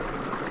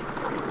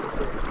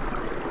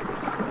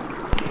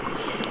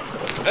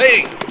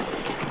Hey!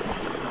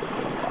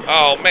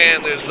 Oh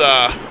man, there's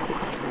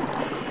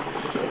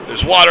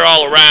water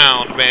all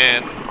around,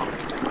 man.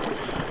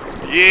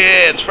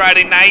 Yeah, it's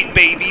Friday night,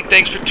 baby.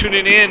 Thanks for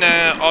tuning in,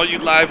 all you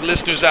live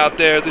listeners out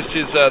there. This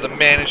is the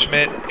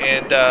management,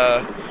 and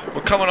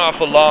we're coming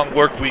off a long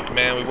work week,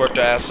 man. We worked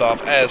our ass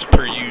off as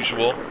per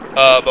usual.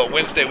 But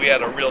Wednesday we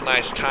had a real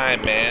nice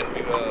time, man.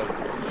 We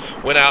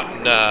went out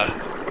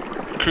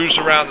and cruised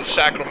around the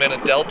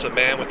Sacramento Delta,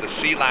 man, with the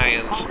sea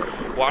lions.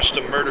 Watched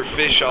them murder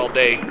fish all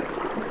day,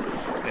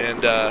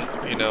 and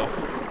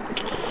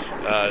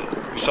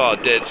we saw a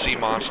dead sea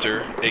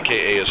monster,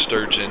 aka a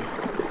sturgeon.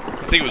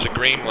 I think it was a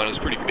green one. It was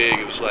pretty big.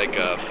 It was like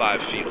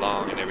 5 feet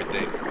long and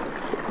everything.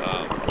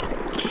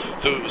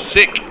 So it was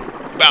sick.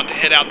 About to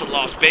head out to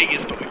Las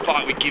Vegas, but we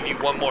thought we'd give you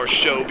one more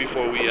show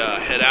before we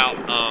head out.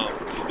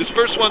 This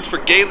first one's for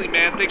Gailey,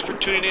 man. Thanks for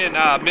tuning in,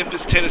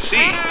 Memphis,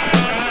 Tennessee.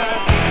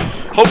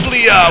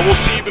 Hopefully we'll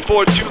see you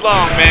before too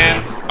long,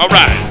 man. All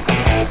right.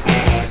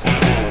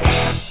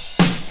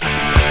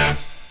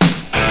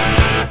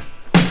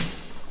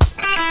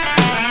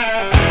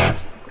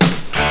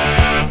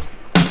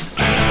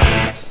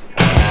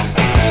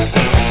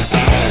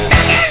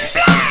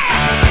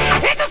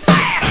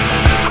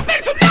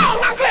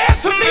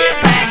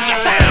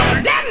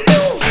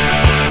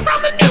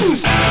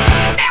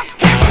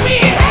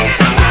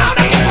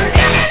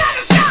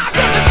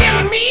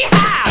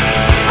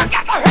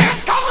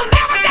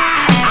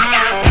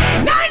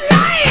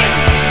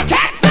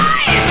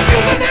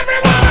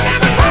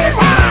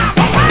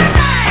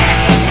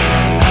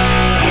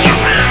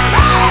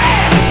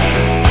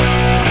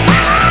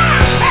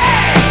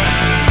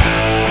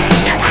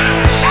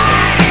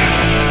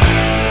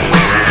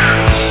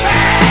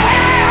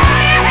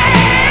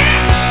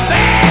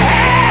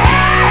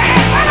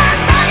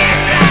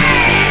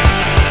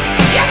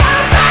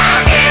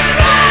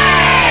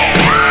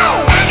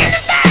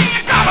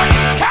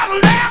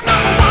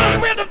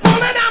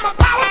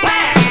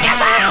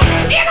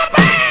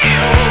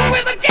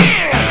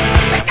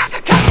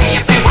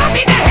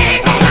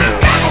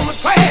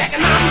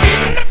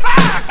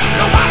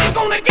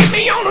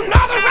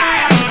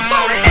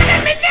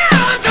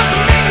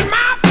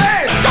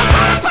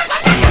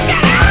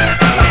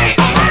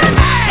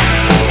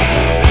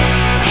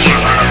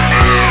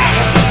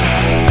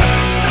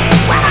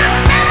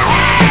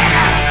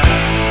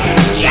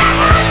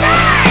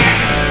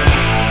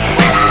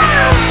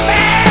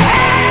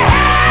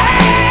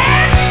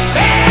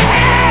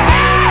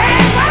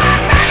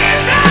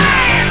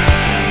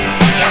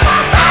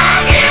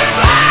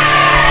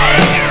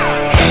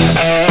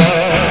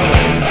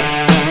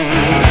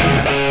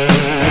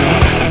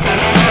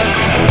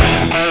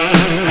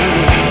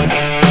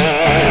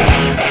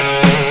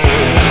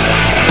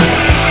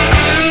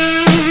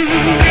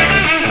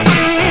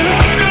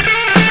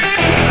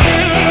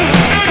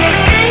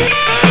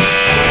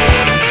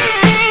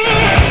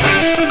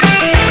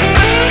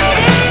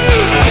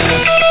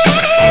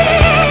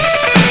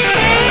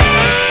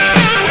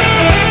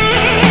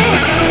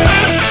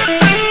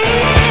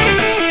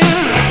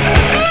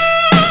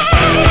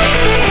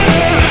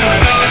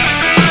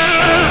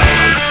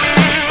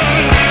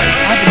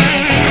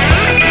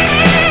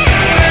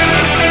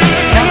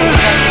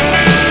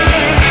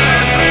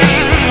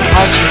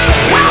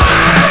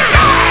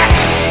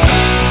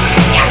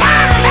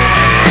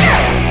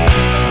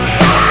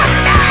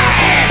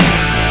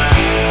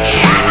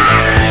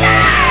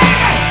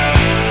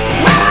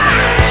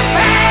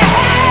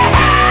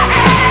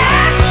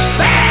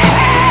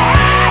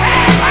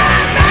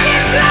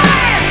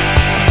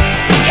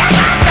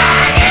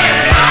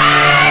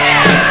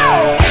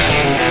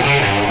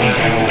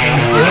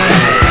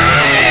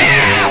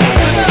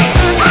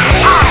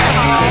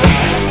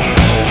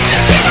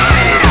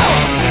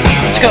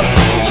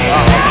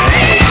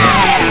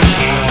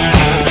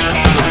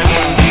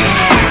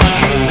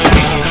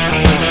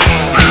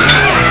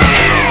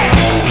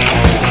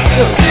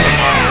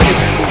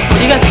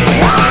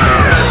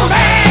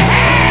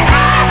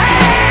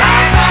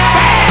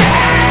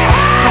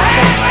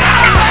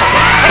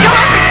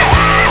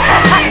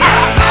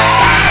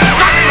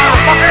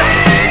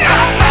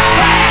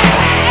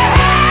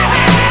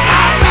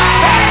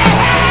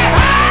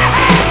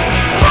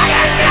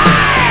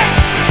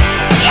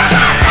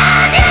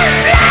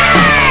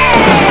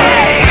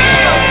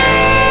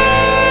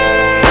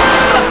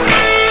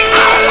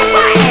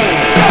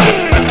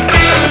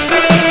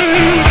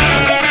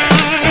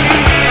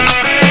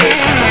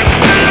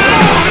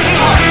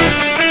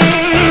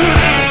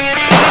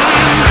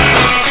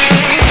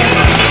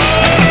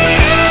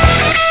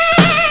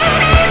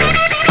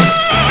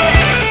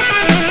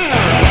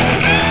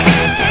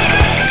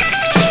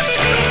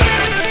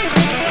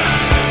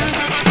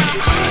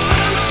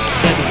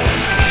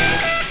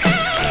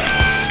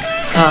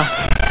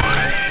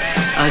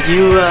 Do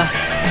you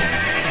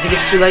think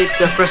it's too late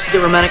for us to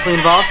get romantically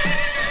involved?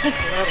 Hey,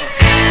 Carlotta.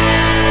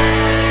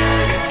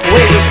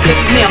 Wait, stick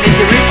with me. I'll make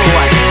you a reaper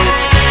wife.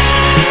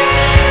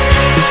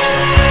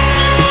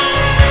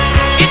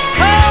 It's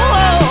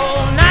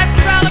cold night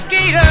for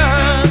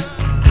alligators.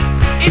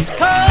 It's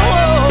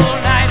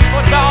cold night.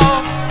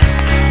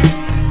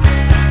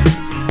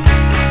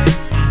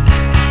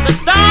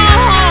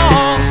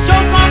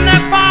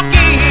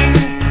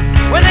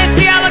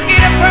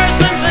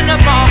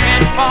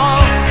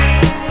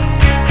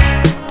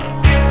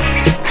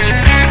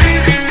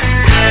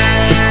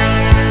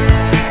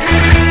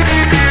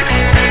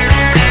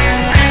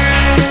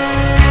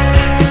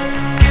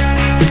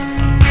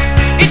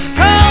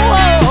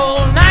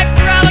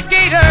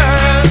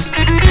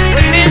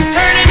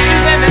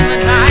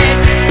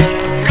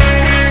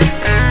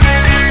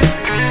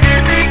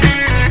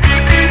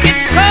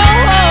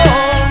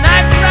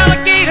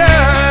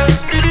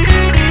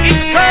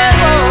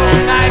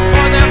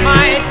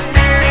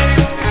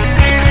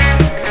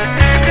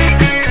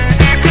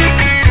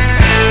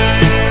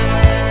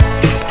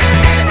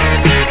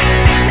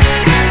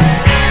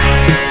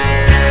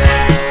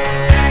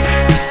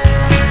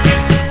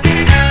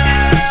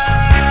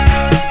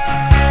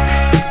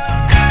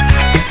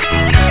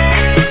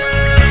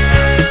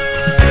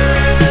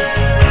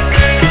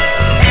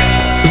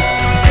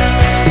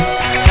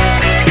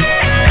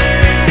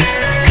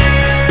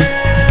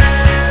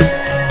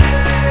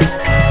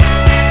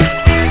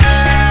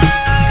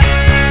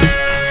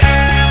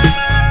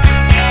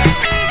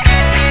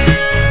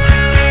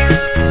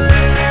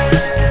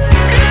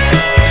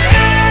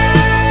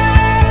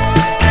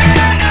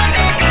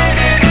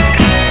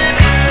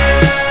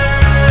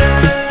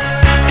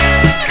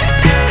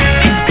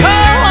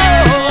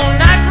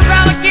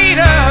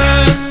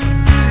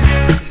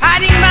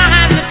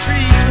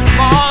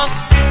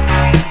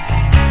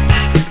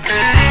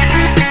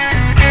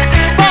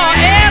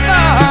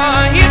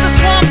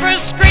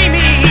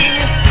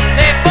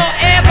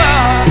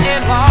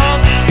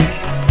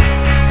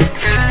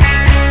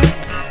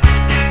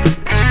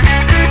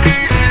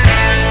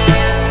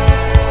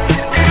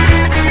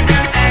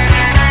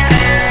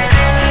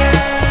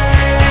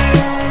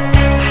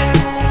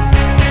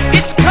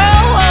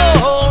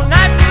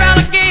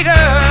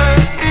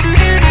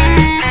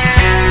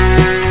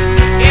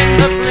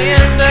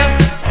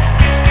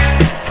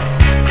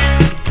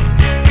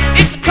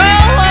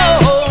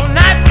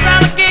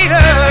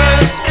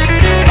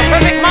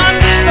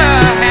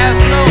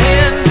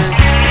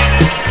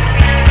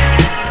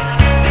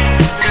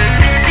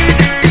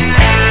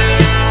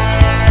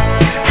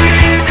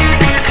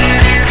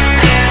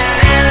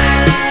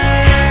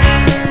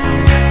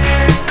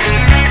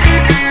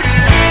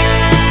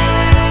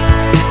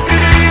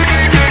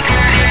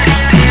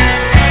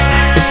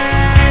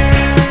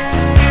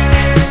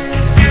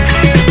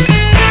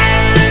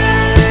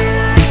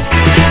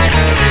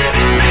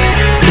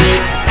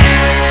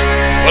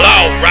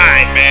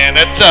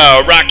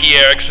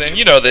 Erickson.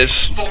 You know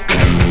this.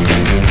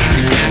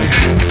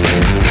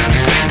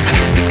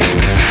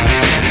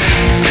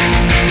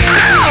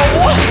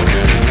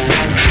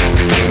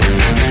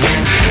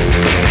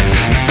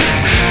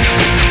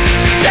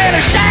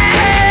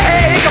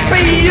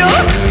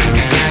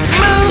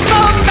 Move so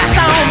fast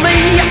on me.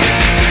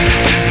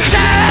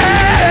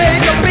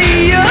 Shake a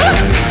beer.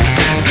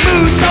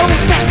 Move so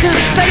fast to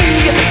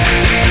see.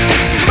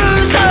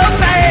 Move so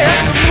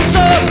fast, move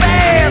so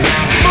fast.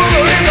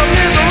 Move in the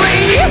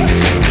misery.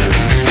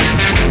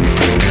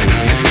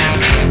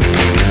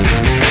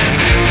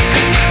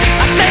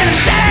 I said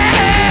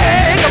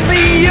shake a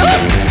beer.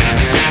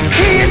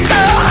 He's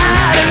so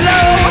high and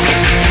low.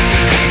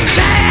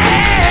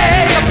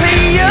 Shake a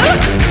beer.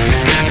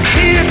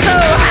 He's so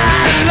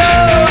high and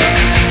low.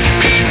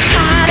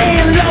 High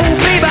and low,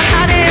 baby,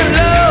 high and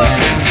low.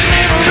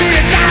 Memory,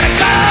 you gotta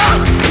go.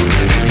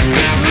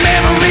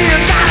 Memory, you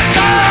gotta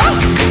go.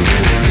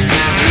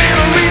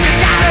 Memory, you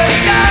gotta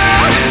go.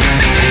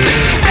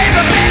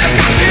 Baby, baby,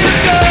 got to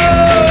go.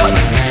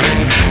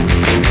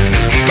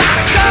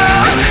 Gotta go.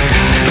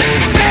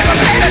 Baby,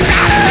 baby,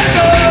 gotta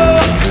go.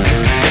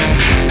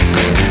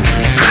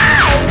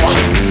 Ow!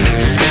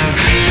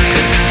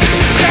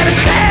 Gotta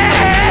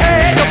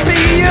take a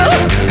pill.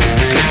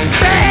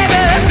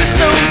 Baby, feel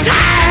so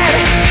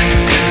tired.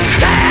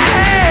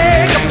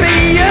 Take a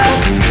pill.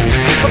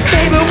 But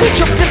baby, would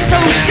you feel so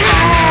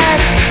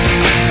tired?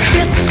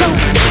 Feel so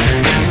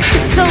tired.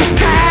 Feel so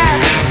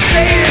tired.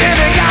 Baby,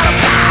 you gotta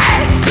buy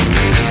it.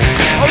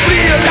 A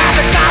real life,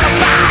 you gotta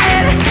buy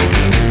it.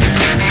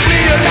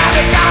 Real life,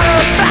 you gotta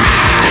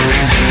buy it.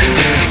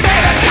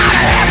 Baby,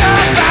 gotta have a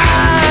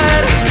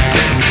fight.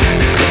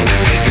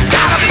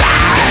 Gotta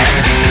buy it.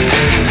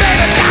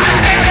 Baby, gotta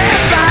have that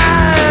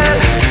fight.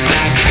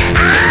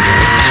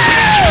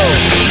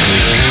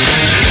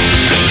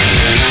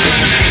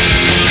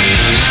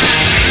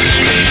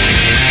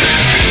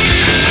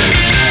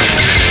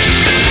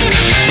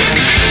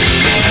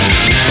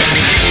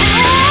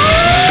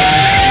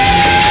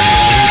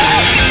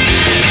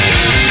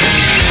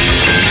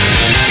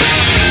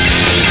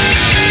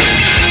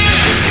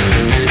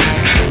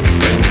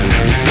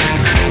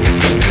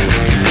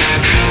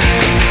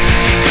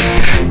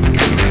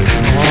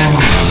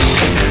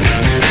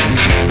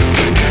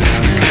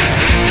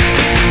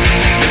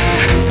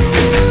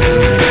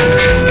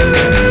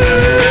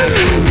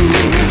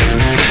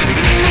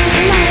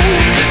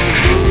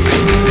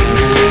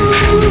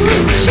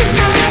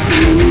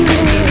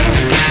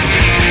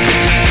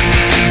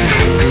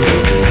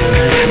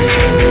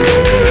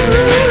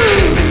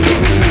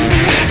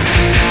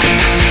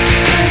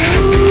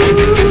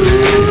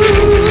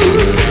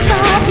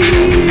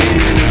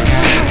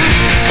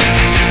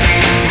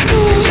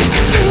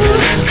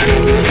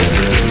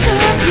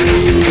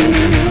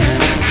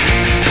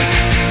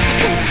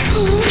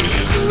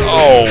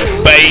 Oh,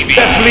 baby.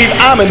 Best believe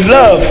I'm in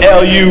love,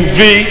 L-U-V.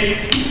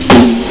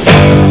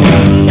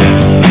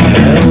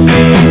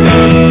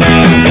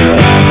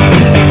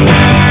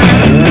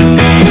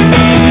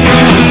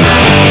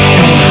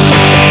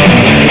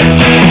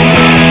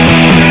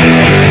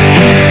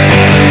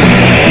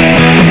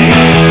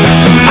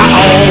 I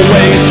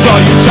always saw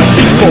you just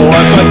before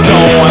the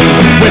dawn,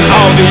 when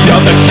all the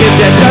other kids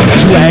had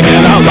just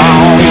dragging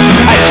along.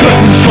 I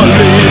couldn't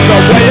believe the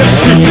way it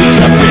seemed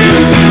to be.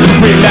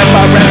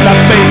 Remembering the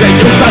things they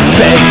used to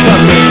say to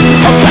me.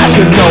 I'm back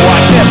and no,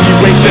 I can't be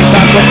wasting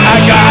time, 'cause I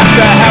got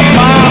to have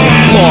my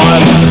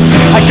fun.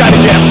 I gotta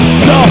get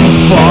some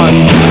fun.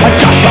 I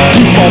got to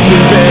keep on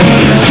moving.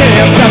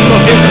 Can't stop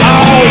till it's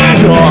all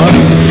done.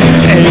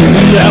 Ain't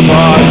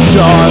never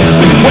done.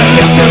 Well,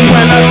 listen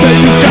when I tell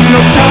you, got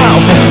no time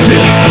for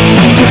fits,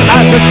 'cause I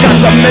just got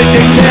to make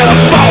it, can't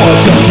afford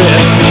to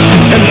miss.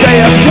 And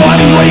there's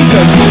one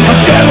reason I'm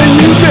telling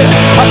you this.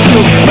 I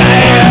feel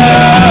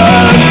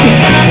bad,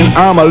 and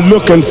I'm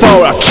looking for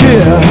a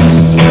kiss.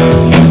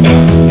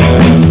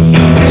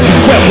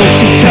 Well, won't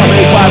you tell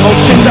me why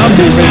those kids are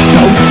moving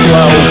so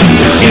slow?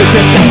 Is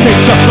it that they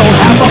just don't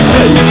have a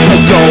place to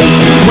go?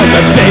 When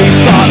the day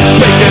starts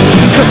breaking,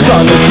 the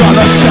sun is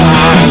gonna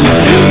shine.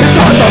 It's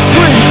hard to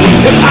sleep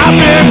if I've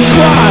been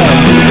crying.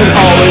 And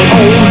all the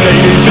old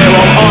ladies, they're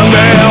all on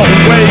their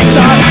way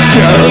to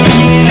church.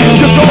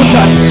 You're going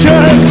to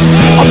church?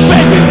 I'm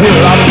begging,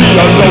 will I be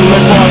a lonely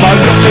boy? I'm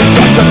looking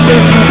got to do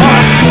to my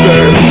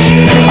search.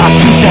 I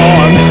keep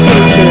on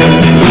searching.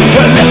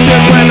 Well,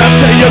 listen when I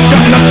tell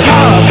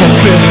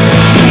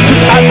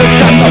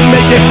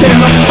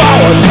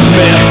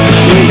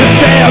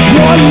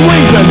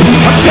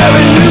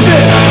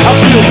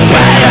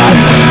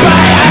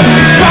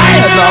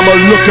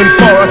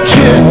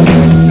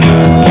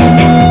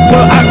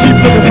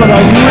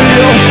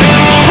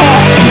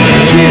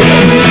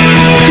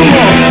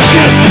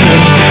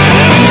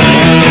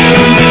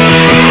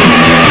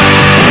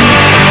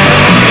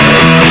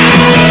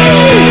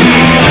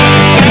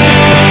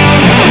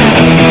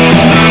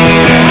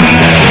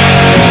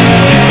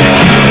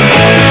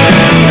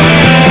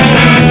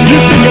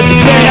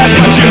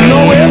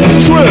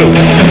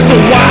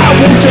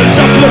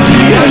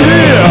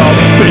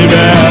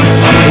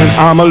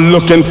I'm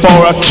looking for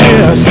a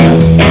kiss.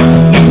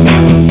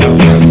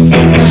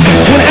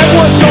 When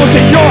everyone's going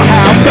to your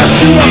house to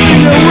shoot up in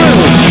your room,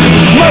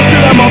 most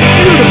of them are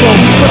beautiful,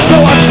 but so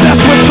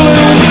obsessed with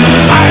gloom.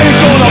 I ain't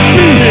gonna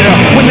be here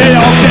when they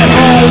all get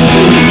home.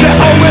 They're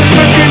always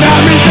looking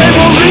at me, they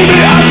won't leave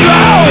me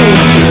alone.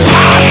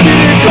 I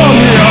didn't come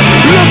here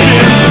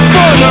looking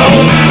for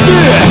no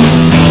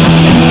sex.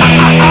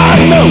 I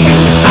know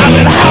I've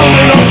been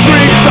howling on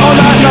streets all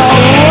night long,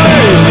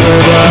 baby,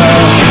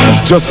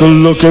 just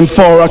looking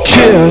for a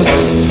kiss.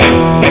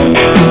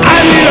 I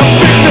need a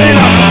fixing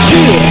up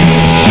kiss.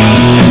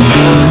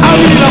 I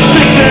need a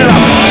fixing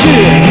up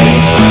kiss.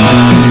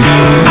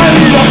 I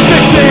need a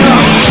fixing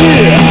up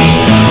kiss.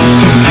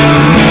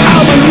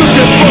 I've been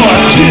looking for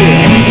a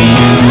kiss.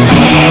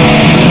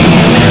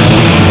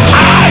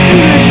 I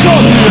didn't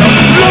come here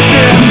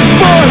looking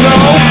for no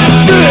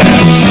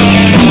sex.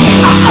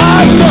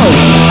 I know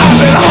I've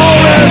been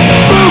holding,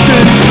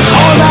 moving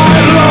all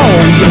night long,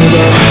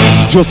 baby,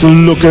 just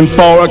looking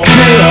for a kiss.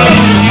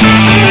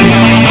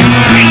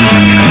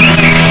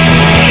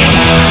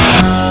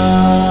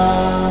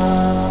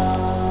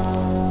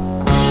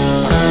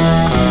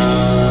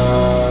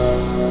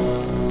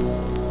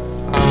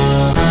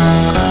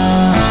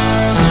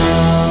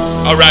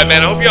 Alright,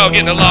 man, I hope y'all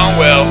getting along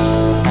well.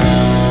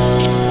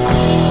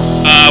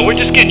 We're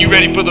just getting you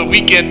ready for the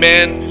weekend,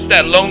 man. It's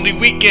that lonely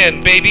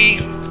weekend, baby.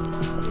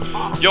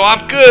 Yo,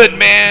 I'm good,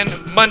 man.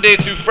 Monday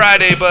through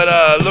Friday, but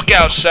look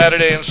out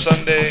Saturday and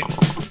Sunday.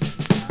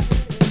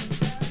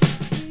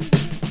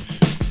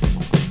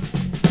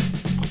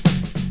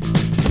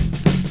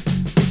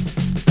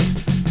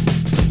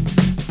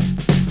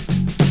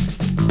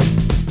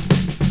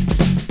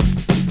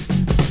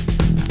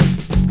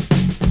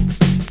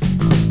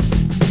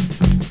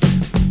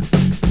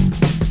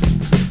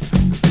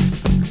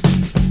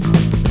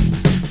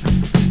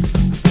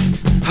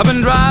 I've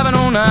been driving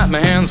all night, my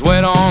hands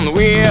wet on the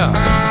wheel.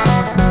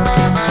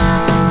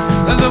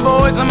 There's a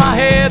voice in my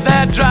head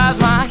that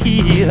drives my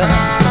heel.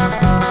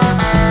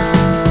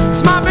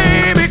 It's my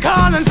baby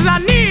calling, says I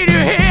need you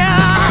here.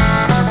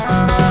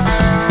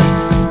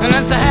 And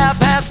it's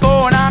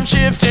 4:30 and I'm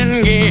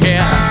shifting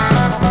gear.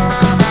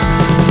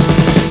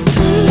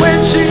 When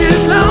she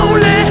is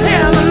lonely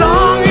and the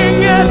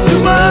longing gets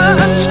too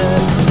much,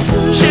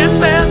 she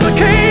sends a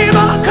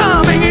cable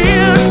coming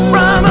in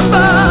from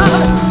above.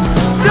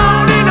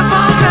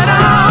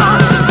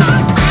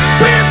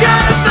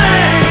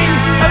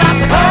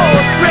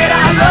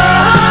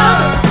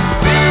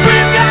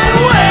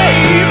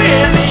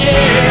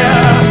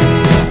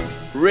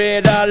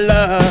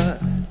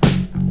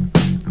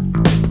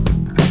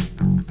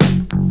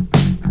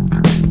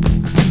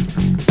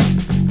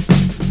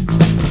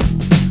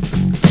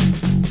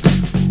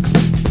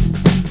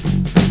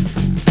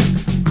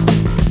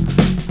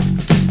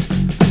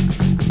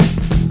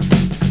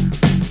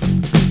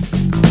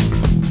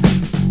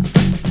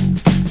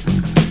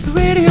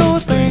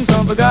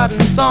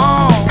 Forgotten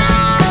song.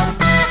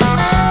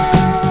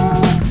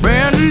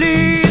 Brand new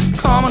leaf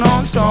coming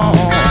on strong.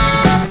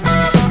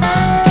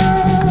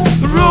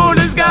 The road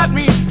has got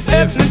me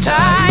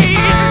hypnotized,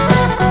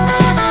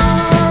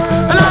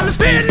 and I'm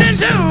spinning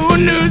into a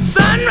new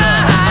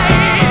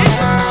sunrise.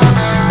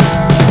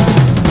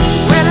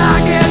 When I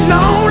get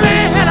lonely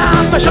and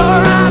I'm sure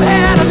I've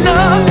had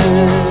enough,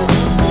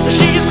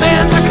 she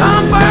sends a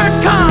comfort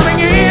coming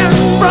in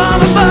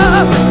from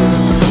above.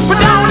 But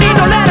don't need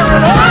no letter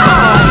at all.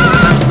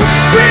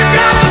 We've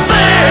got a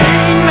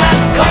thing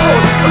that's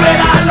called red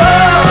eye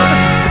love.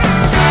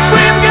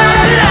 We've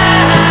got a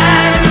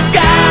light in the sky.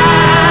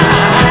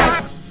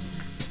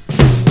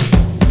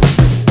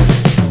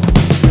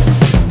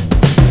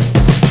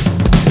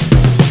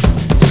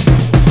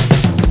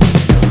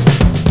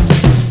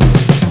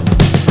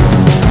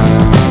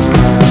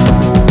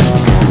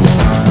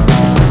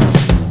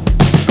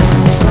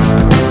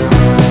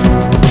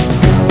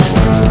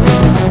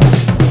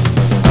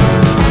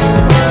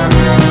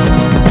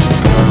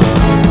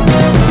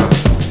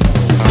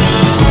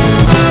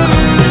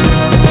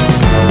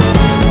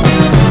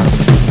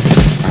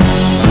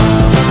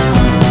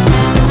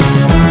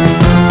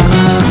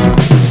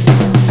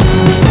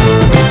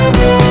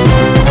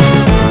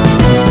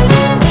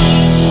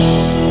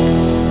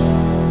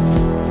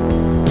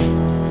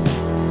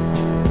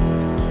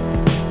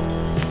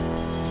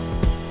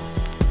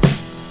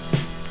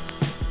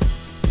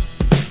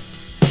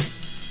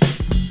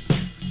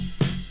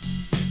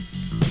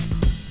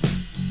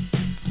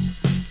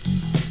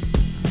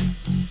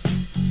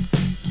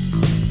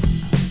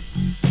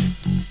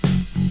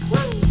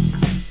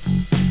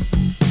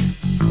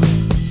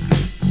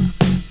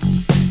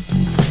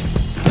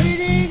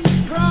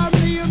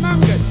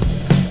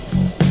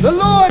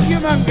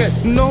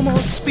 No more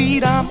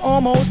speed, I'm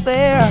almost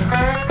there.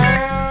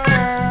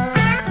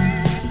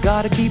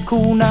 Gotta keep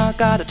cool now,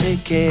 gotta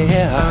take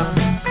care.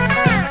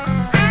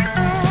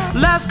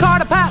 Last car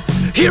to pass,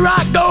 here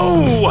I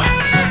go.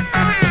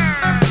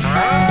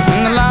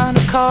 And the line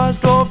of cars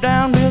drove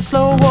down real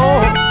slow.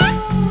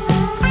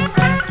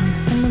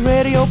 And the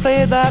radio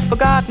played that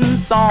forgotten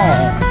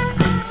song.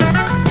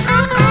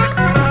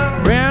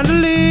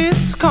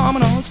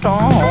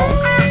 storm.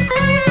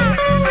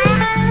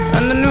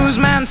 And the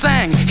newsman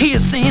sang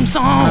his same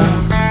song.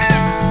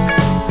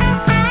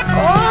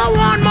 Oh,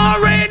 one more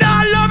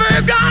radar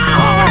lover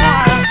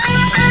gone.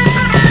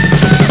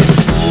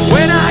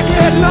 When I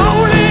get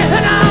lonely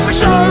and I'm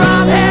sure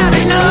I've had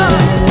enough,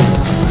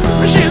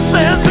 she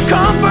says the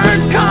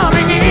comfort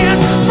coming in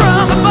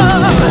from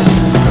above.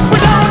 We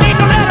don't need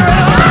no letter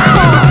at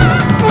all.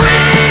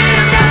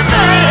 We've got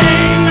a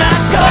thing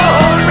that's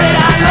called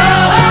radar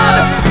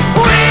love.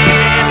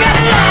 We've got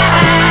a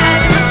light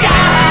in the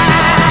sky.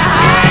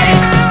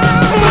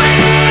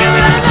 We've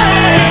got a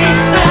thing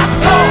that's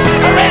called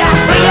radar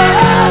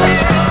love.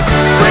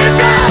 We've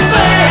got a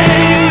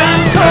thing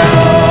that's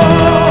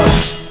called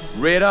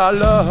radar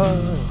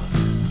love.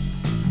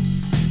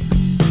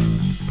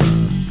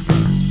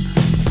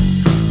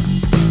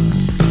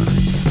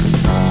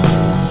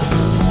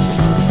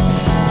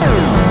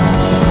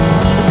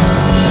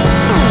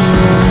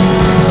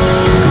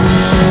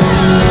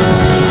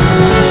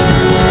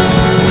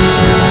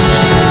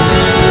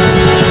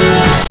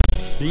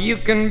 You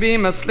can be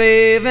my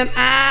slave and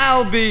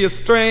I'll be a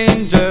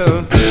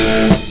stranger.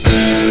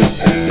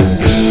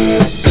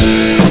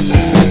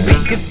 We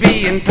could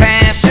be in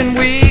passion,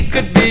 we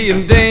could be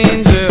in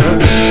danger.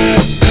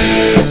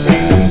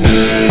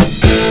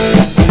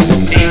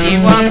 Take you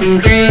on the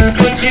street,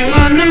 put you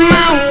under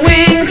my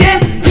wings, yeah.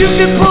 You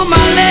can pull my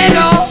leg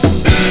off,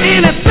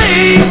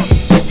 anything.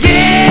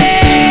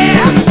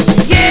 Yeah,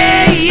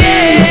 yeah,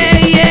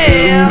 yeah, yeah.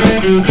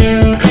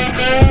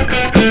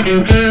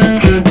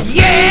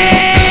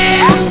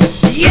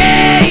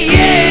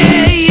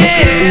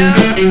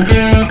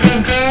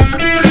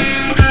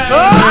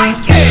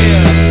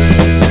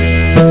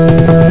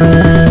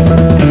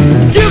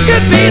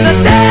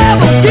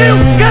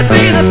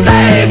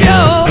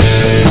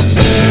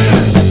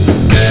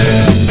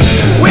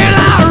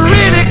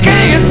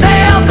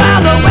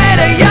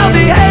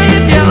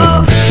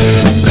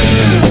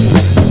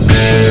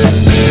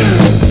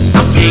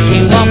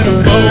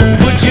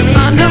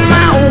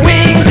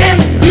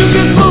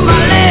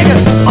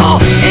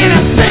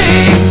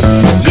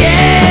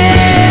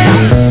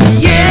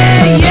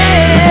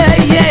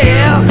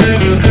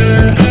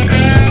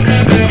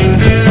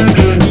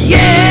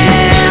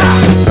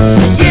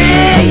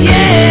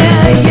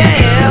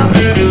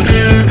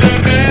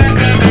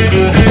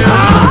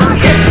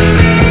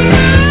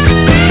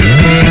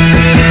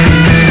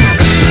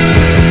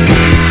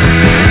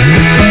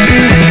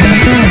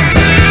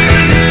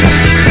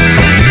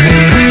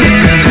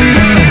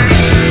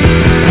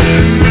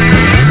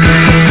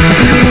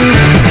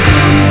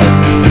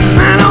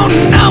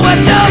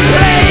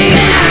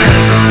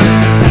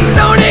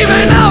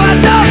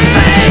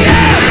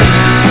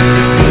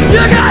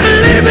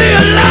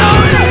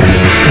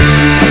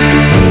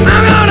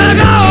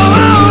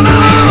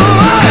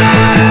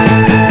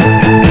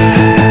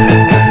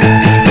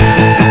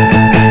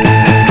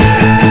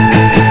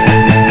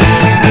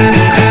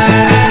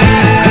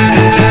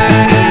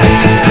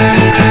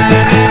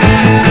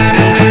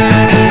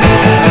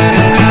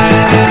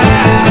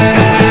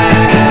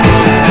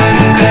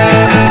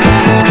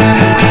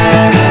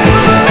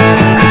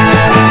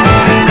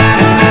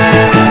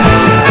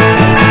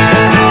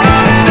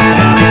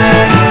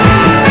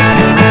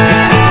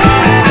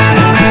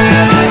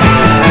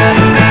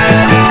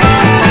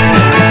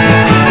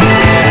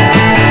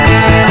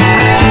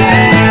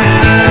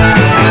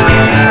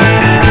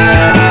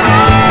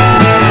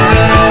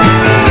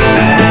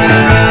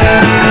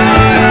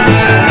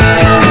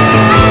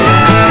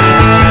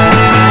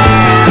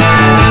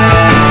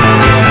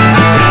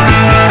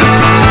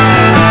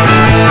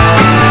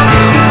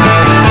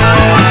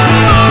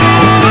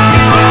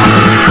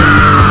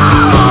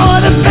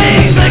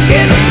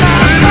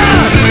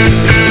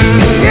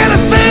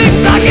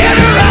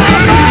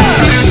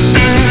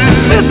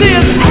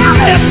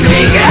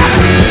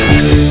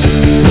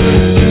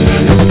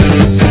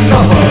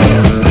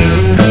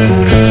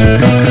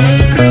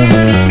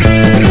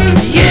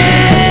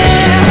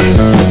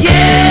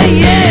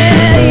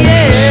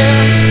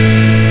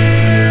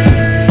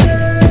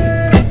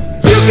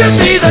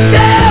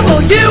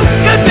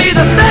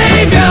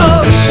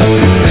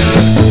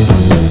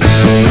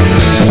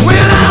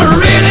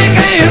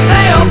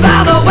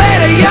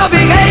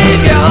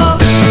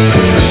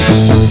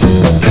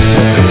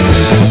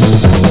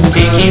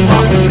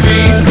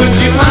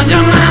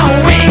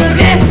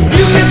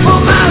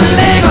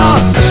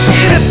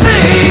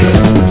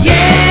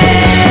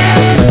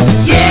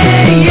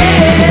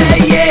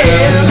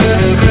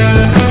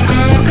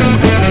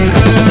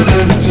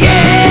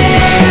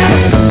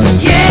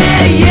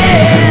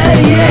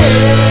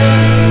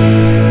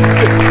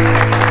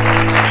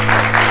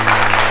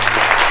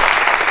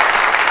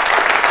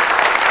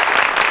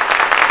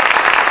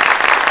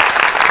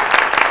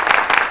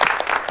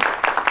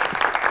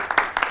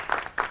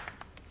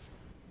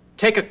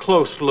 Take a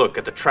close look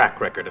at the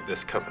track record of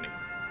this company,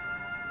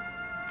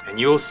 and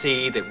you'll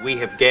see that we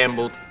have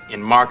gambled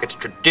in markets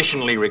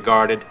traditionally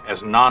regarded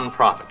as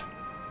non-profit.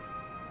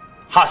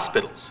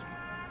 Hospitals,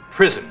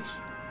 prisons,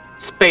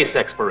 space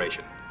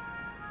exploration.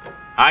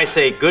 I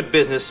say good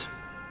business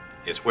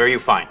is where you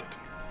find it.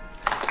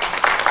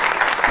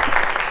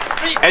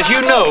 As you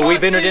know,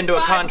 we've entered into a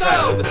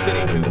contract with the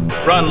city to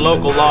run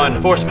local law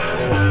enforcement.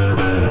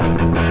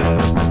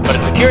 But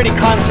at Security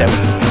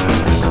Concepts,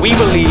 we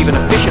believe an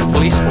efficient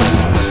police force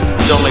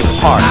is only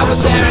part I of the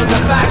was there solution. in the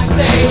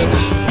backstage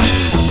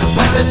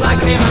when this light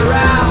came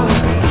around.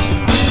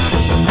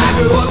 I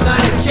grew up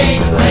not a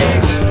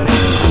changeling,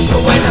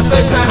 so when the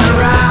first time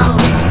around,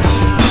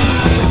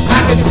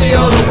 I could see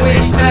all the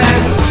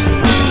weakness,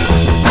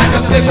 I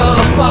could pick all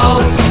the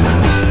faults,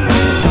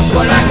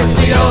 but I could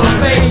see all the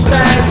fake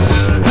tests,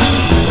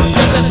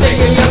 just a stick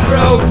in your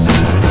throat.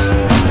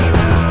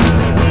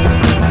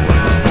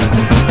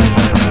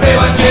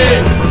 B1G,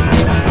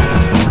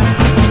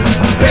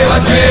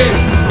 B1G,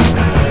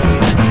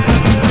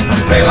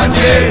 B1G.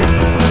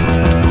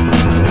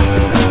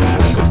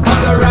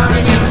 Hung around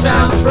in your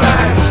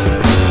soundtrack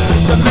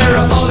to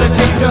mirror all that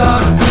you've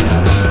done,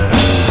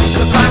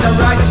 to find the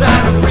right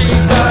side of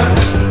reason,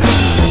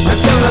 to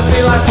kill the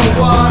feelings for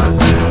one.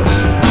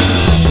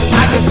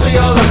 I can see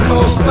all the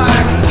cold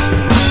facts,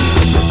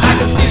 I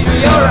can see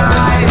through your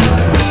eyes.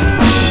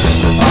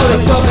 All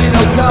this told me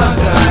no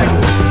contact,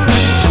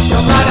 no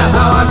matter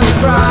how hard we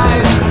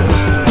tried.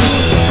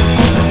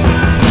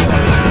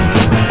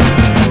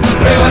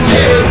 B1G,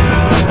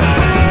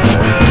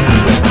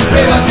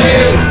 B1G,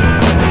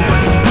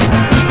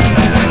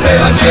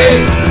 B1G.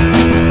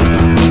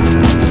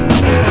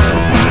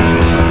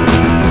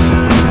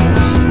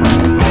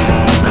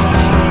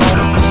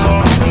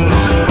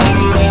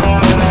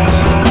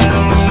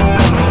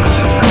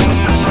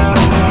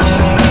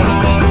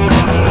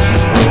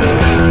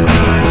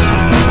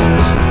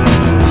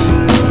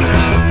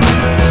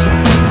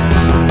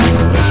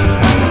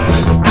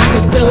 I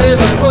can still hear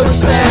the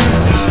footsteps,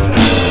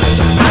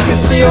 I can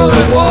see all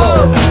the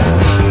walls.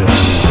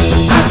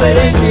 I slid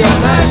into your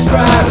man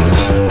traps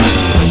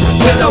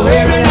with no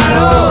hearing at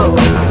all.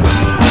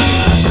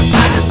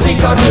 I just see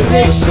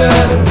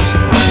contradiction,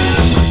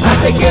 I had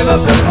to give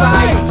up the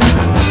fight,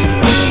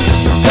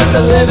 just to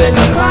live in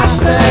the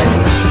past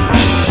tense,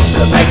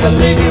 to make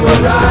believe you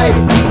were right.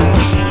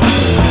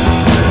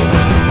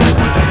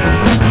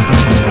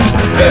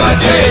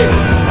 B1G,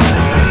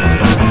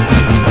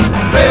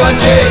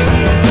 B1G,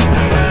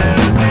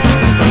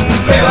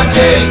 B1G.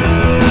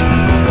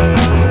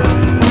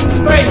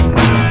 3,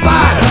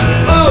 5,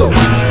 move,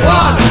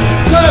 1,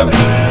 2,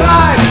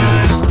 5.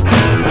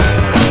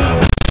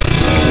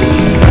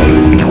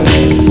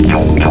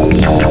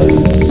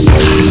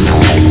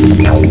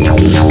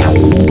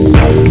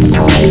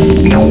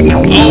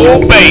 Oh,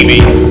 baby.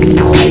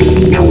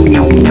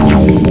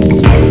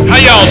 How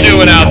y'all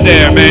doing out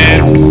there, man?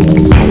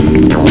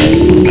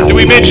 Did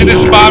we mention this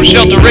is Bomb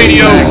Shelter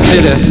Radio? Black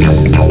City,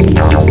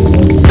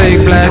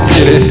 big Black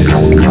City,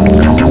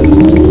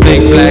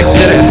 big Black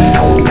City.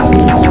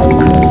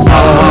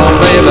 All home,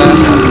 baby,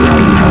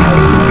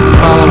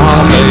 all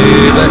home,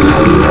 baby,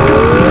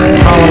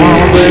 all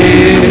home,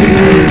 baby.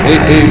 Hey,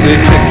 hey, hey,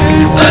 hey.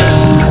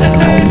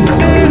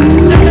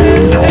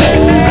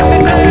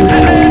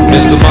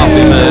 Mr.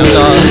 Mafia Man,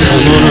 darling,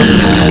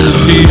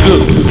 he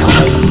does.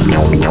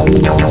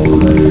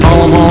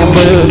 All home,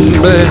 baby,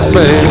 baby,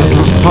 baby.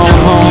 Home,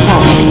 home,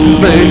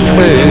 home, baby,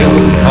 baby.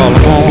 All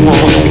home,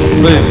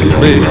 home, baby,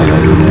 baby.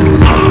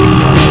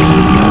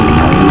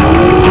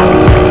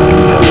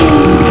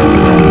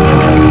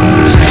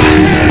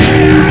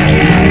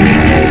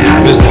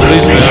 Mr.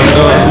 Policeman,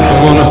 I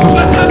wanna.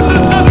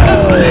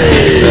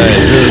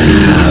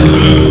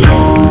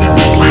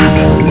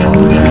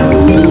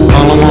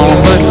 All home,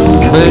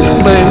 baby,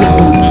 baby.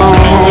 All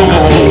home,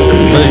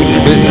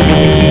 baby,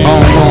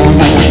 all home,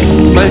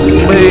 baby,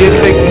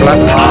 baby.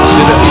 Black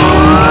City.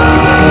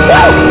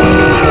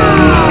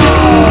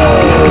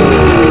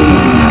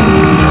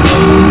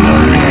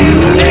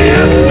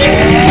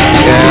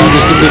 Yeah,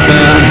 Mr.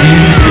 Pitman,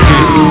 he's the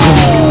king.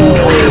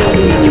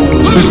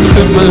 Mr.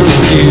 Pitman,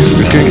 he's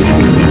the king.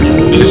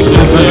 Mr.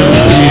 Pitman,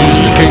 he's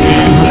the king.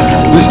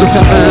 Mr.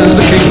 Pitman's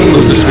the king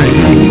of the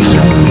streets.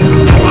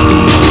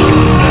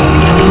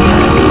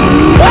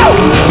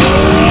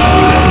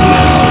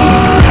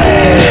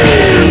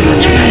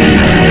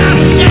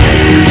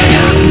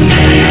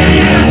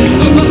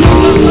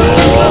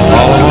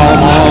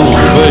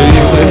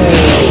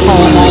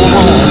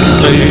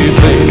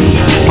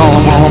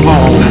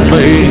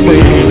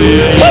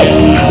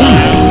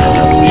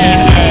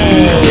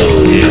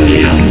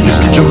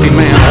 Mr. Junkie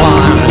Man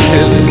line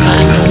ahead.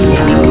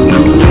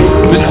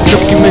 Mr.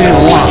 Junkie Man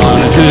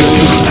line ahead.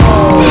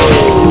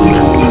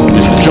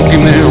 Mr. Junkie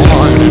Man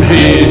line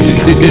ahead.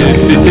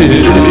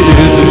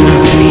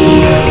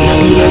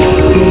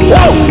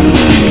 Home,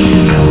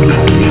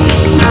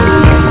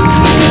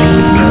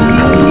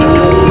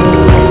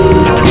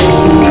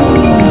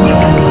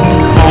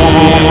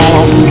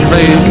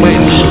 baby.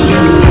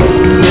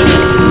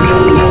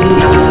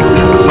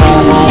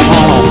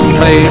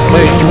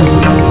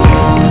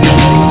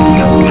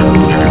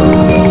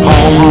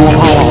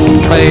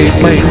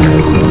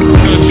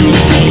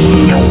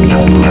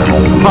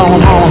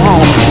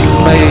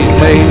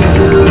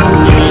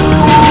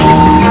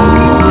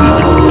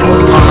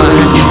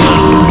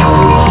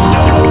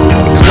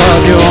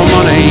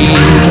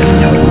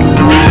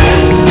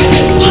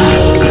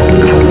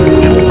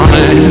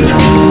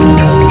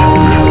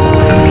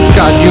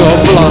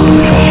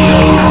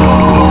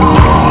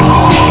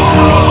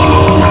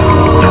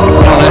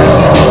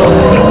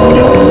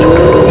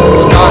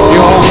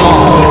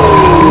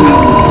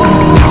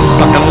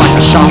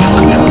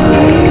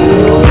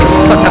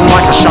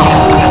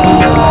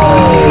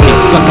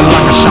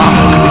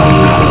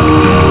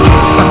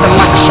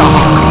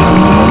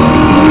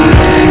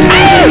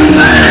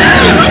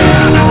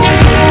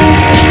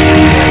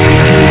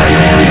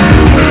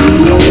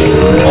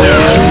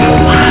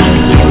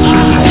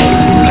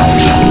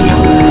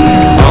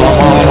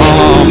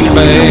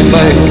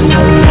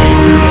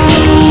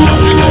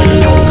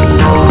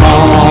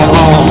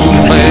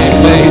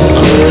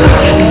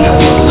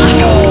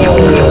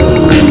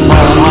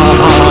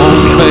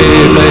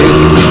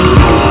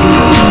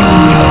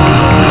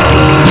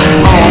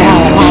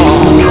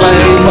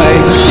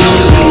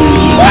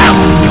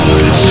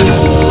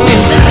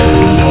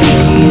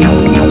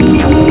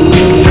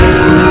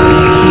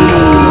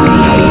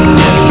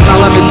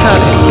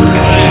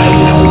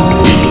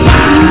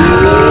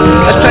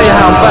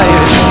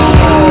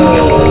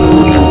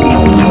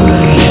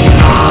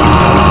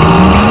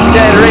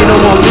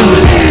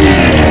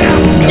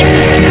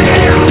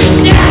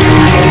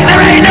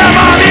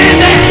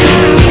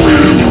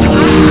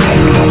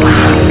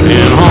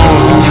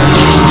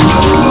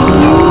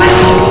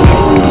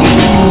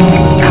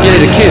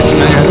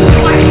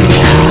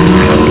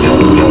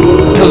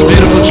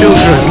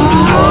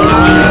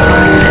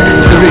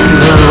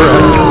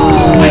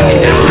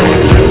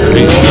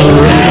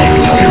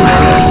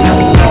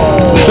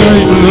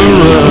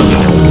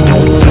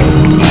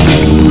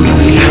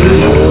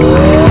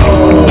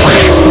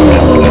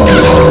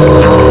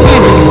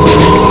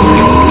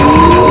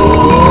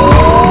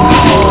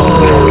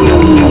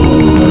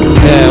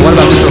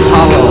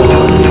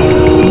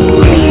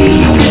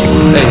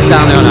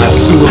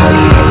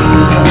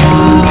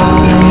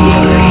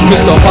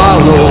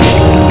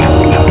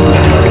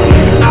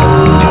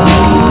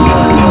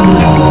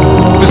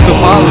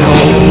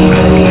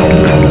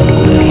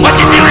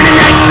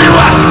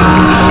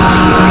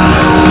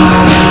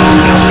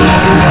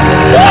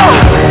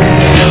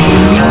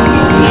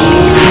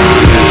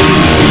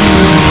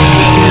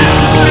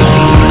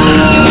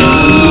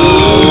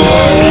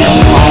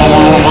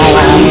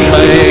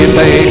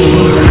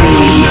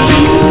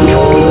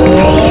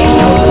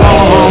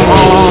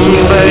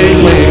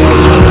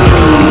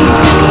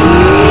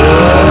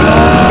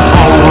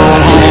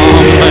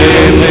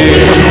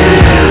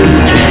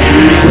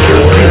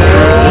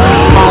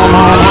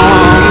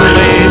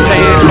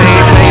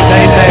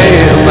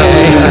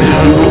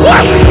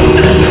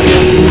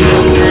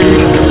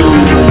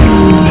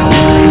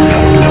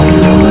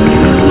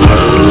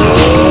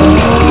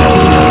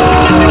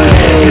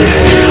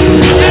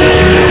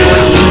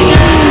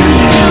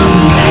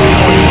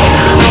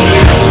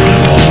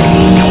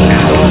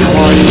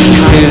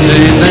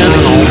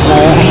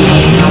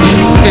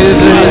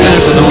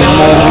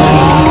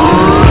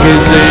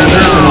 kids ain't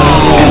living no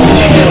more.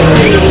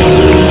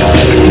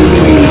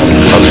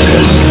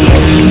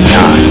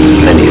 Time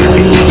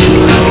linearly.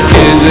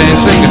 Kids ain't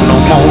singing no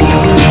more.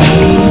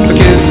 The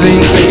kids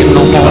ain't singing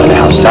no more. But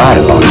outside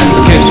of our The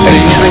kids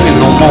ain't singing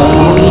no more.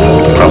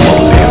 from what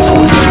we have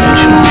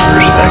fourth-dimensional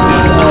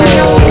perspective,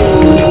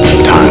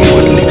 time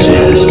wouldn't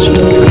exist.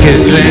 The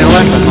kids ain't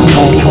laughing no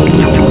more.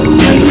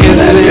 The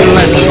kids ain't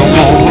laughing no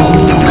more.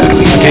 Could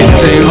we The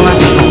kids ain't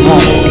laughing no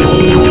more.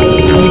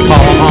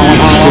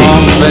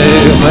 Long,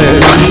 baby.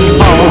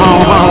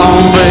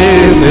 Long,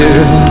 baby.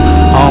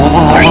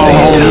 our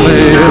space-time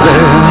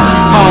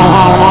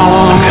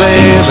like a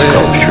single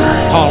sculpture,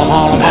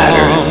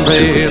 matter in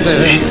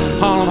superposition,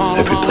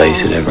 every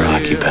place it ever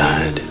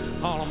occupied.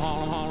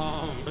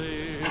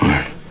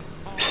 Or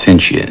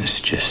sentience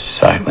just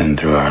cycling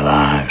through our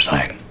lives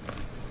like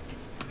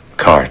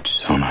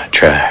carts on a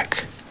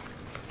track.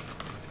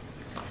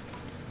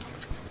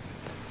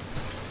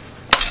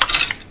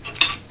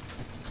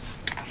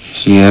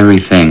 See,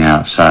 everything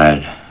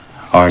outside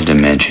our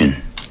dimension,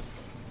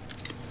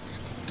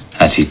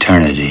 that's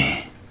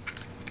eternity.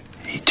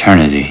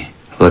 Eternity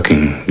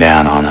looking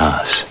down on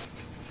us.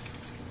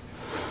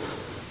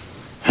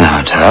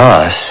 Now, to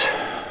us,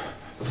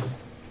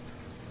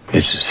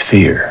 it's a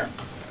sphere.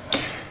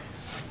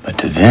 But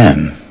to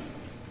them,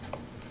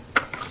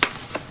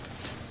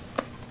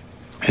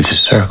 it's a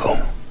circle.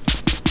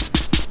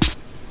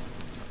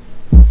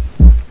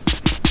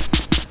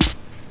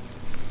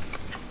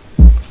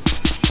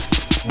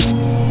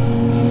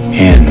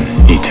 In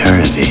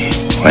eternity,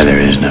 where there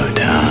is no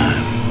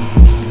time,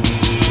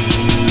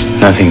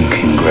 nothing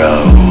can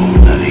grow,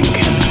 nothing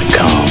can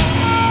become,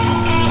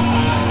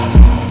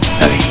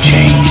 nothing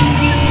changes.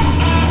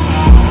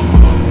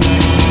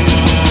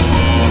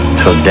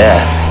 So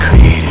death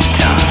created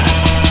time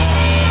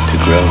to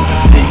grow the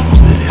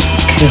things that it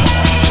would kill.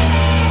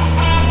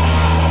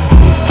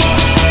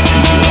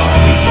 And you are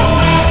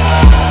reborn.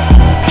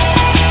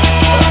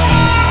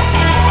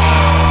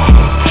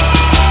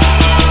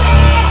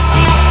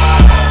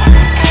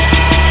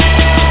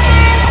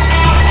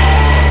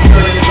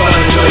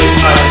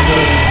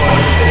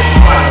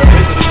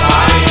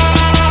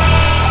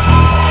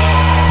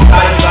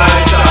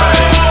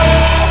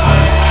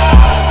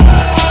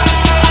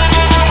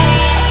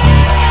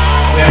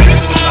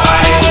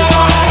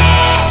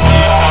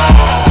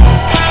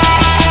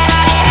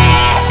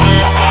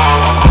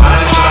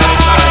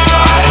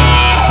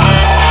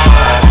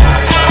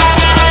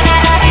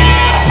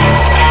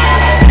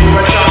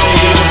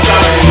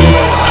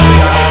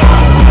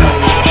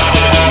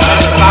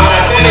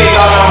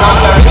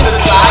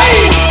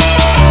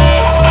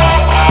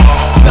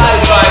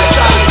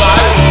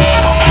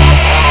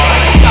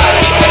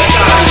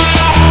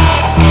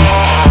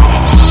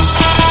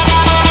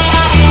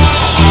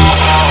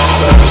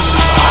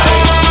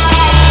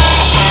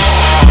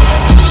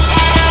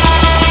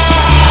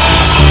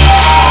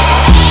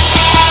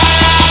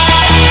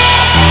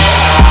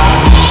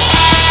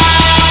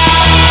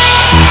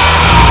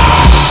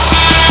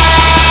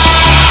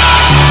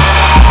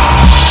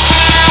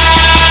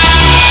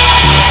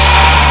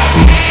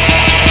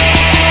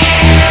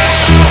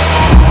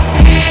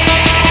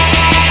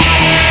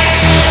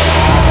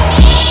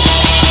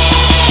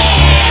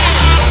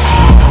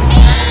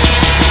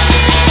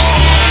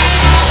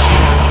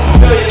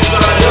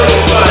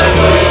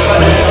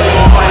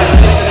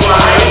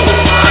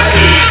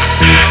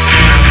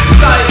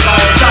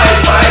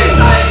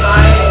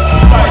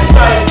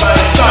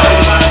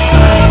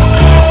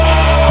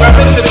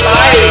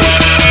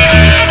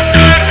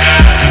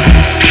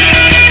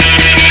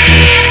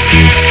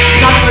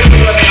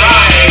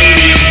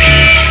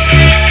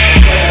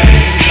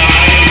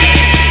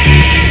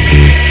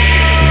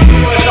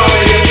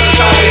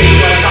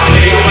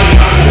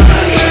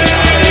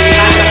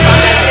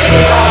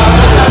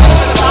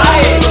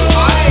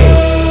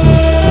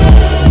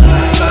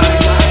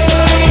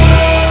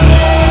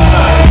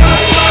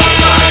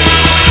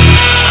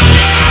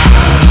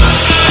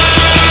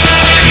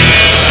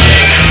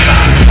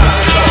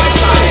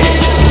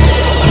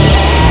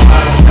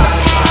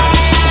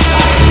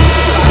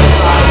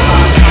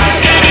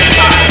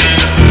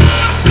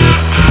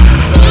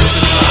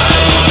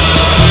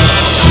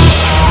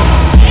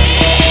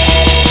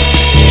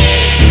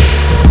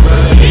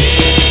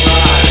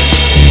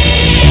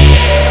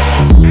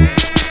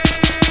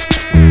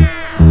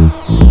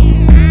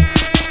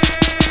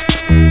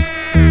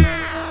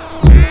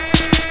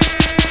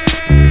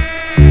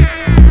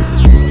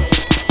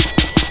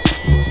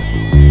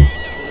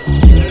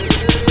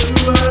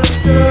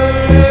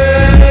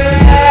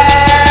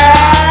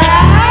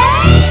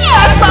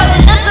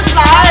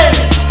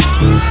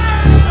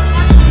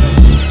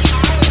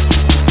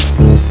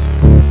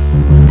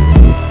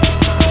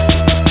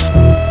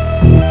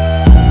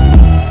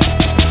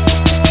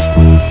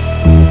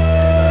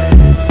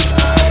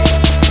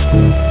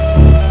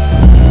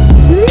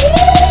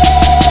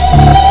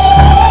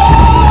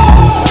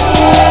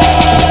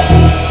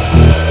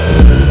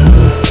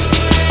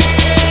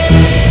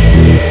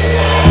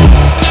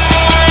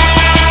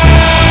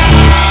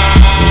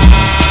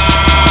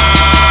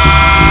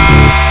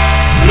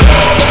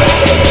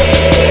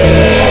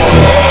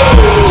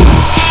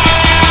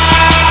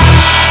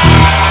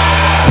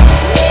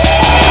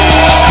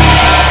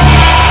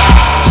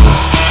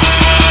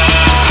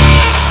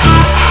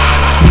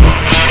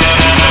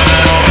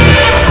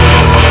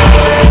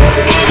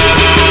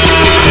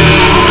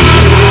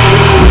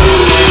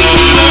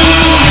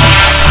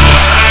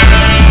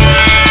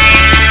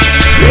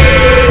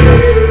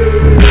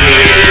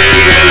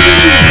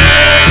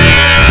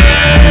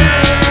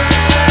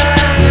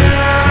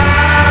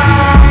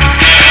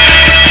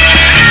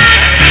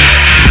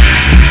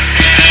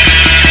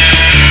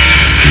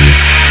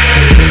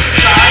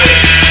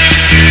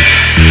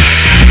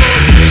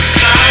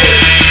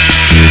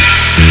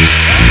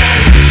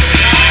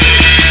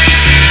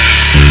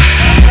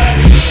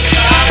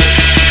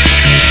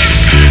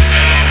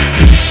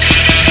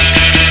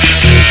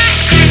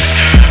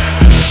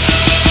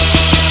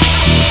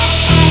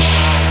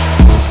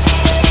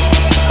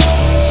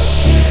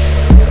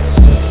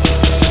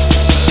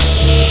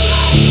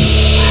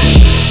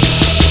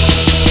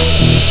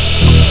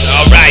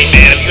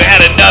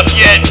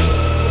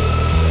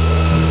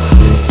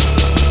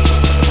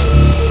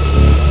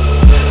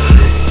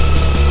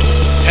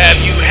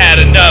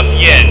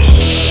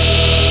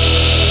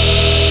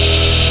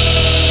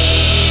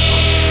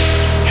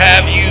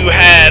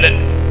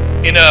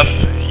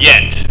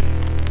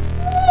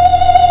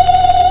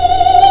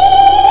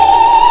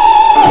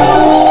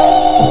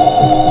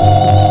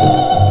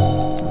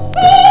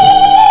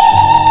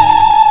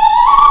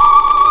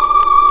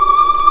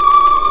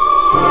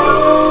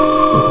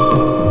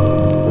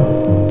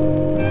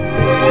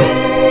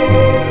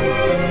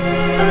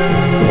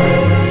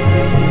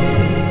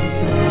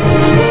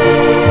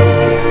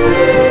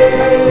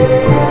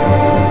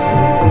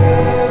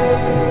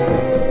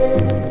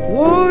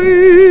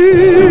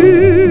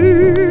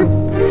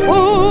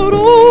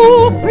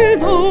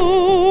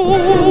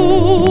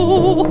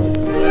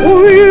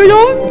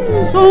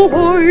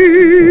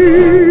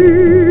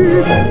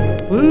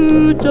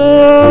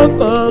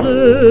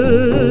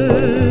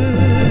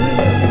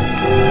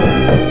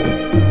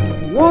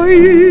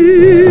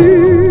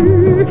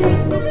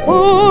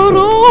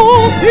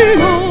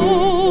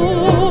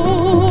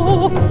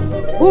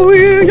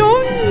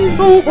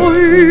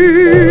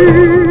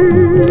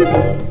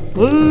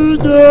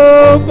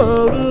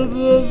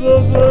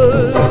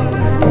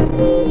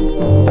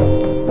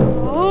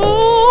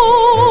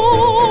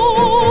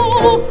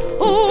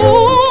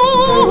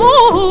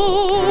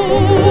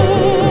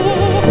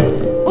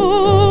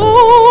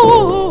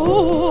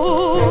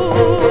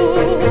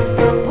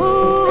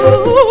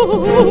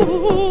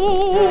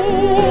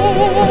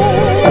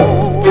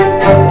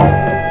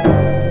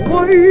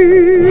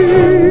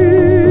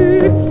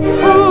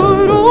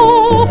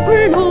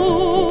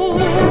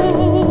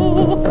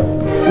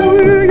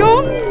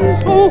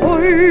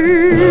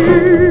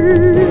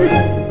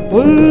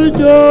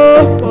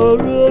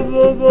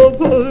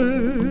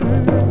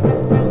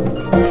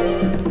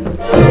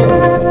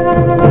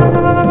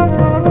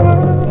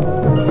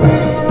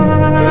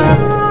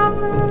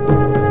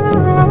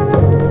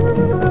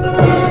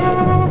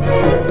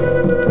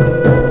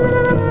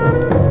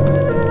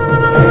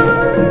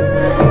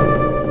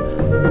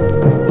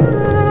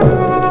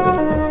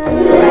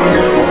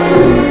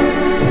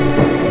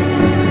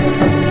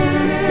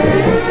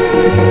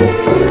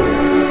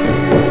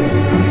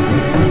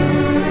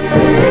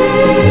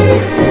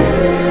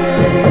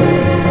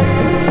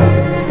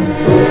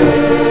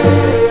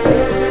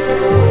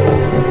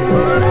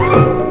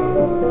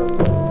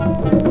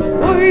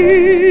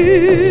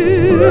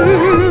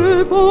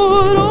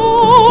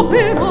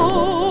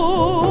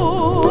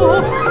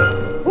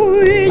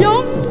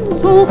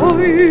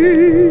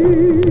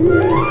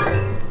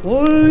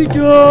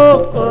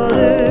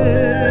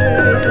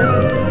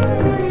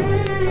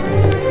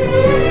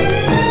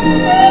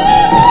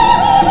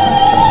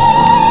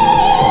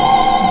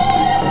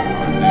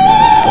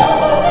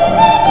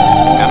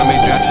 Enemy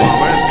jet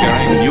bombers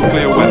carrying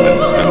nuclear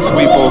weapons can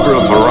sweep over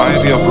a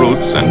variety of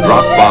routes and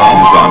drop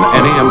bombs on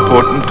any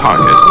important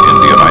target in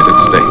the United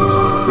States.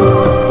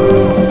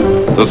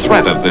 The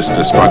threat of this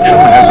destruction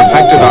has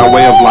affected our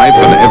way of life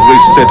in every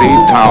city,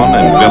 town,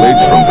 and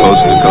village from coast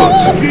to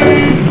coast.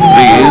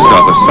 These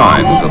are the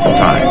signs of the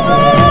time.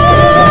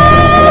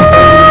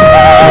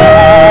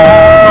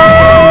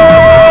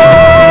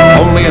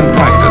 Only in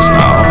practice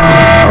now,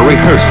 a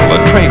rehearsal, a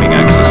training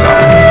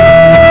exercise.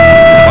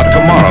 But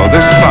tomorrow,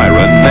 this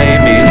siren may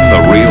mean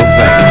the real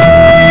thing.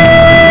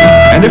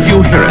 And if you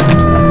hear it,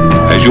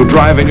 as you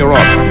drive in your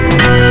auto,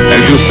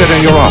 as you sit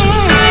in your office,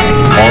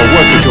 or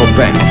work at your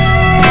bank,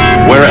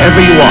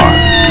 wherever you are,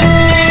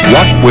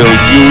 what will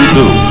you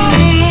do?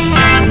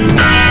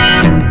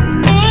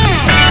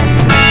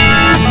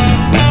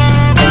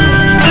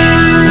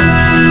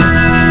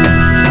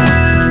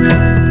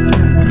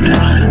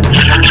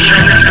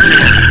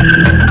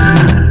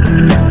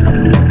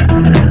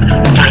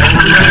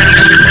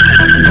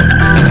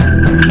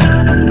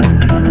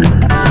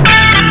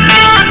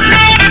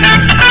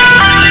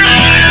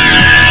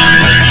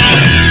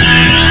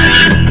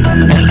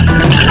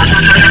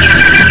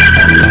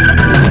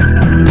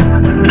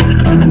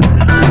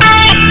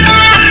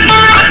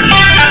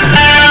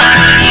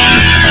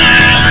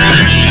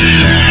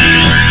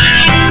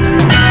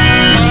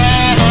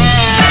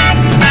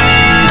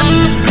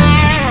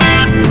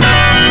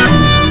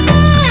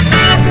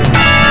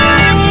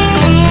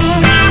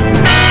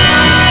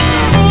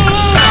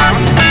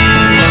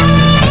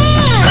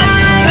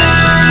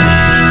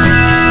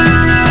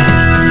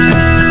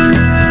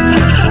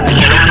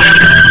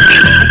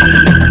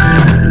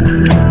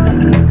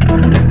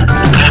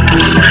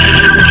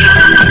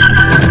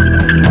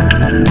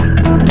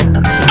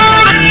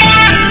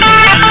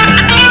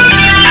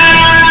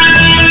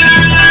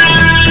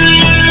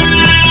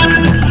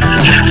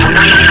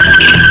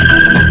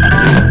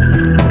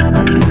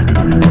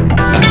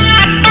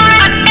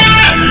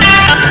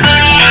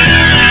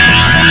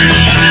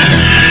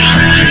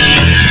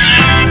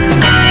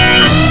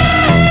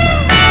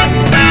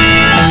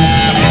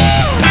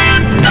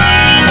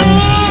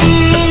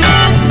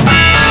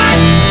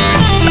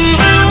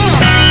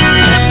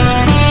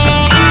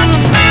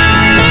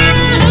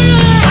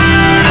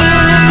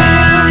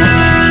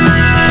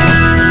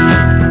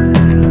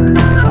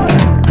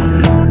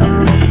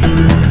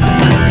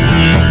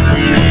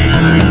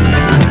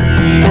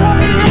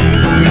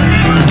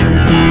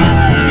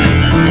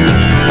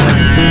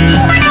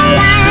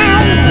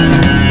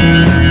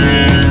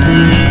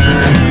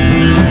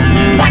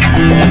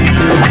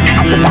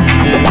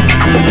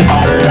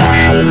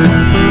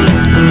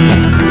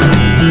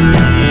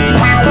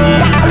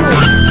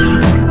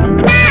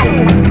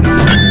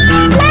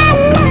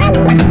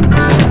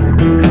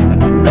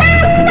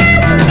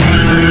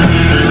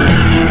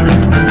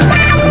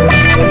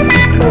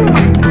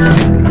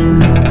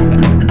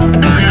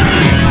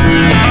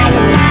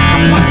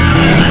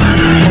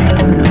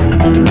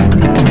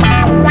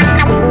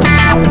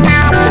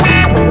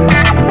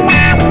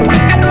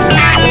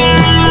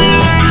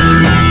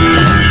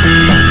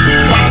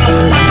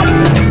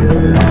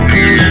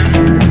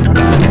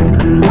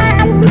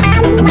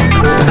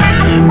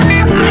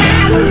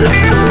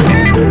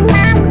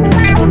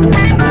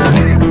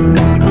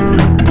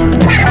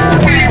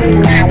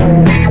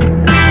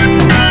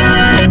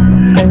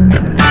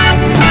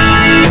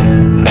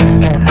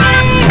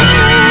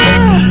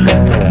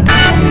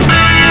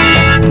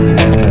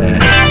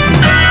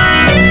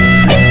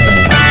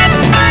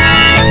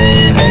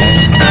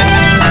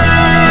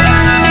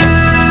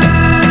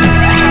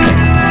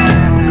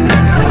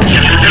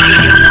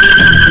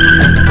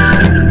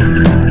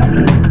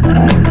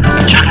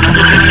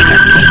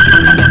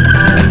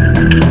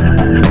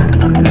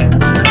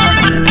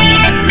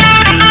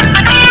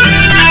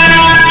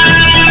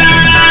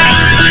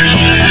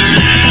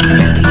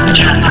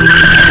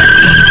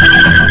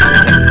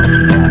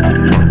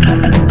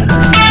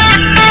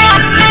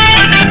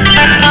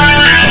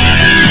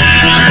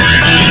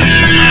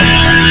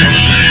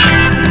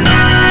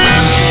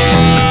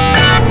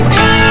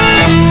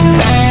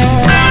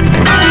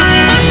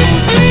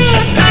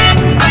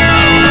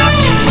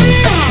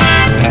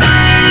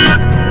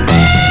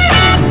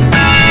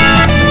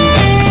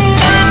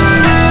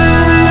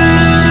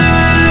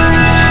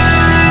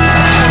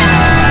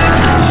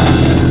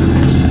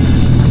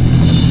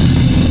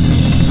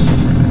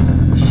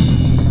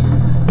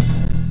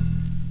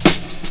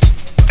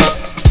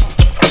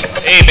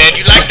 Hey man,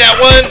 you like that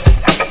one?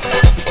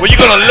 Well, you're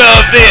gonna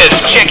love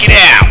this. Check it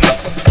out.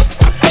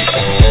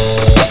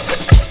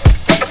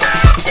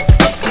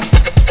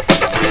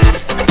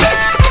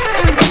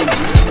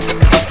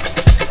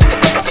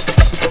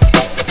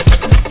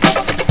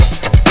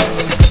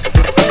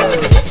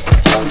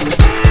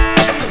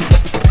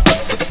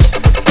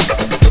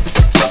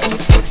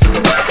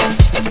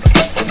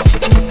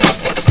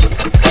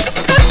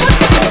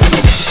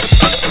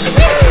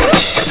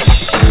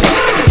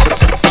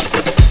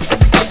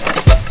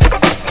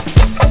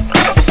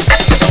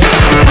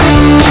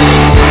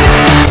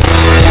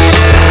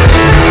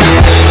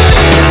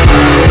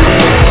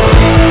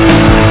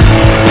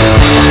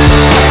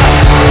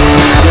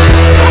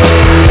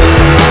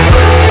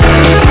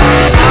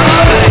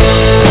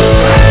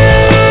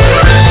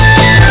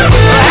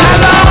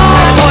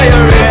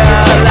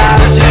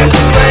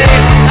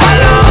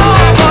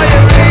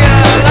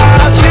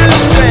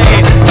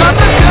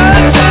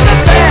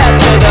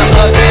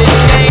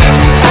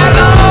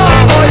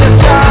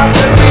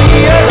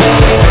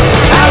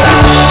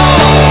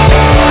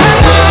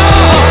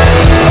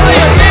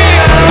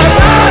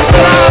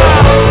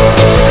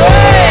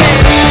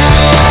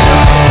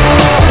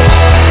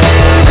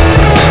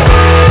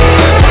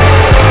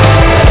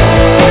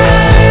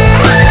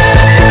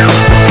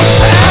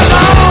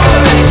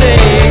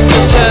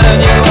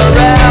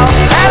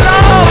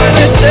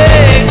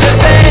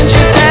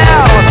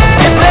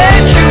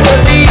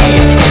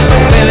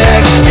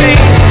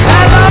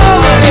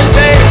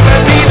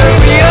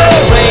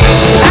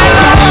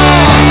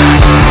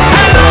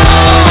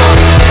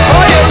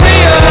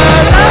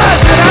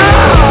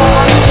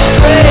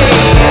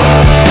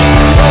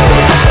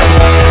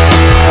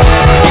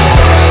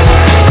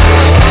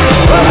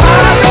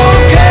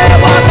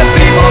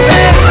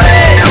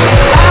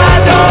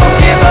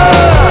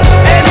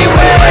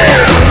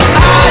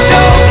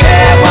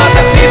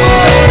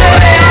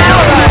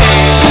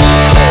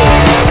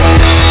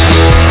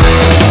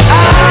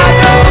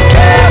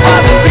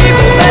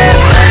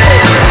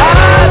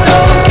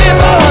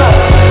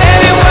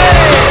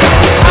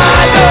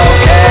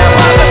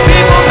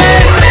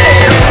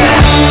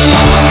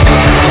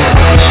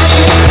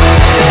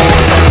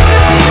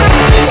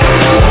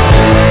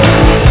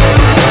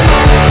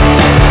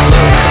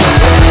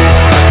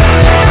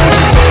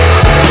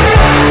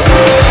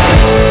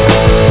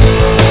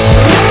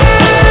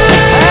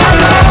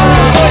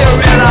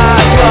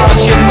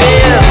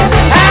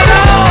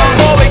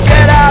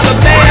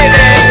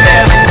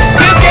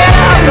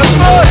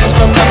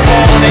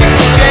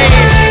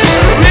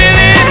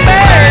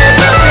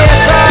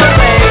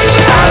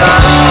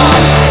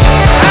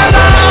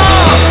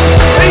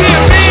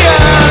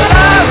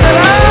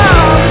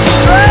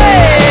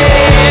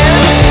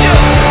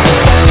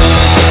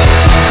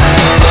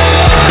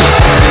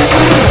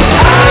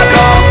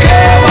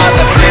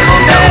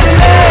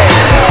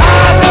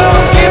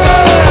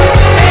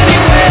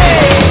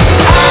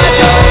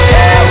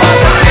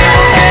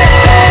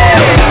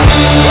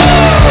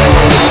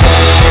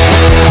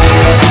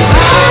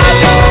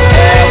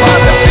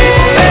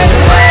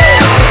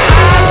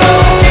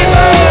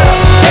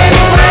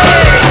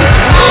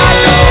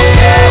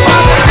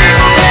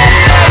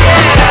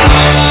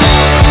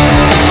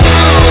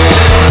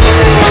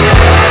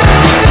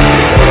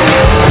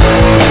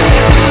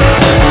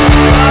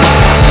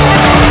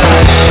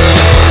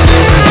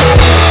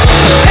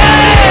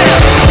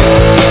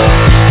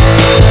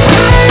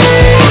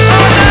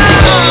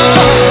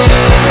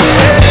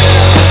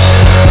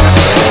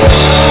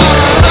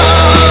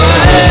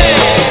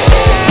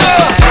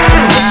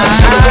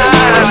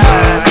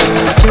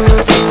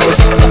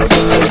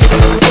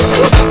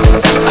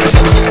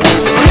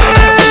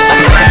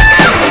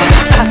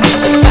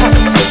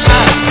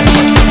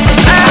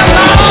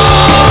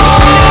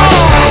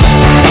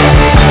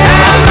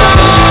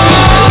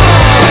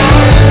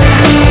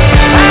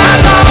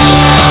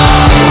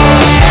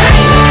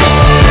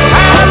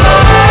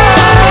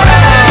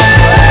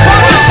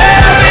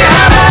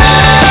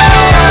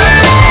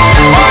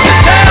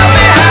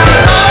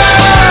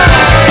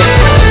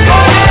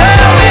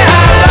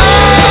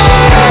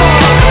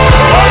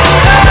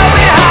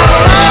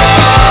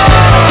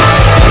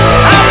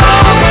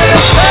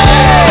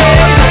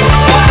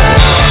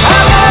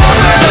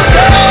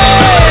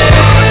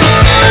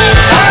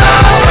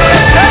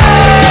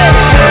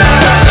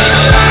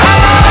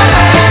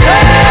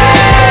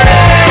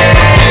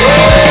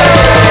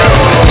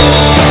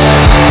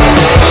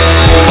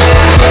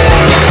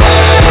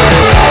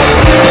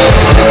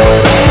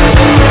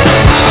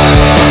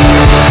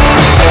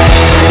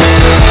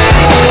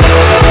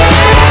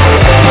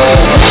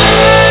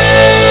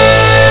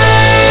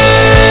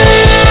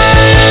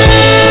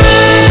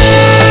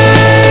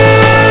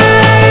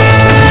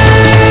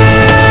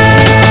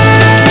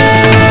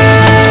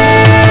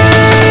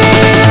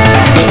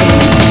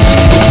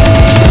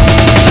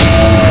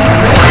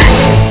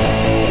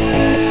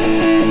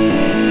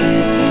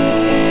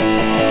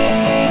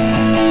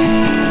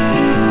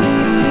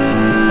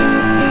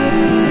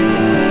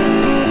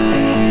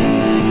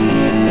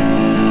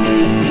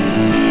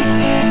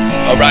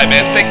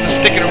 man. Thanks for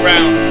sticking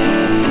around.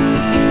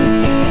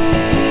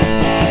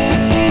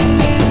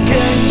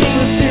 Can you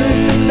seriously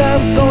think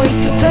I'm going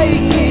to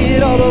take it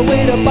all the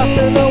way to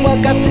Boston? No,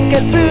 I got to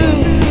get through.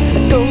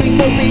 Going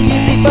won't be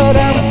easy, but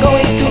I'm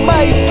going to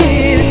make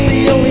it. It's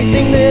the only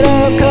thing that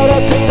I'm caught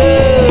up to do.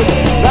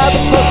 Live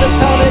across the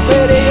atomic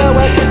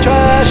radioactive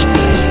trash.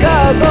 The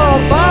sky's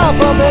on fire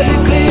from the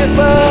nuclear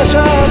flash.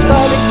 I'm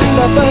diving through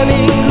the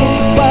burning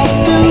gloom of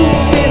doom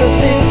in a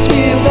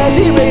six-wheeled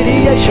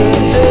anti-radiation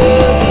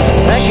tube.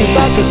 Thank you,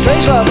 Dr.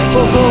 Strangelove,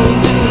 for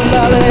going to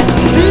Valley,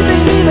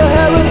 leaving me the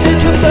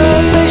heritage of the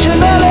Nation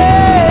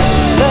Alley.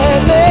 The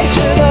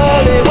Nation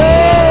Alleyway.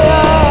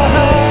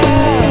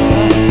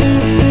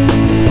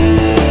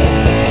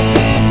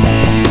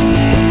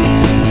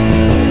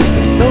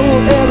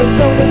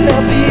 Arizona,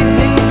 now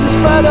Phoenix is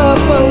right up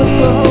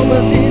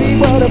Oklahoma City,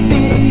 what a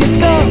pity it's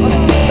gone.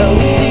 No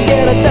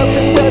Louisiana down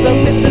to where the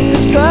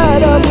Mississippi's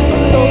dried up.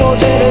 No more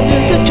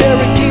Chattanooga,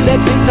 Cherokee,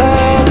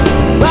 Lexington.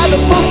 By the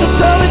most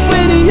atomic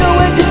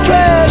radioactive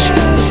trash.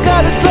 The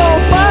sky is on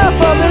fire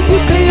from the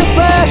nuclear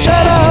flash.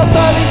 And I'm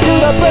diving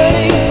through the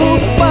burning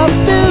poop of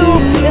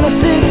doom in a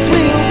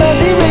six-wheeled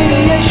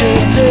anti-radiation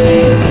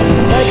tube.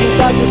 Thank you,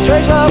 Dr.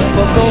 Strangelove,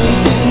 for going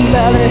to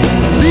Valley,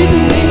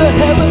 leaving me the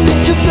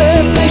heritage of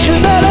the Nation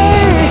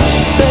Alley.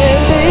 The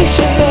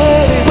Nation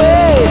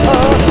Alleyway.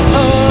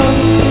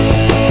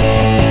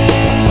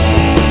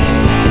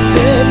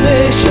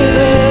 Damnation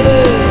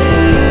Alley.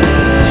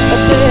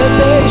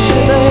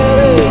 Damnation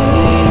Alley.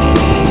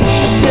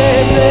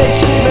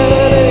 Damnation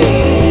Alley.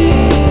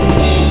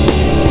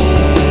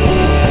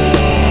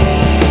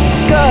 The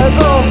sky's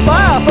on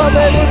fire from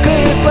the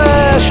nuclear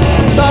flash.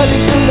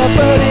 Diving through the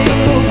burning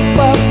loop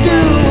of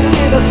doom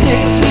in a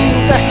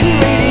six-wheeled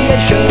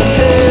anti-radiation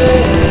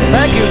tube.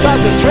 Thank you,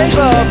 Dr.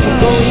 Strangelove, for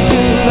going to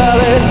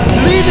Valley,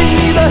 leaving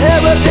me the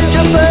heritage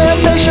of the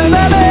Nation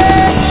Alley.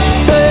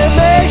 The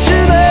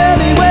Nation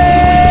Alleyway.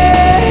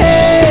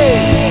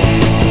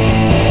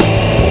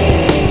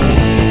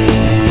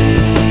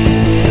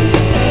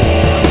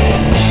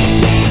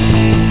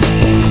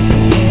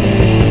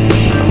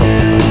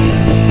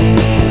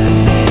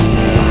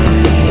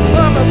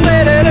 I'm a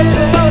faded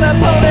angel on a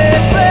Pony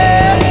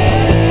Express.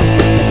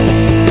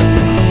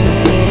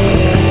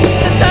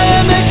 The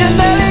Damnation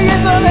Alley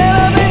is one hell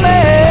of a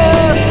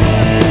mess.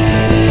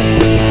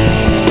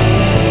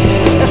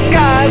 The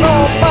sky's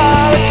on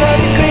fire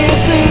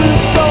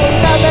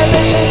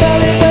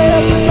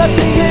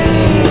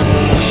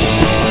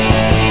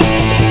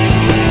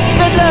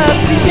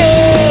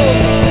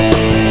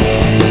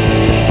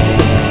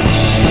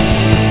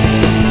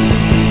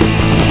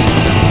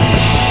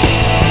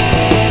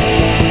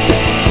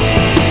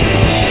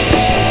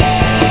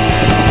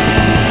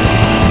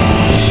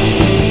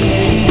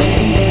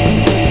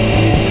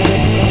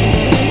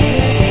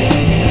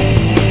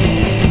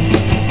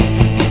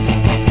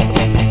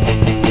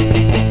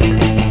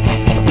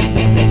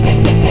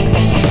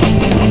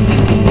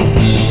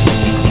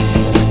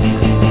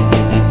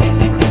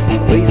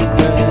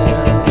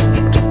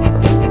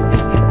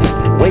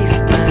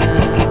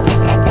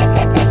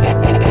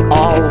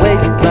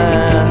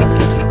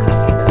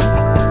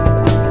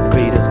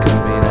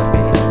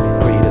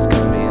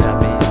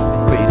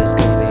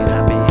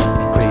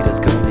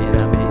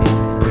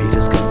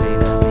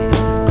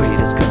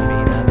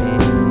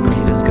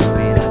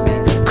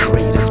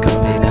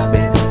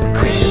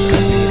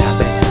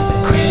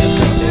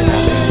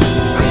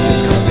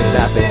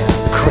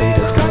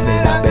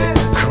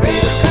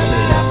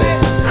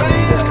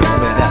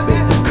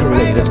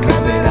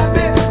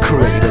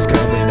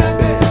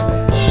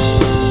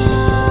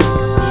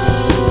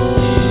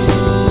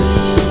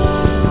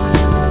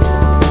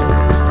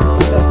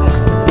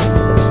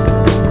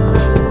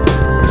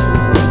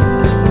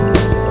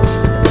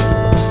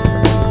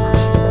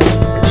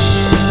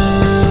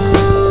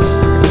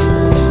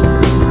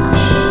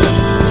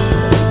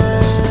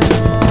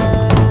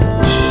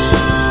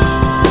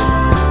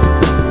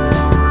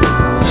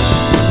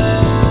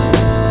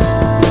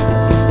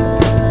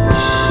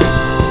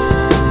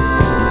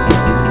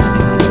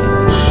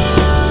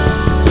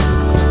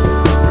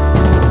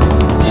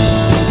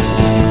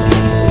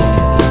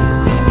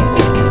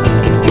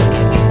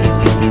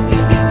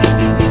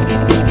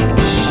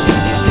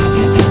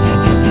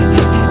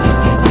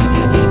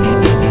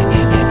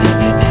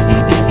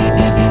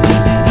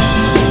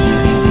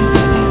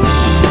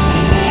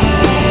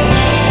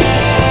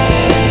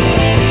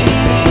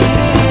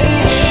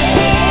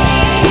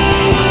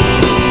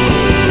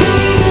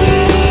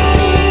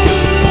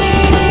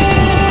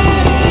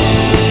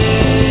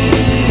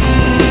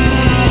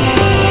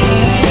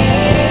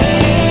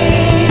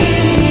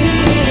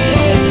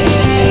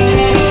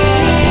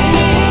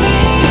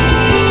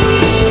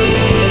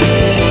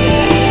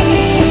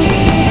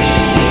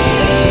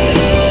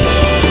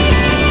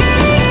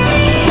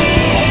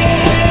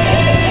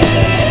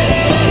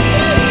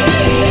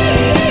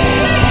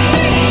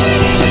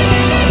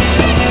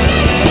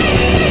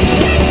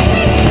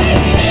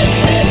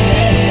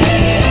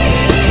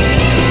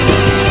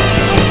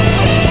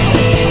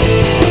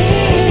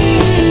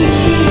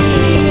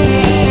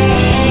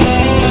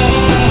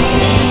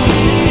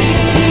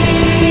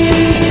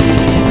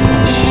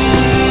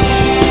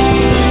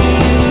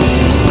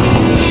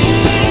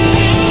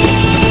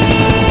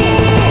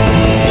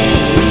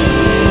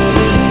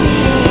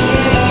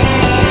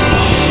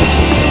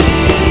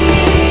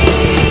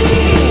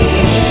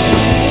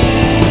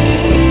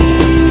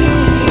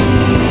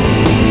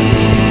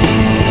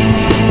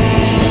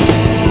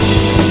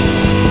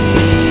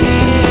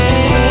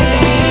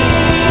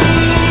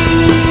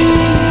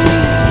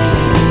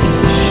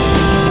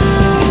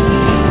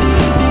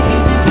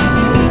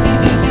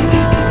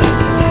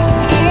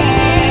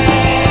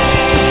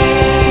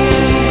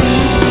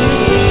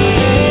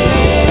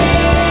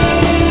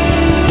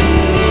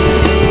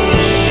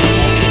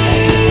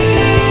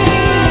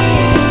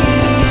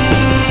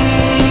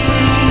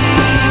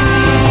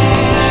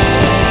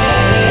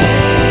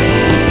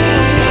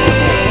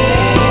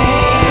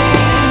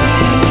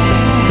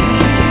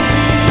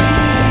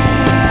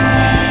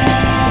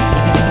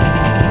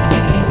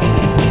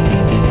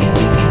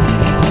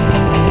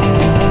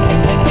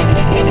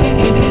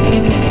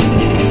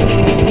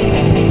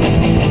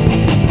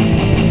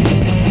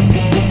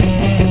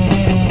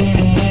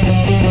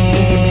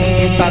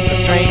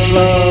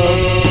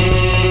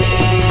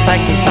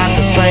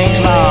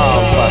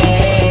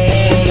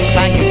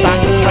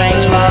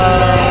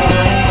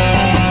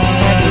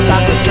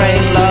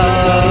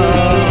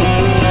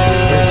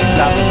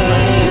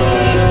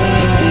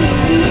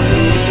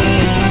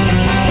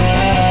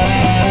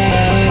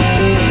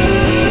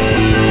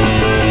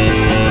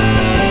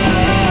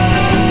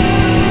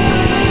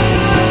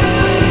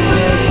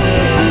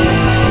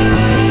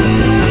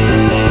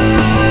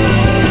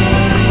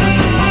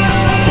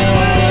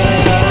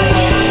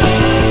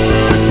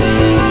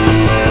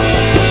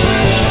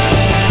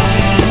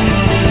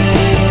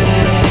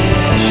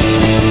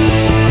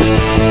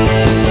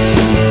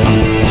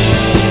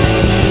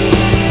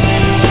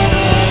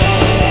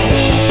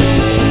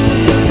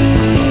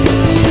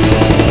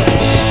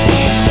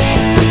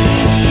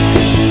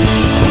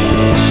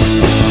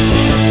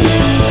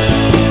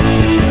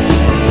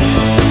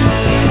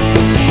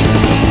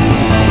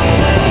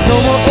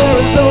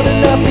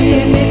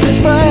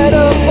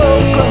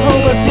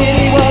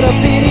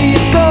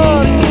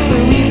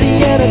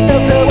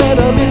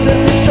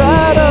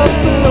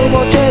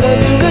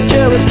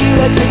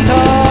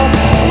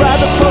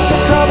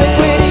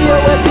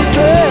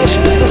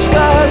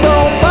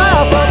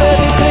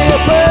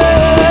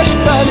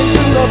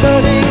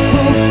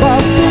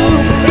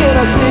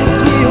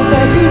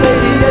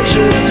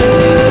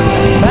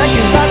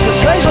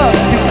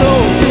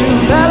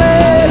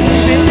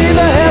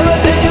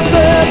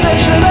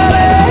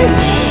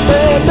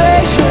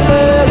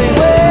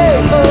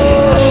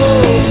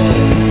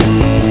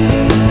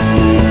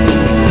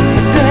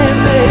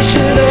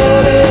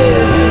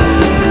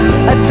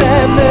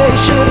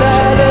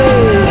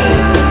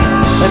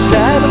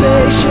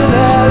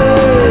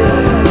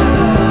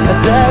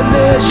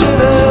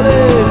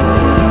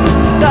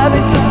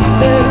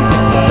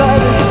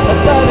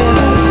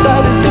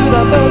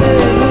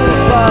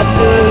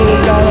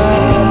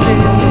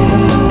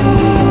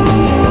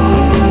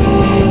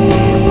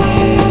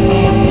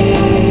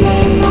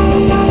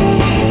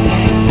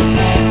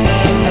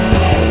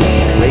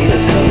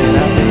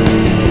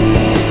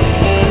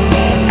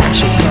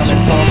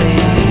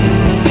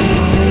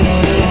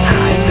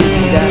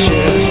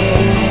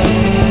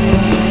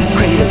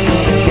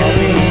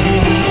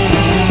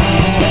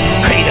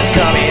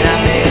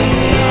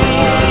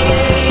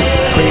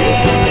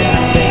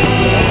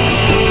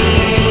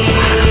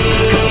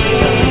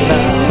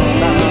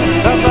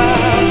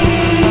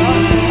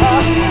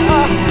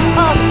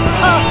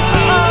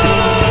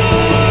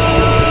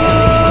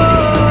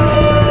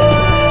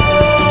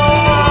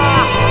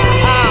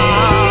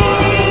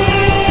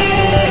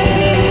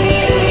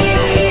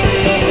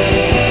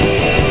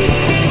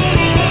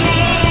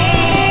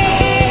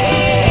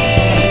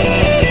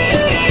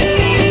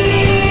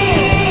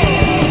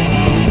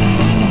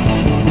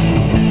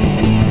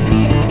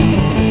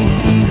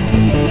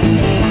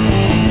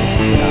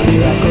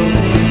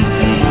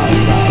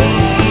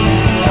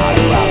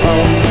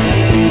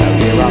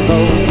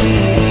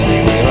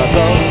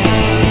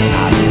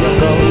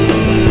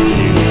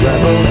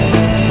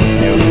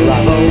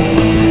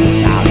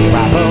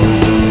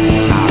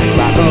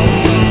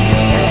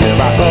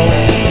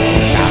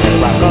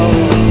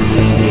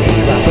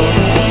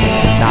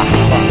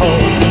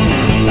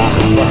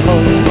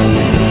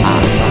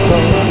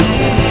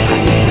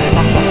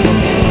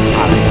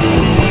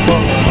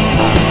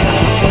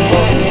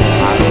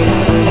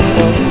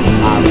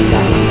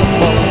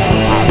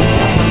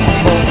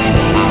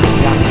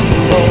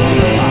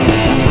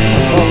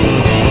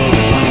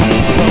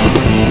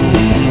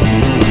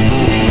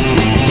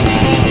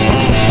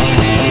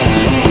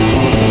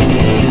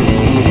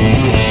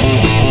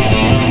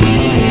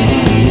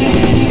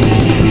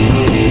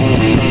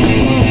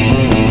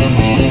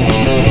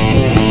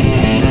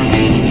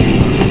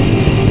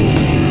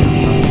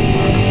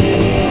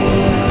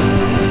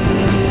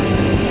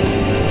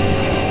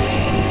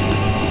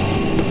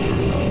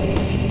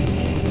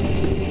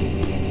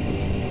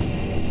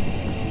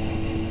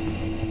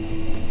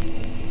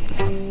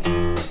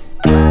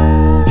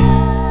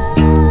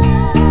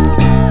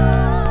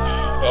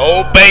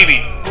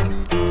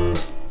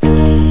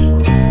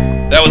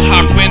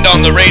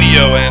on the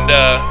radio, and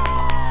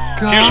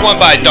here's one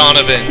by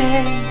Donovan.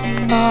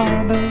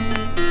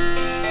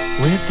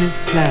 With his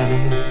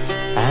planets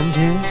and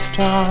his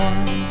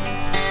stars,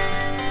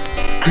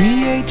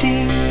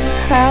 creating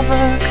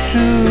havoc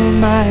through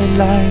my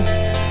life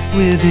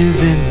with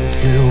his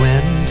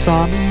influence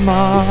on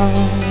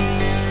Mars.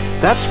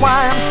 That's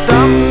why I'm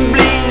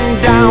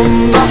stumbling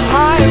down the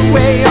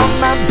highway on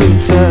my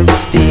boots of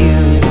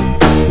steel.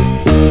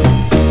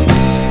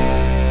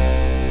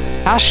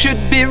 I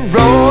should be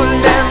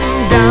rolling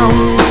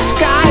down the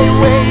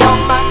skyway on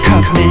my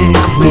cosmic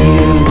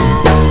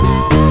wheels.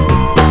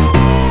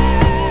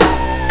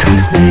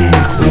 Cosmic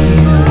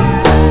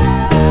wheels.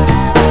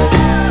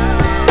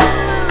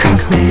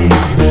 Cosmic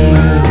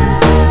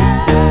wheels.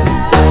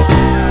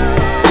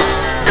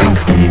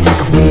 Cosmic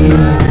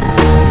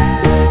wheels.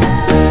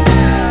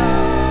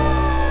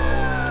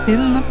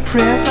 In the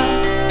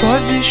present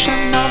position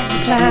of the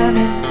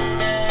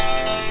planets,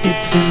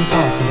 it's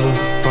impossible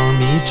for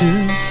me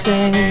to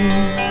say.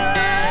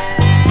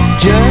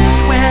 Just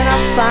when I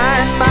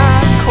find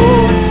my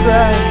course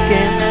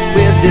again,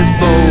 with these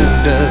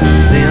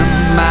boulders in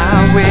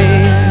my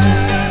way,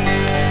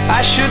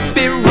 I should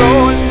be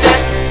rolling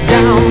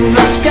down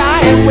the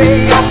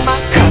skyway on my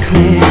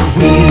cosmic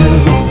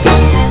wheels,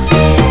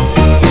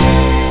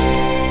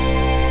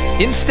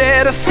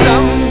 instead of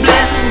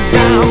stumbling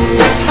down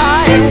this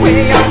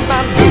highway on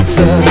my boots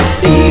of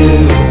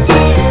steel.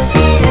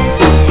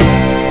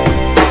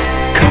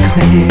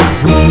 Cosmic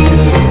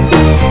wheels.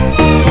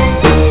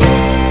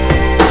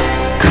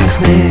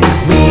 Cosmic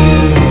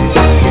wheels.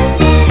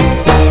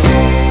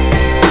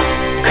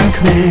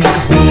 Cosmic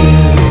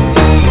wheels.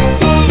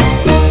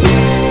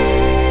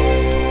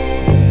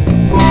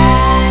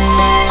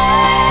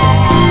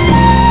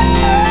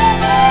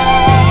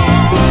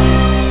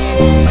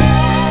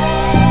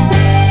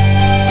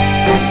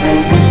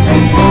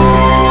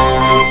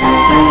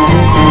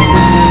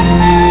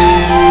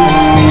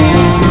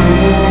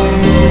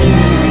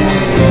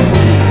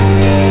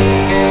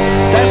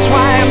 That's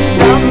why I'm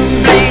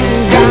stumbling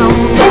down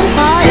the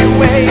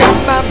highway on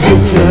my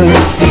boots of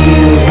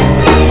steel.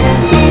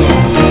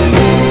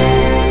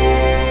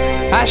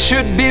 I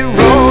should be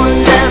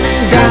rolling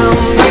down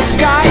the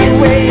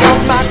skyway on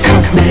my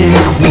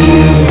cosmic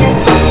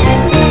wheels.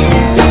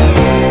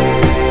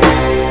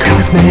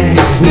 Cosmic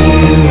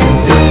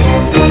wheels.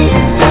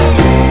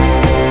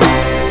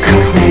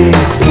 Cosmic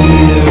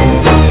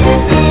wheels.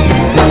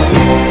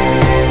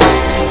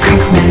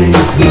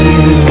 Cosmic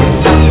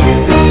wheels.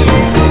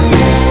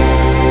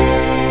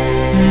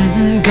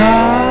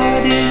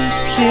 God is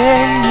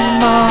playing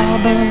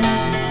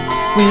marbles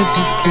with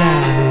his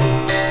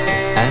planets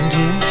and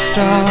his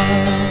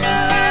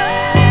stars,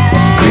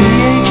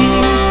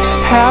 creating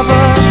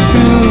havoc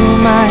through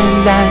my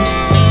life,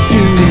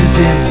 through his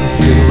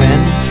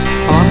influence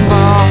on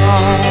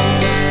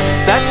Mars.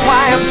 That's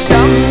why I'm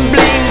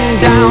stumbling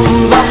down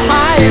the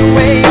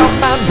highway on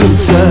my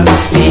boots of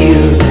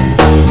steel.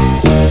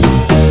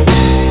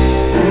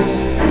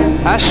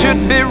 I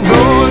should be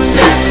rolling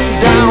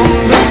down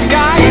the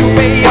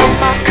skyway on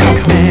my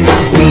cosmic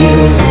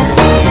wheels.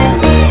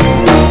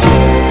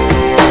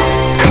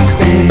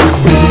 Cosmic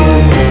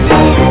wheels.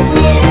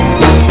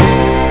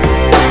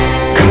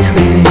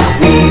 Cosmic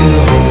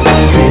wheels.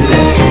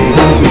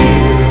 Celestial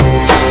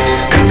wheels.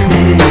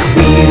 Cosmic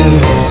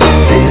wheels.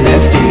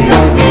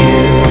 Celestial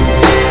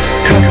wheels.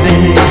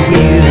 Cosmic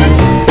wheels.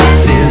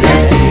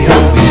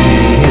 Celestial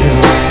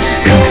wheels.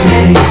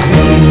 Cosmic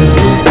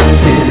wheels.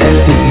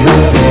 Celestial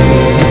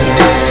wheels.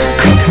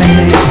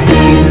 Cosmic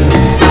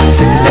wheels.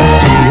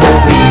 Celestial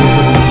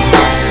wheels.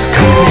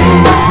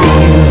 Cosmic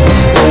wheels.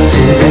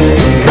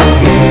 Celestial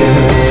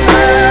wheels.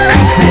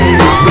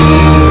 Cosmic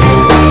wheels.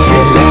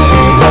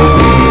 Celestial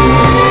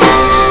wheels.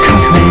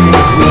 Cosmic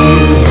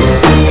wheels.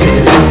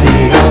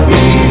 Celestial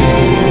wheels.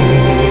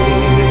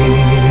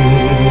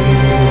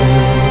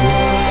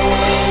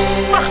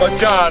 Well,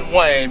 John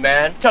Wayne,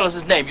 man. Tell us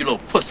his name, you little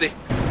pussy.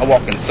 I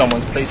walk into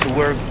someone's place of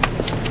work.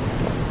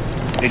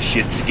 This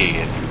shit's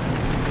scared.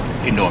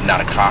 They know I'm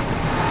not a cop.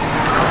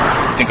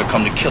 Think I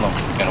come to kill him,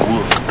 and I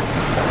would.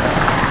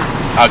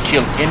 I'll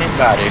kill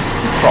anybody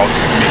who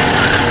crosses me.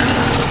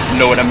 You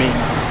know what I mean?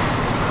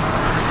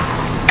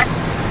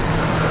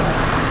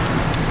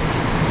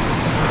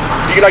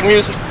 Do you like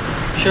music?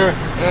 Sure.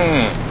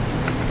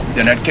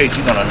 In that case,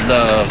 you're gonna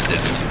love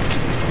this.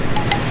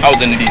 I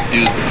was into these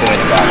dudes before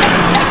anybody.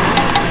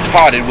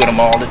 Partied with them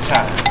all the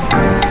time.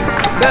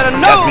 Better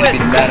Asked know me to it. be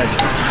the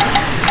manager.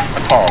 I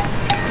called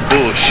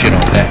bullshit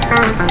on that.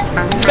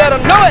 Better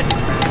know it.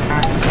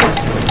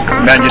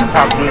 Man, you the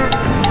pop group?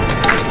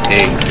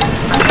 Hey,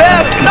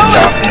 Better know it.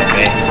 sharpen up,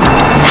 man.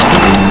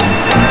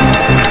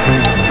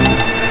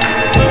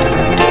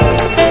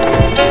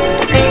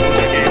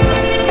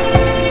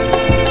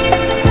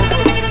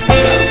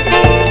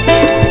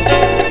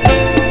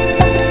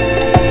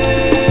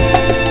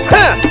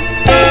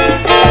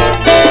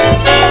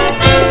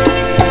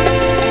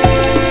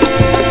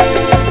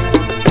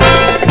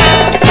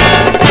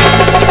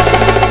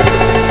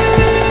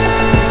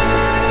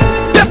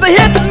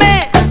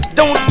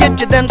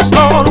 Then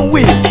slaughter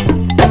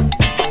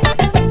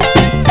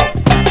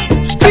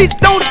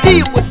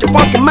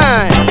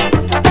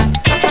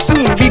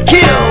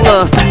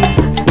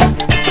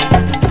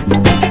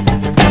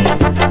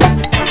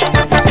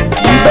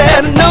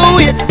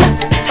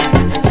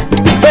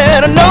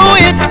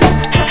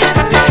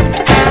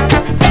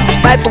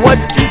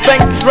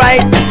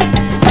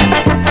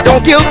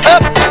don't give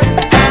up.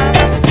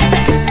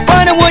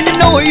 Funny when you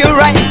know you're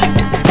right.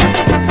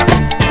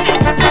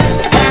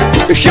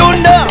 You sure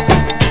enough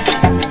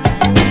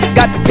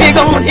got the pig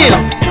on him.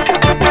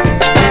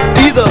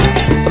 Either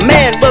the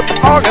man with the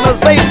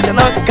organization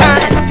or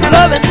kind,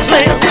 loving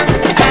slim.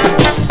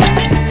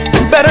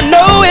 You better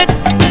know it.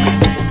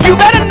 You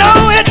better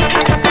know it.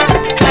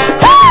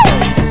 Woo!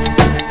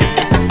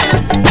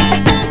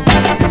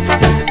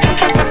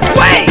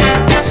 Wait,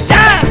 it's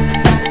time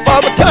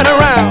for the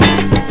turnaround.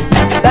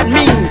 That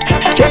means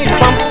change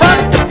from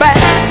front to back.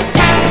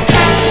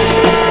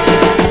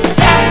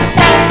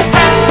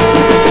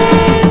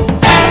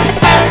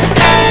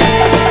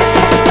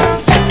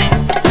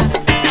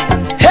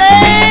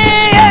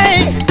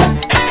 Hey,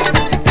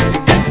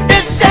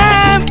 it's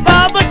time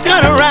for the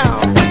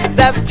turnaround.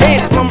 That's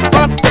change from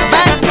front to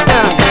back.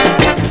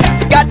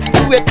 You got to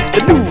do it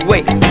the new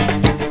way.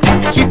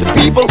 Keep the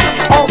people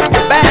off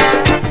your back.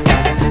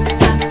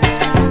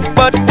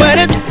 But when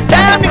it's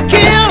time to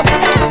kill,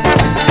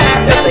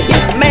 there's a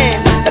hit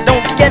man that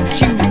don't get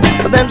you,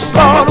 then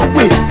slaughter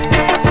with.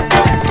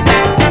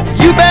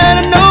 You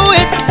better know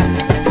it.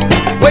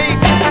 Wait,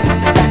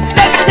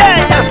 let me tell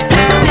you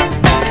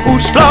who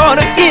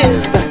Slaughter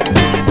is.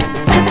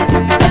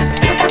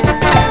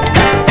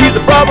 He's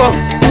a brother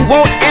who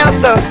won't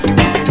answer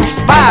to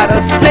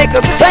Spider, Snake,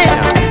 or Sam.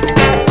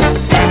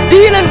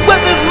 Dealing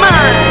with his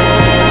mind.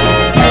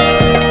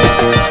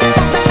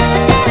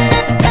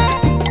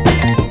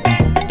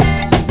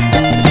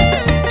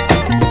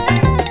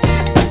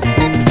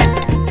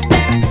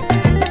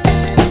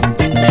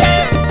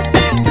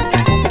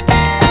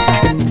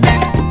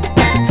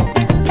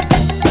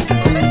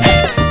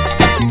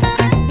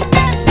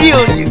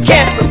 Deal you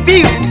can't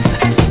refuse.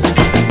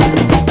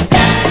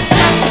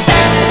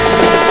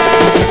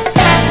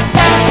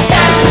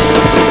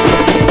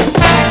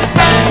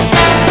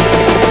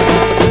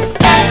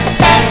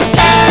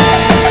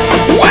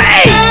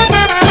 Wait!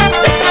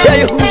 Tell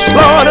you who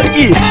Slaughter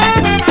is.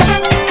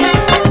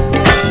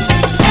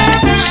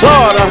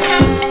 Slaughter,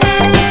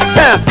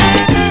 yeah.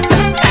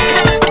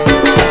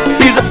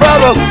 He's a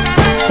brother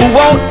who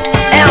won't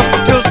answer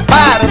to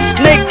Spider,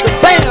 Snake, or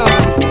Sam.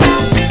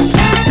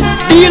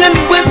 Dealing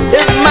with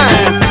his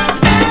mind.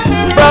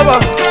 Brother,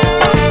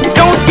 you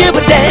don't give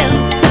a damn.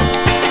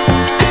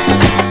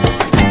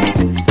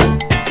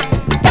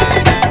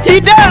 He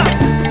does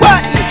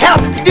what he has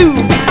to do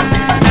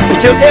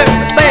until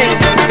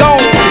everything's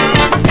gone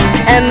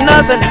and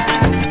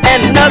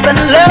nothing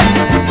left.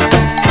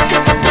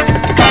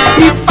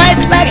 He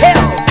fights like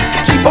hell,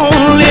 keep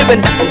on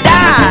living and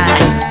die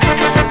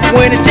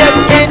when he just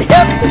can't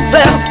help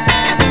himself.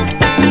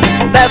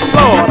 That's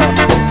Slaughter.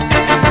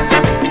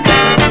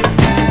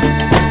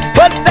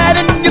 Put that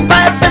in your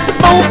pipe and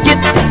smoke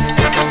it.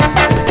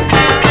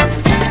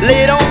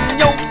 Lay it on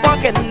your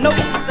funky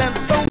nose and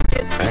soak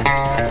it.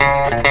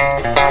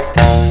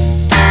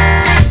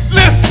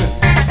 Listen,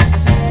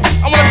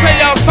 I want to tell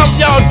y'all something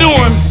y'all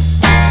doing,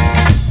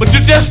 but you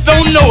just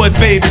don't know it,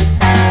 baby.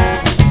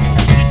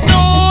 You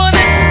doing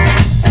it?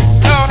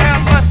 Y'all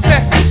have my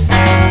sex.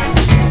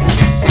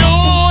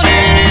 Doing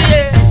it,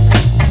 yeah.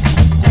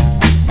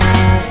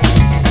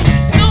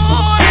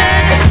 Doing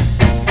it,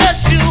 yes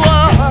you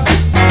are.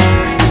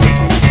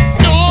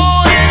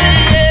 Doing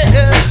it,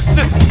 yeah.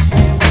 Listen,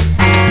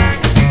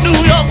 New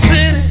York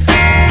City,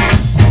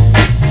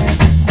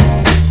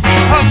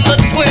 on the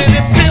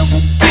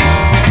 25th Street.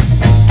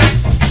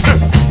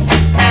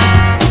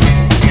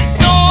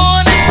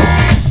 Doing it,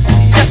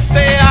 yes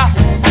they are.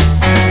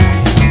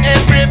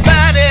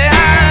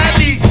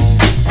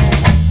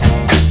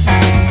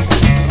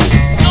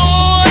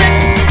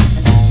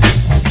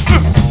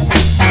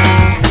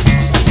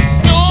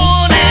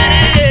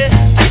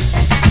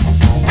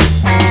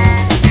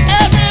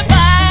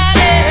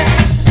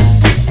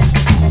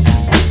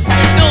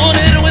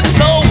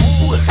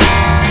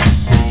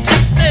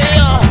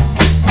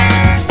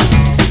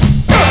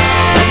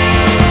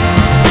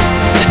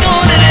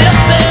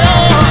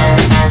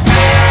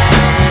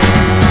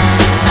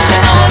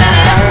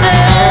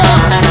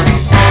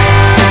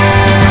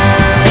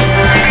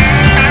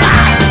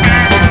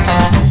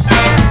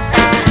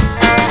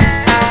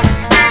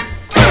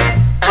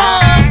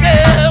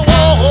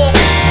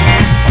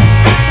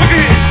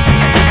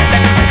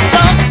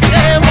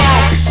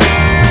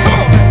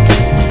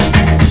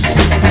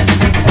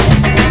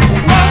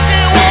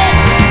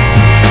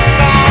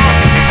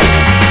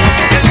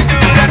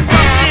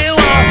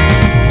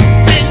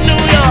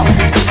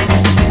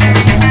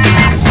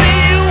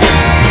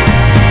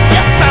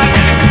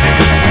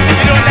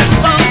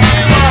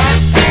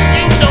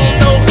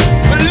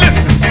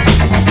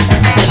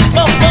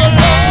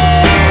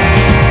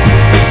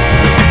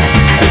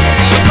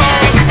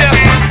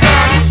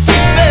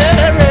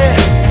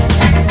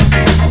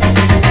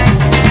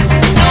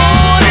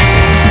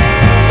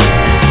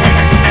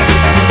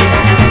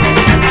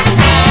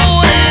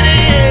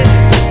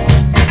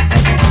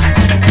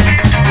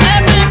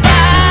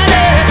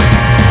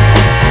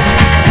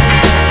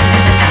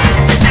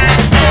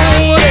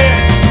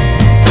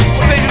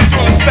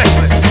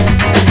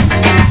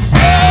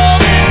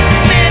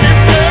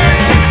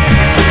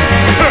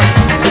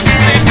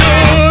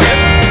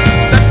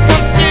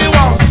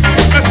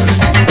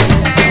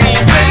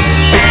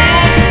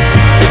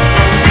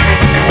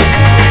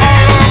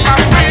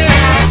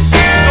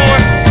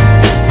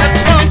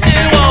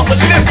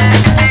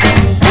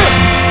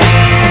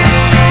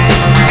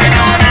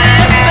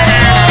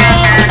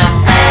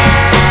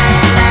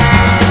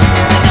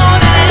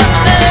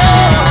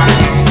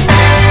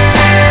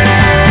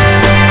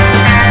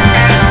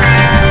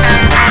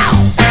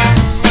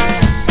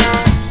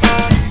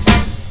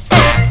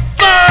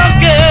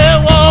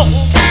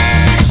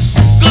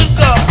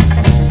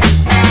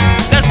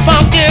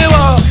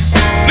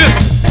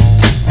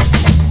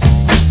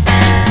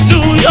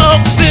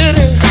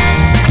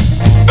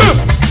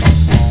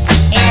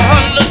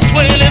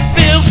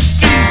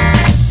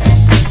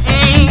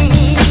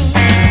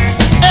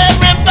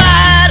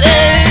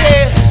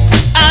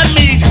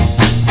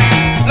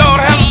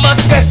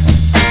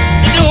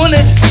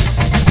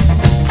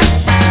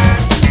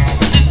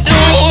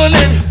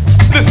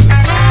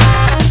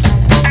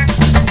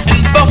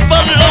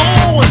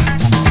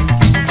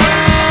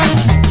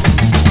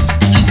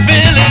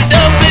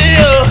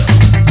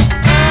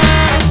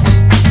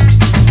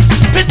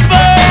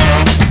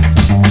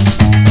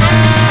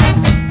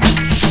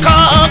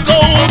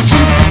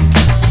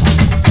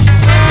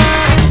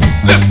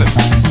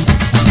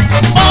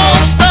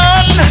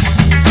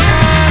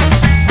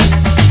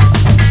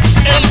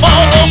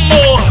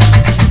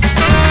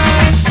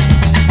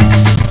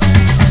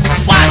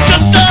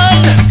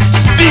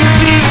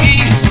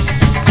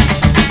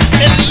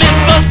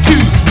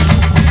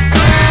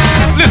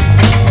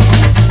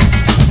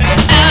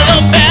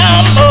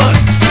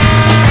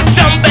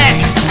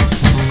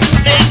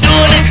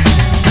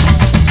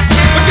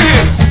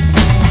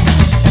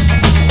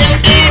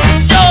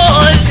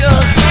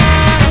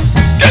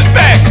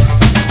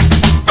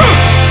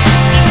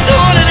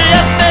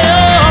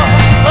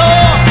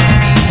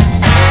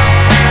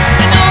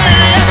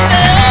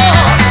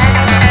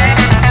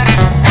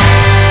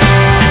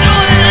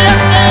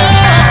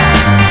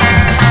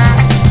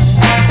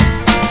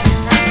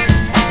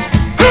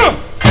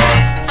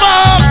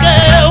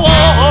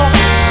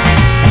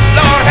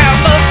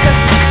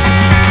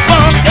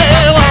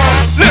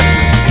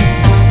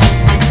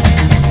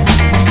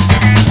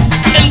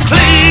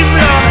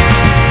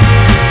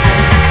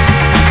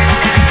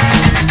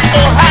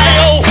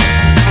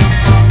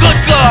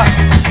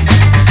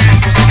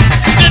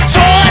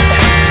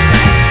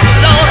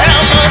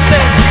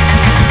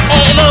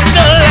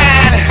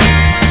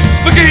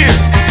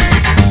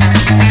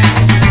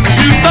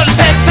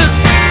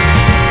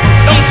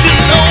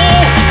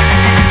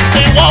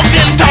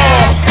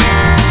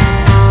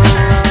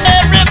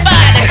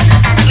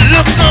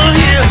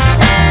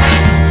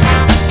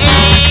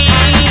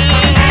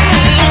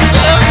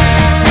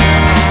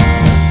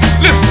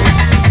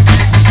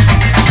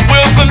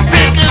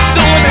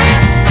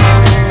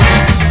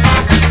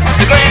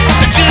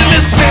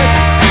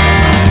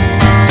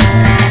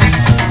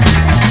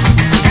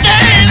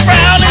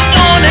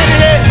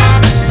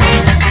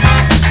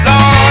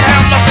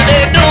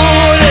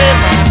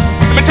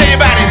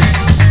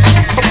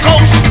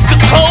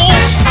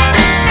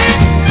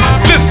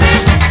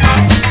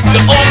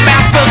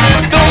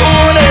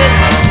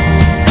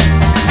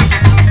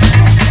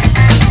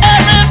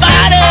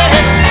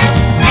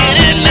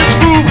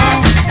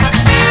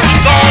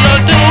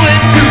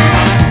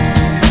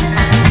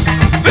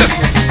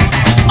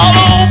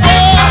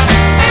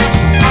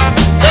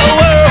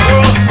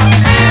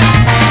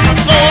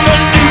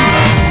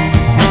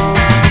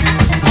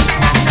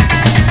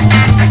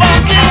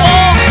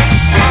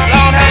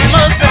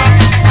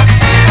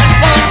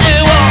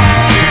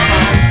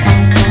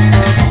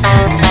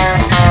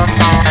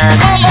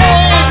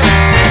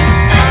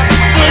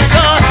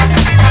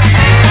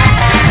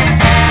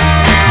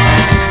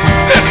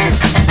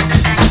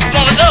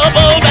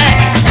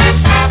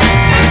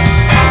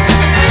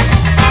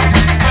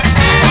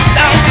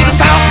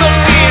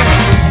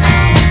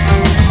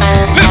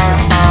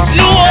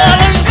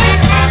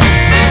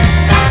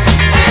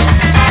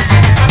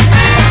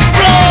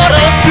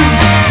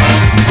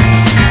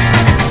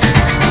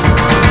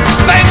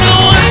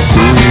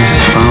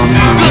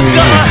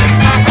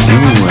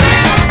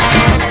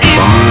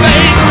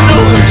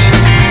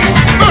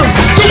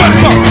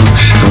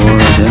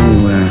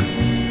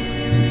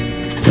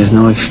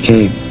 there's no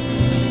escape.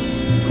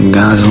 And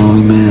God's the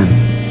only man.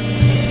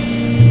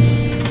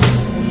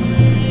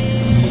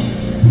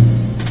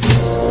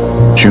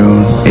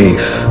 June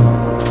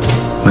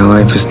 8th. My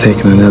life has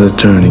taken another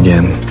turn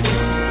again.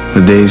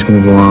 The days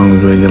move along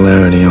with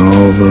regularity,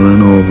 over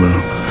and over.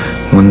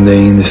 One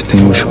day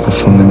indistinguishable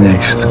from the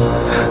next.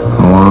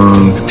 A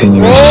long,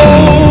 continuous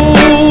chain.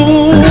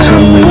 And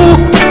suddenly,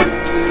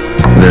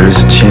 there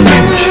is a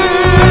change.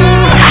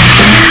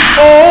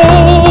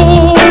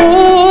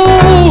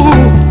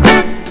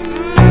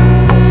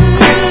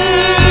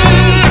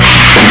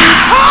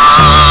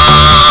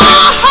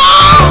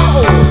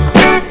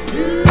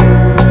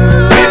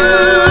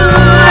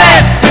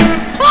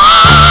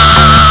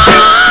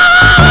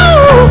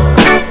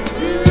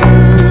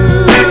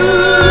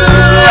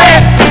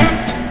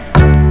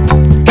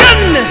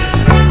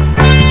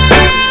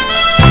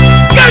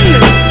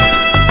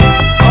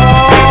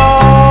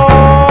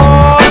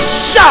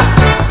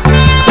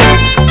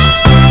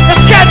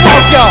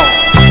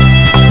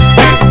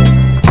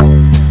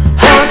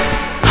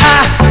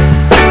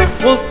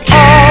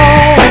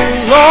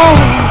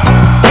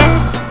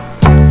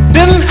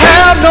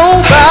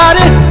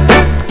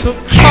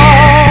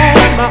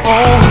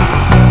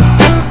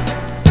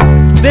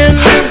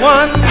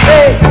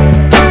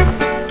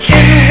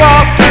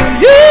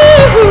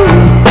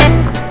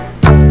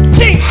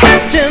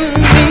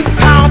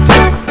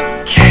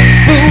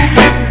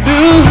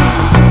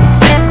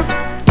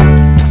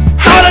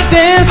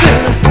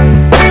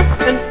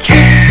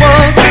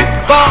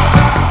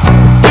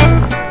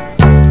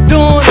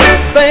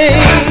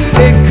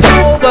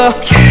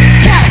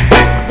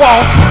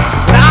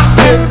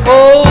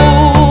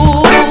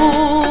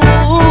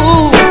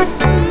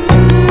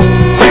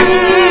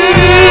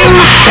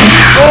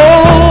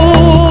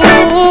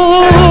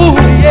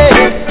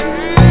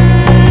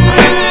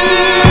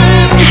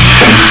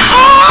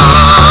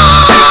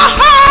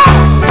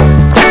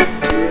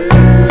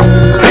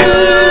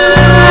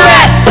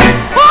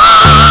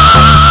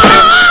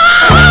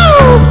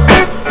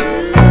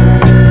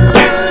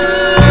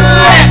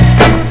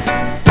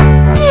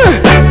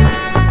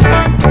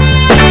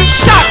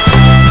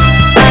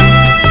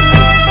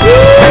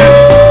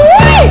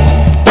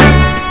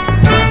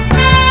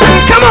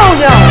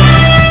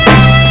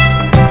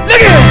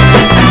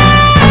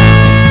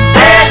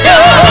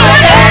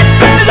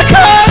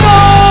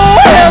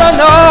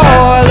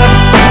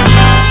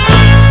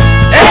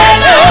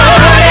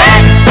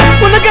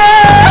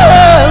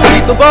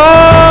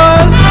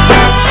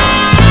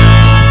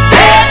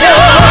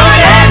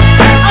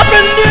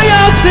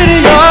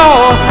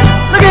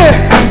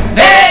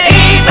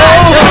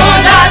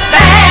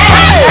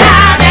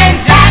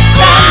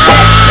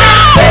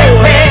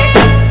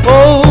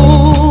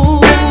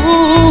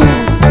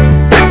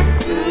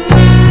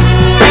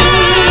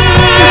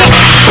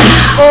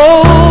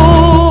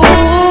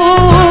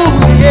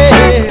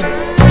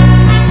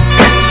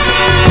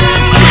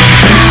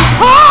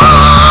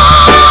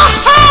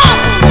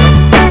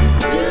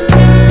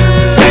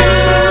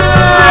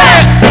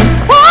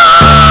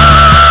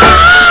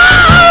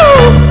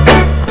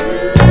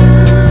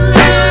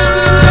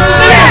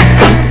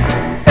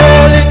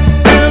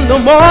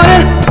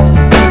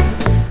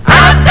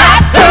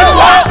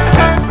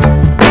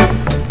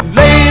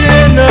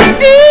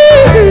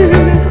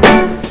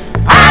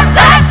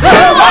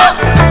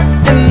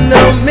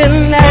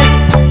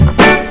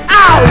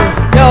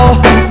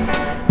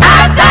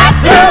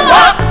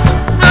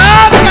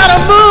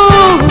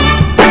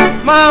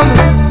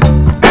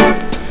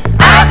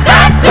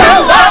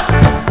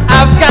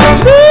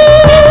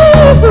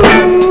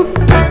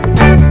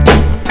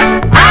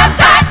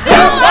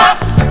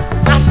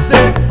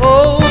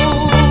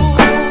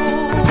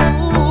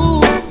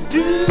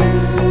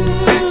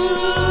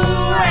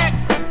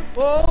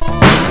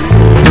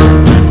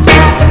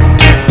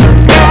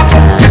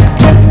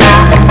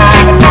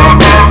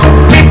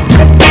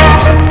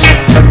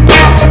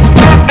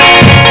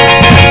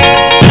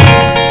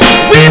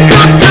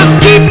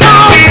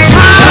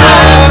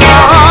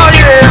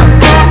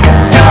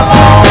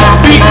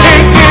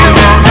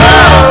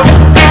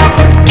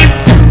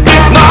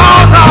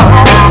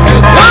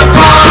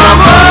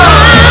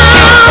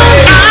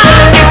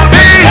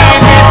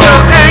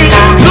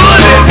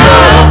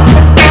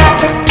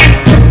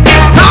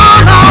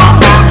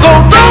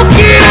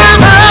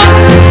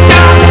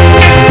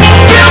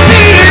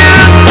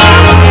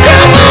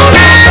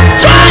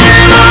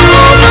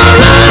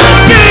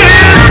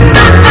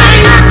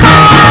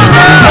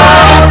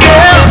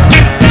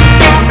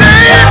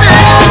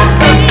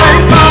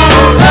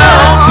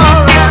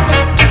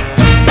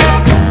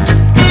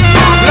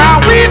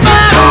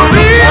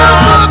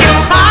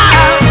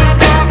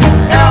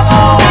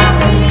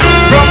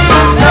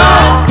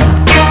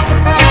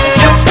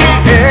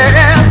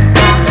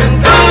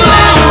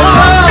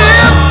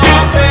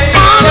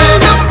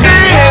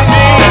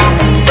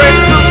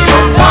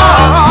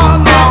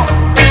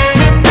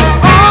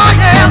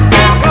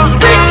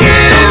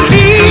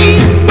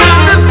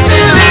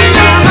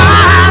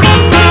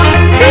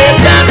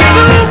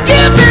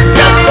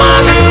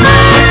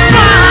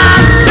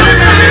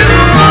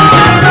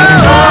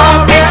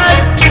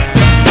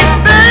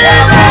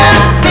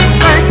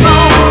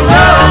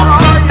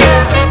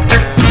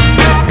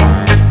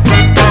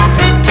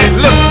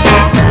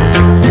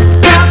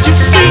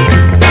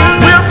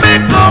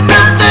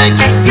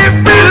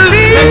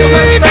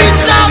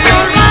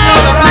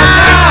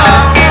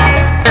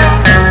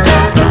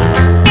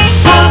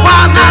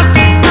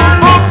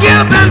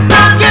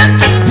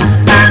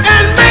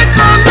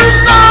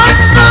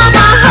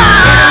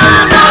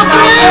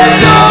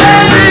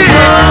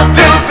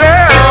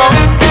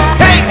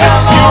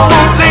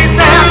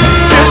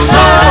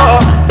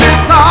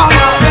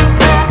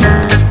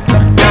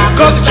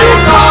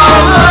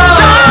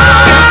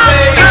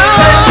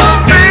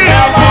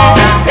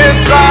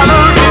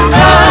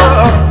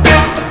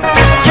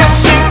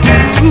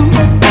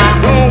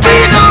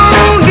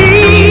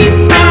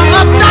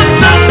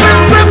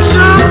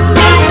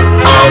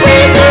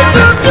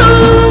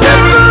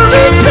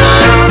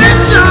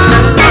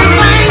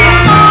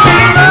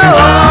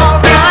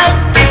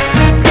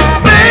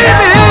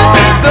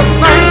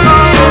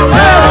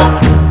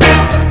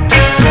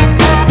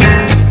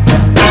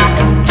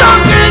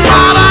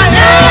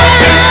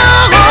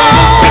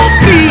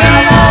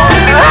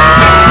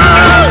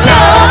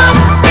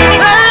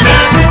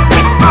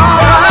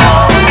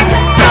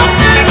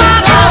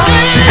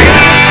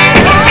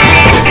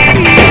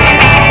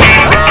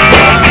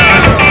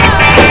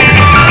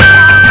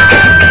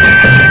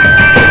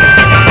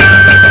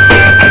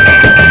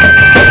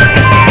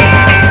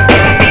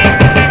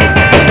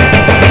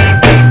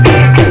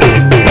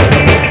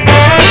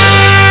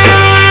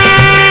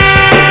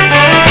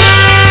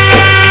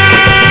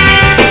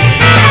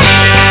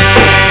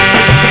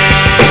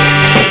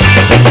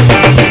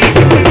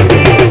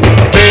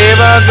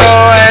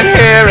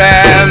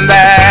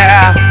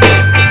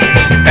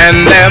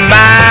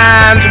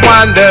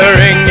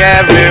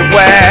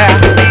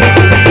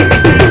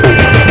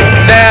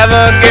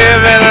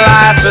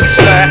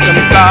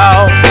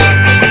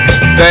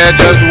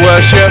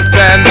 worship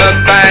and the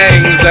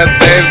things that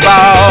they've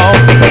bought.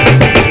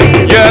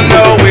 You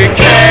know we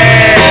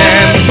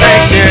can't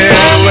take it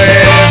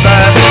with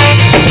us.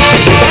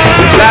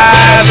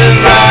 Life is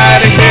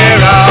right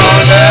here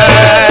on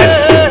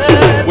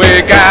earth. We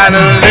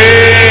gotta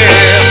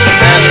live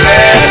and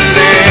let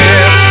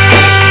live.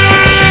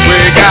 We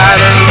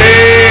gotta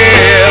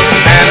live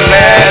and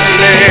let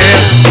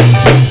live.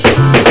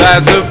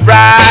 There's a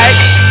bright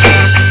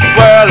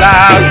world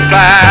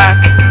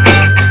outside.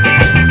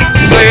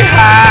 Say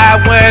hi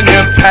when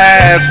you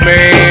pass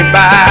me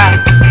by.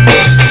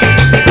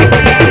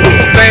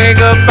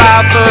 Think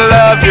about the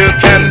love you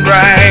can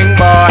bring,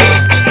 boy.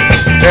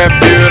 If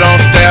you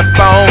don't step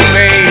on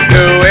me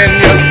doing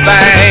your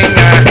thing,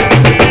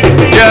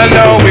 you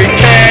know we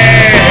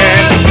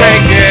can't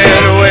take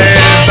it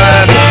with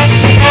us.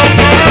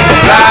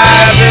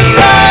 Life is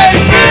right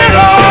here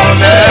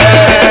on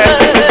earth.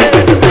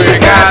 We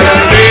gotta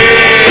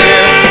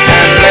live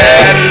and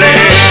let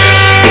live.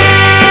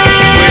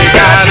 We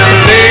gotta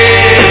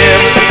live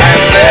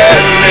and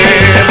let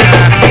live.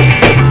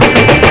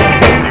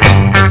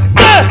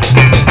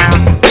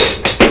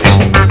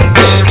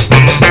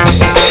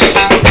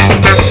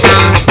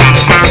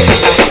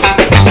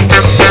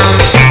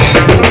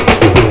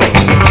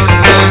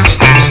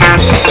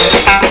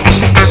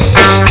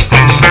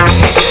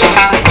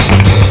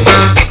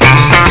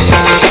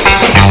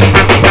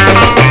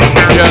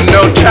 You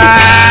know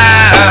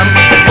time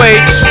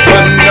waits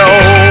for no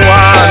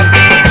one,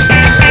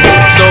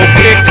 so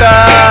pick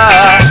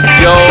up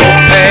your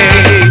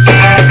pace.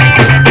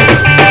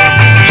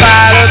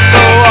 Try to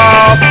throw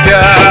off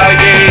your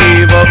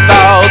evil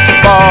thoughts,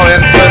 boy,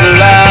 and put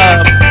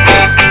love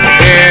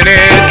in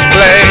its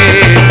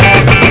place.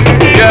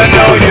 You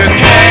know you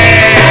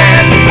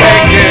can't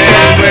take it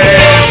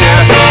with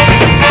you.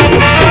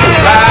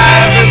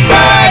 Life is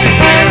right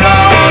here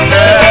on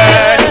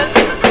earth.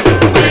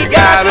 We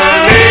gotta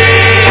live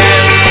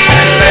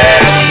and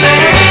let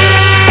live.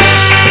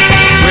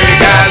 We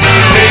gotta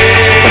live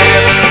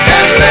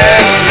and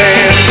let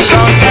live.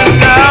 Don't you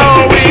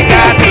know we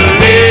got to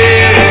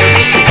live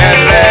and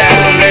let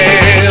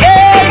live? We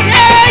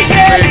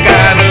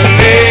gotta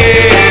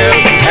live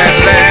and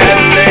let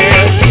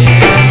live.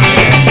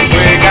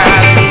 We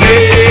gotta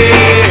live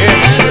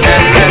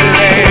and let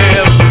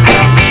live.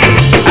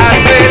 I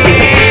say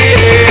live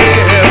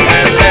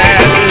and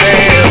let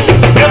live.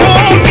 Come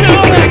on,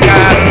 children. We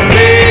gotta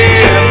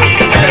live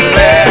and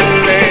let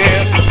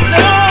live.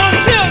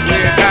 We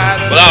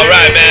gotta Well, all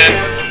right, man.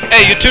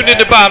 Hey, you tuned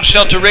into Bomb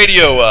Shelter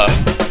Radio.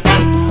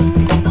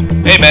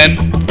 Hey, man.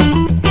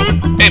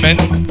 Hey, man.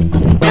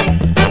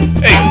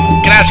 Hey,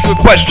 can I ask you a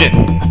question?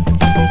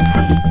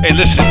 Hey,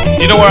 listen.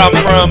 You know where I'm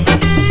from?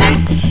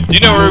 You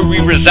know where we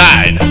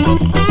reside?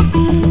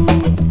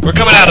 We're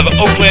coming out of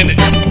Oakland,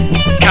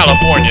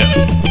 California.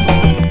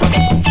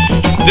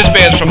 This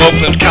band's from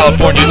Oakland,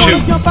 California, too.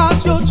 Jump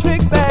out your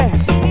trick bag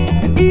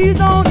and ease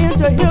on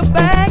into hip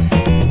bag,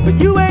 but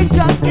you ain't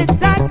just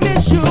exactly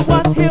sure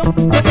what's hip.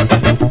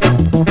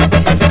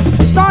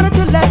 You started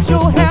to let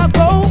your hair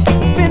grow,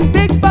 spend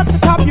big bucks to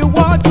top your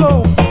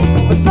wardrobe,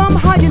 but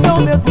somehow you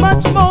know there's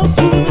much more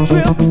to the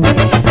trip.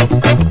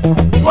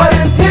 What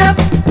is hip?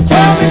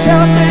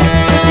 Tell me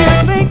if you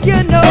think you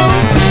know.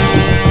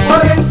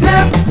 What is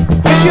hip?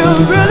 If you're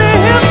really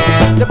hip,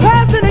 the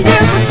past and the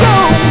years will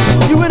show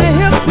you in a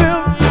hip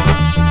trip.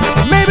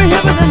 Maybe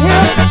hipper than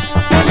hip.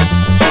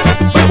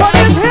 But what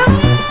is hip?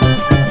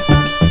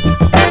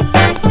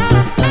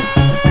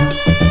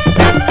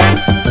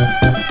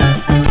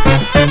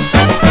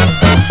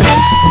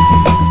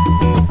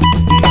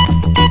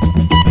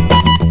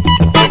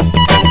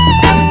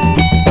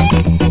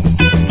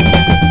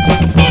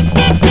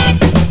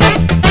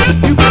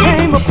 You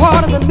became a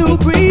part of the new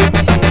breed.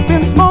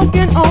 Been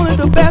smoking only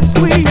the best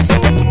weed.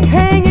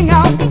 Hanging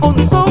out on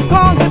the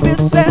so-called hippie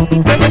set.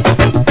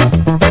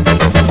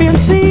 Being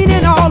seen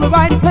in all the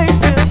right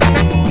places,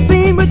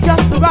 seen with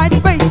just the right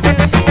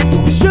faces.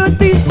 You should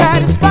be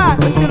satisfied,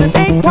 but still it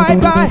ain't quite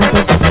right.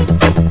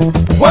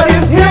 What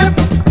is hip?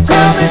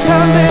 Tell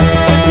me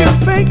if you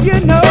think you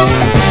know.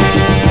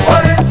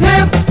 What is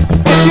hip?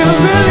 If you're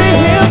really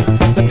hip,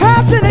 the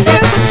past and the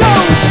years will show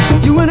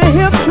you in a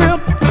hip trip.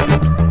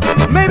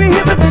 Maybe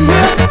hipper than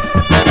hip.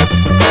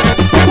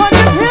 What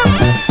is hip?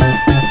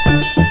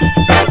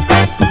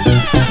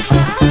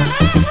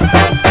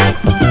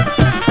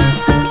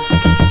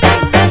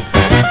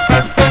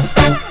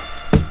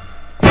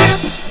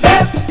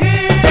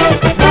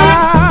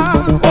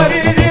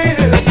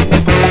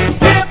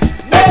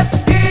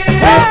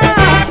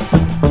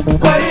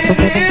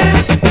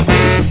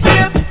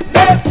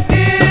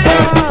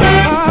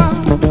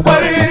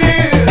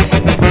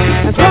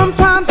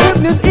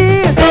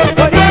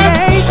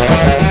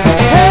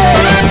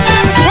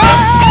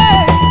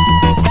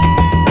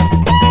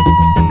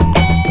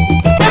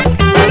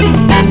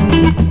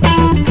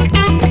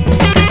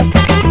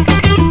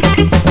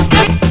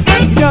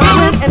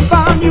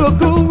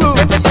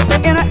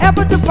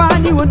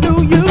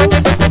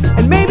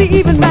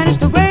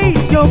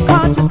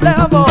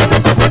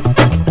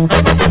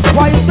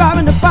 While you're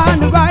striving to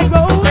find the right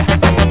road,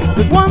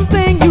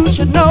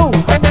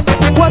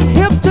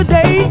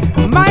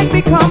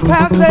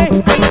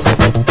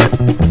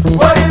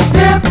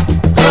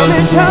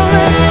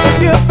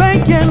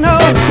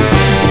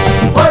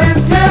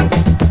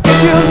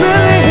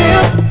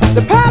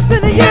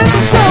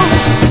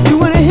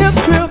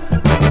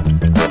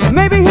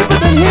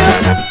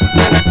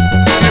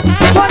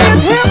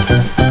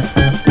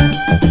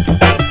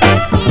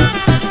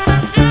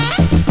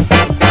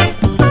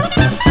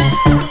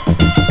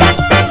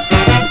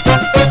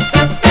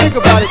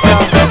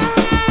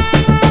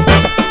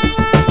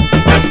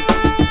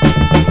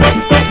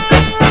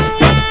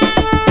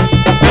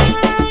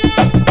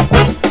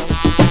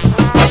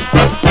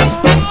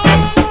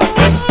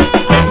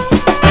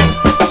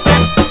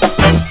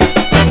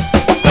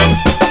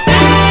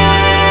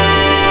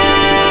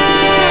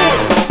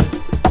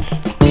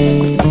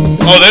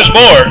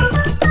 more.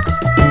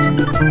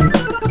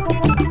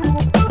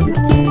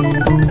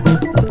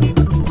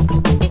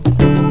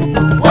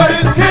 What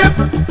is hip?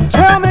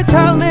 Tell me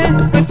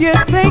if you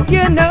think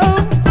you know.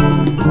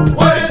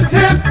 What is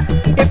hip?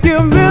 If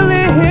you're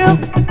really hip,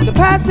 the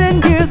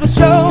passing years will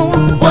show.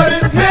 What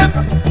is hip?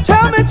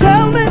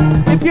 Tell me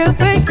if you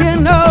think you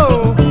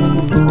know.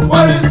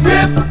 What is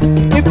hip?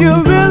 If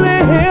you're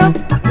really hip,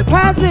 the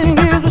passing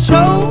years will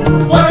show.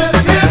 What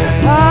is hip?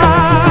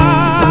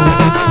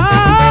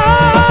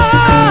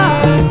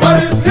 What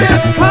is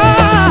hip?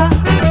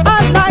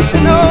 I'd like to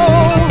know.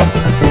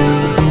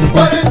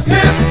 What is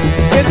hip?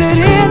 Is it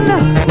in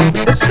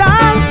the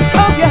style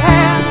of your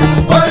hair?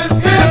 What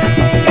is hip?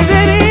 Is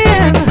it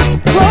in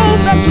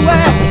clothes that you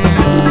wear?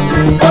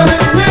 What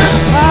is hip?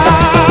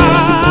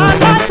 I'd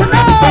like to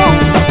know.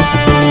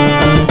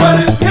 What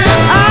is hip?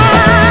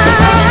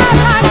 I'd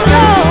like to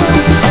know.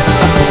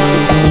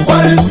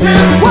 What is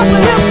hip? What's the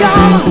hip,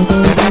 y'all?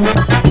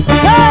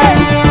 Hey!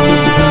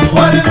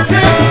 What is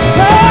hip?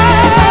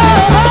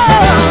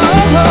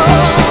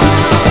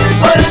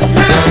 What is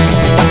hip?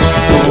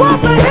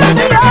 What's the hip,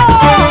 y'all?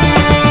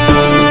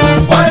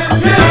 What is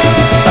hip?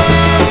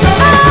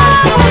 I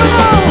wanna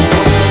know.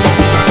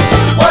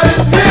 What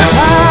is hip?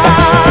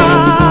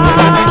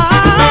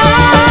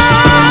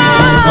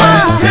 What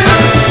is hip?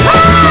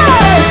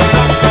 Hey!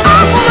 I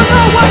wanna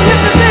know what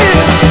hip is.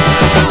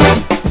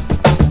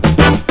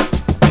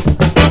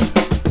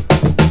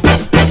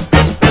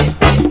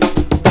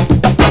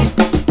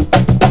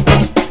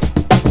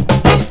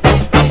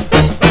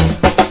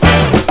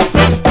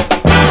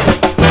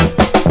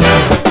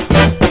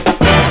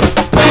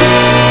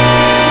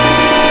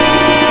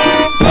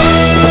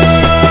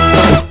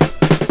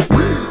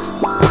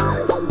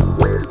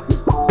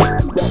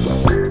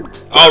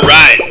 All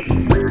right.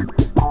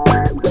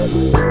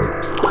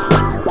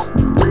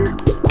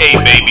 Hey,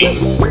 baby.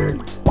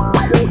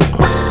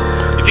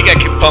 You think I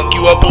can funk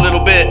you up a little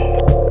bit?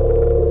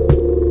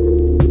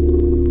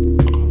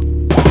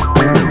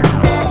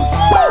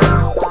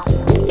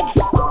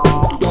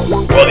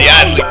 Well, the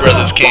Isley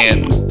Brothers can.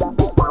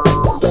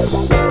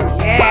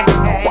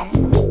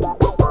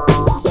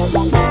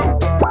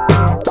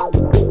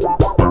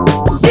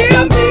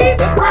 Give me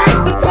the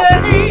price to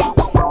pay.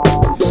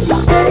 The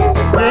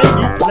same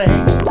you play.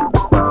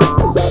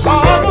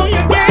 Although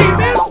your game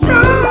is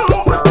strong,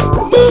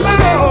 move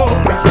on,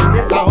 hit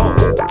this on.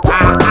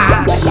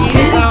 The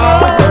heat is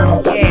on,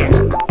 yeah.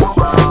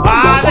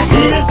 The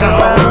heat is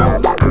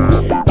on.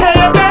 Yeah,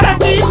 you better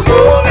keep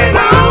moving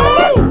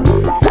on.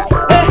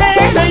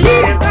 Hey, the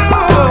heat is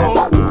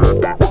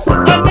on.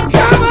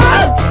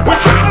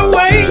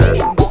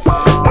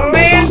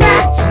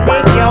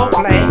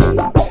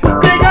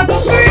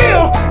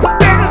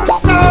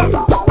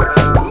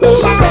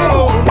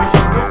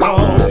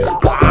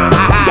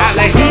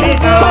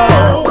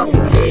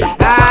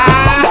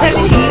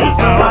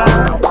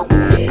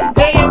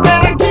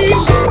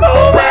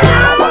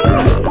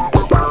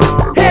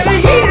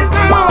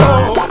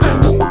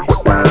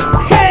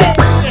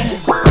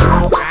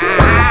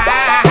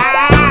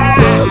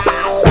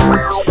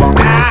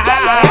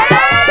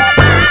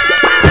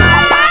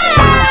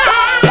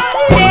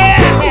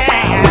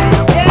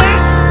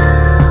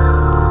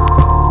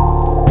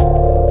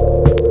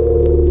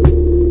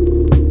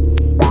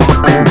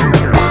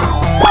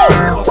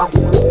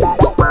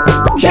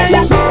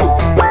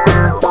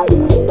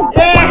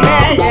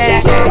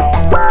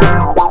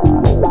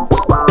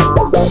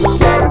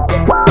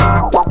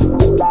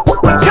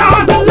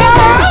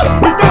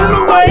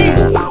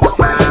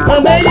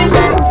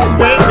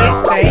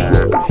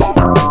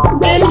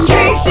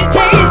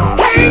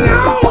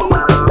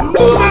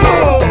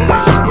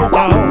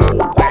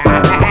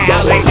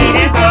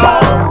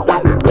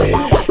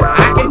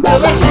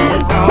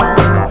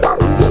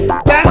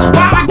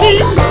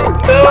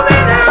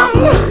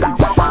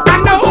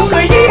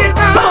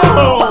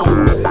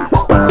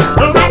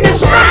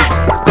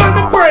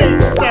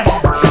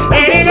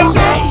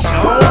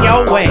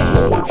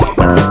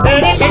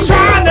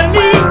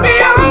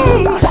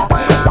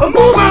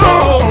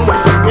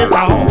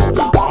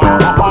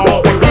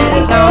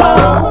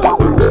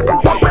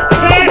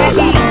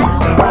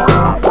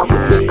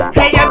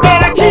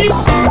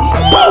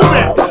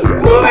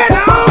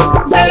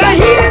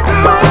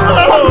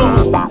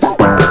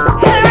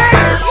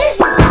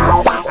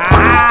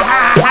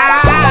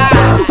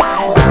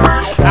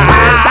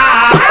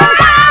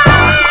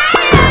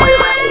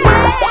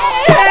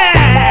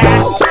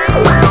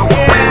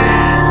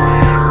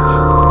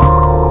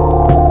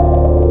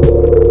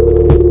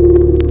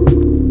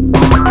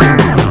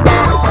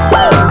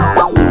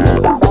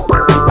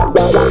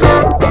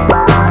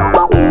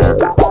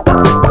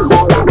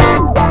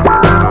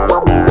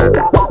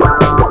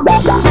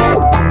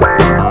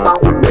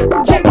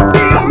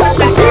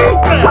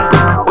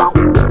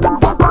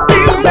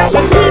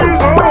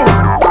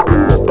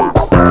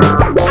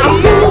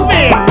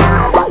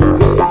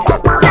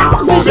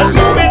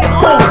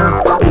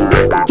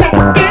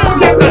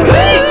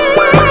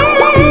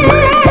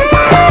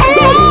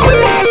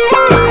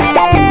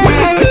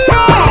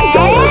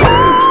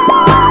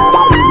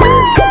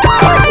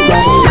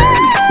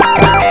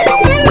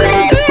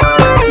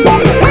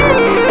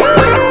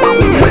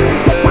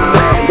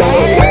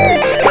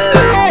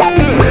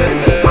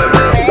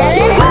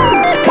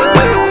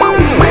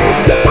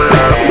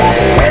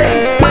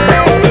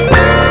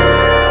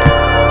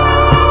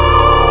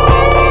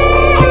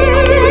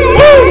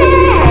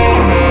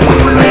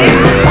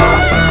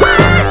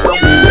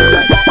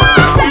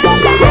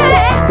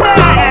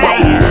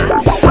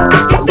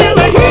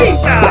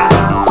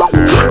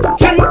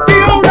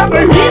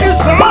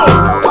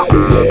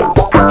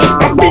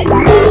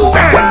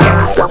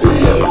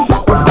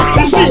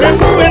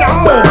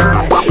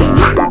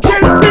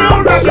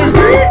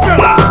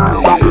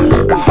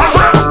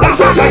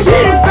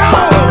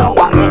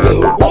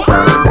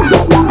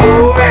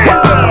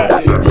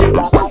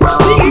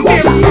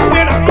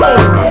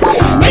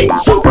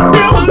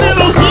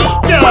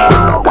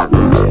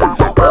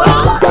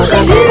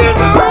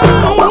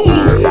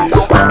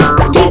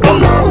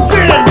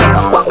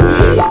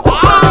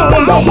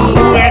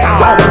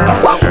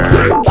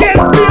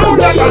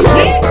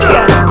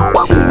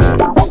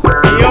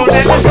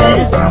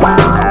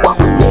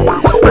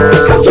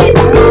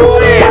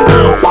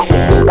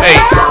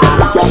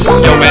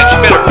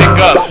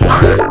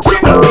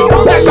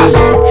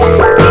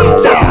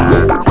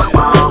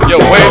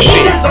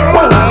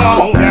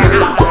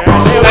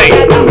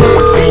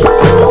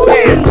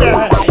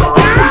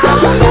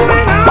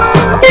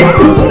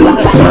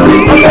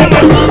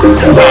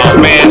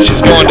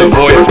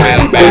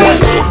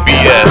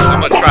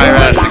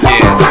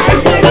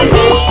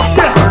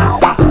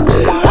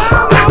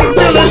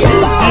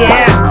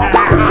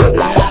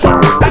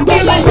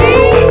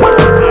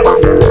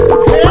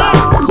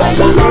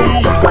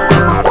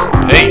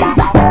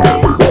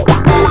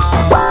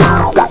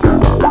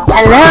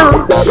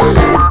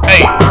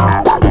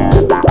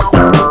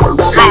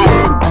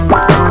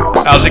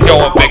 it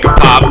going, Big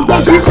Pop?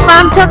 Is this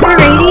Mom's Up the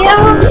Radio?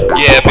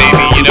 Yeah,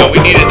 baby. You know, we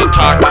needed to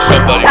talk to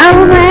somebody.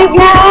 Oh my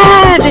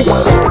God!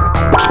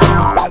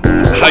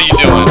 How you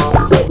doing?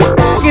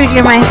 Dude,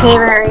 you're my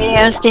favorite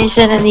radio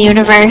station in the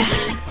universe.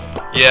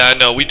 Yeah, I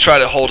know. We try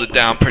to hold it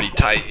down pretty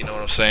tight. You know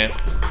what I'm saying?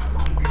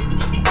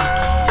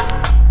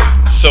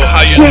 So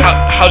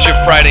how's your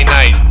Friday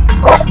night?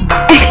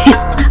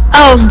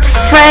 Oh,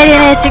 Friday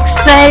night's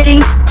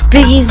exciting.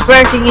 Biggie's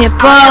working at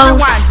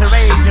Bones.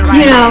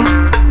 You know.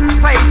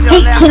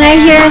 Hey, can I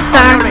hear a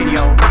song?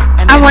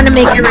 I want to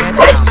make a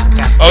request.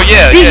 Oh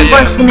yeah, Biggie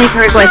wants to make a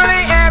request.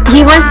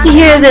 He wants to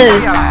hear the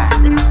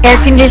air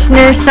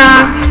conditioner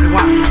song.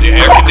 The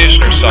air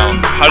conditioner song.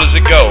 How does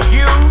it go?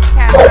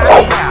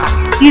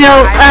 You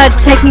know,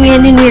 checking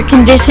in your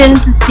condition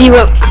to see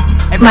what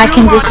my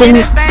condition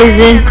is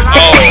in.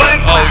 Oh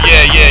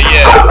yeah.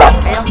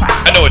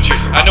 I know what you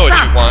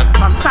want.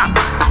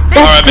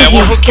 Alright, man,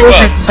 we'll hook you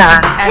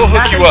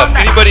up.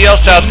 Anybody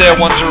else out there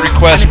wants a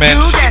request, man,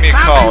 just give me a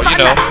call, you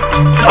know.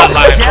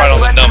 Hotline's right on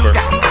the number.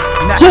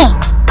 Yeah,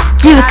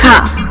 give a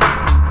call.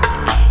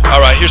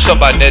 Alright, here's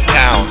something by Ned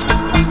Towns.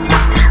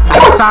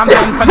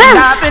 Something for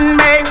nothing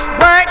may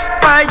work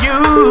for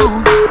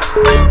you,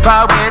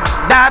 but with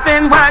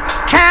nothing, what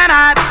can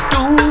I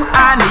do?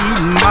 I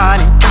need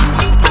money.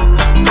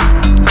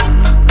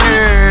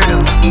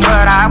 Girl,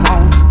 what I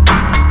want.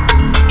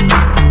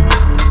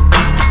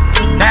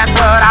 That's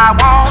what I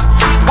want.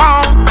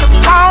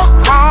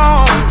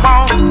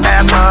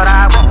 That's what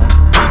I want.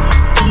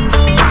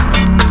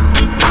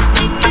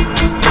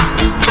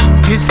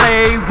 You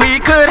say we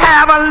could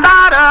have a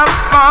lot of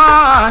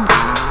fun,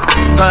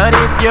 but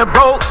if you're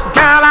broke,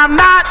 girl, I'm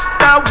not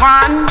the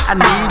one. I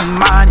need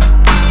money.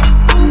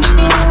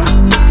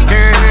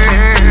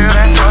 Girl,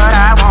 that's what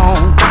I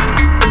want.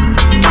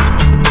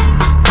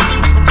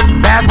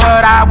 That's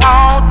what I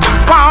want.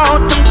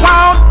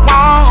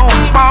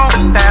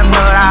 That's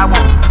what I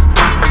want.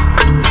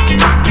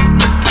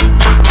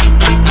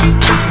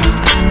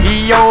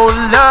 Your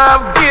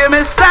love give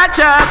me such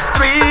a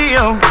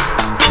thrill,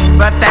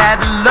 but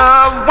that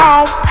love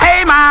won't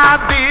pay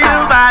my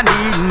bills. I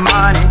need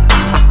money.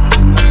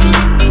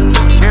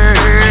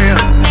 Girl,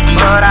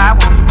 what I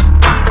want.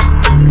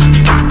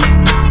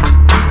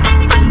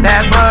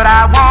 That's what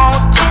I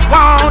want.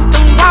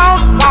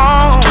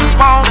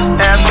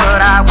 That's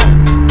what I want.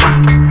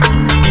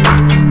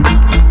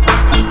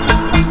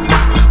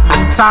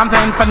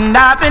 Something for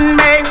nothing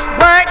may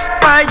work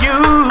for you,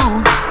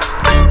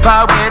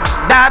 but with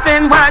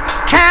nothing, what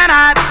can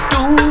I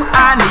do?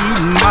 I need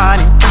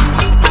money.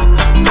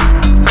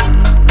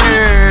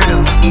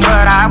 Girl,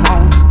 what I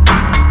want.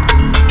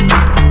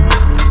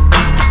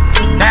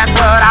 That's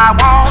what I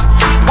want.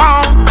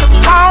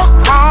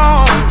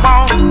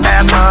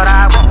 That's what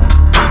I want.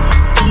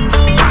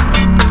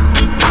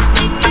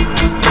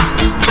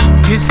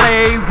 You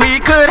say we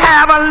could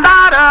have a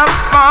lot of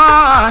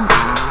fun,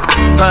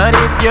 but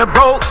if you're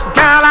broke,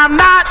 girl, I'm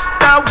not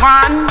the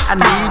one. I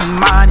need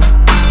money.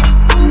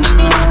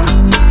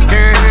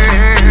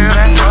 Girl,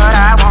 that's what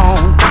I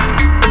want.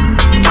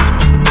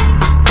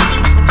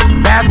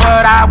 That's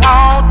what I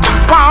want.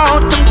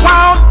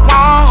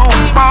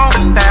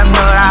 That's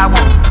what I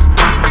want.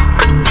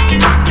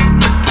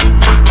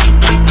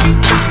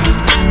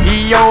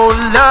 Your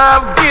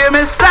love give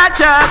me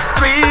such a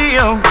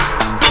thrill,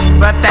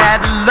 but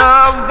that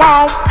love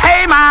won't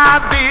pay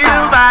my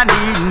bills. I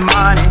need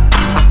money.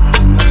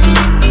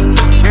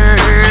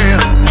 Girl,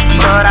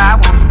 what I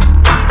want.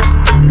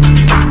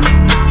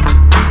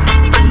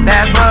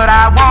 That's what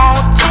I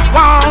want.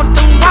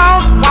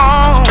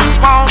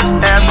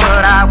 That's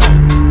what I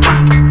want.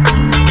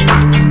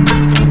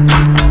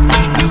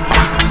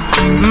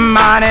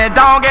 Money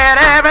don't get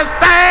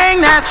everything,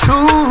 that's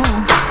true,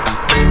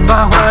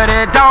 but what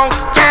it don't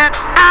get,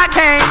 I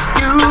can't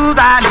use.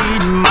 I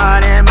need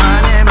money.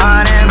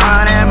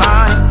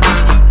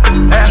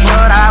 That's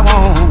what I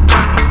want.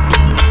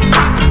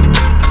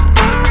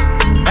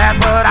 That's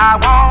what I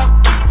want.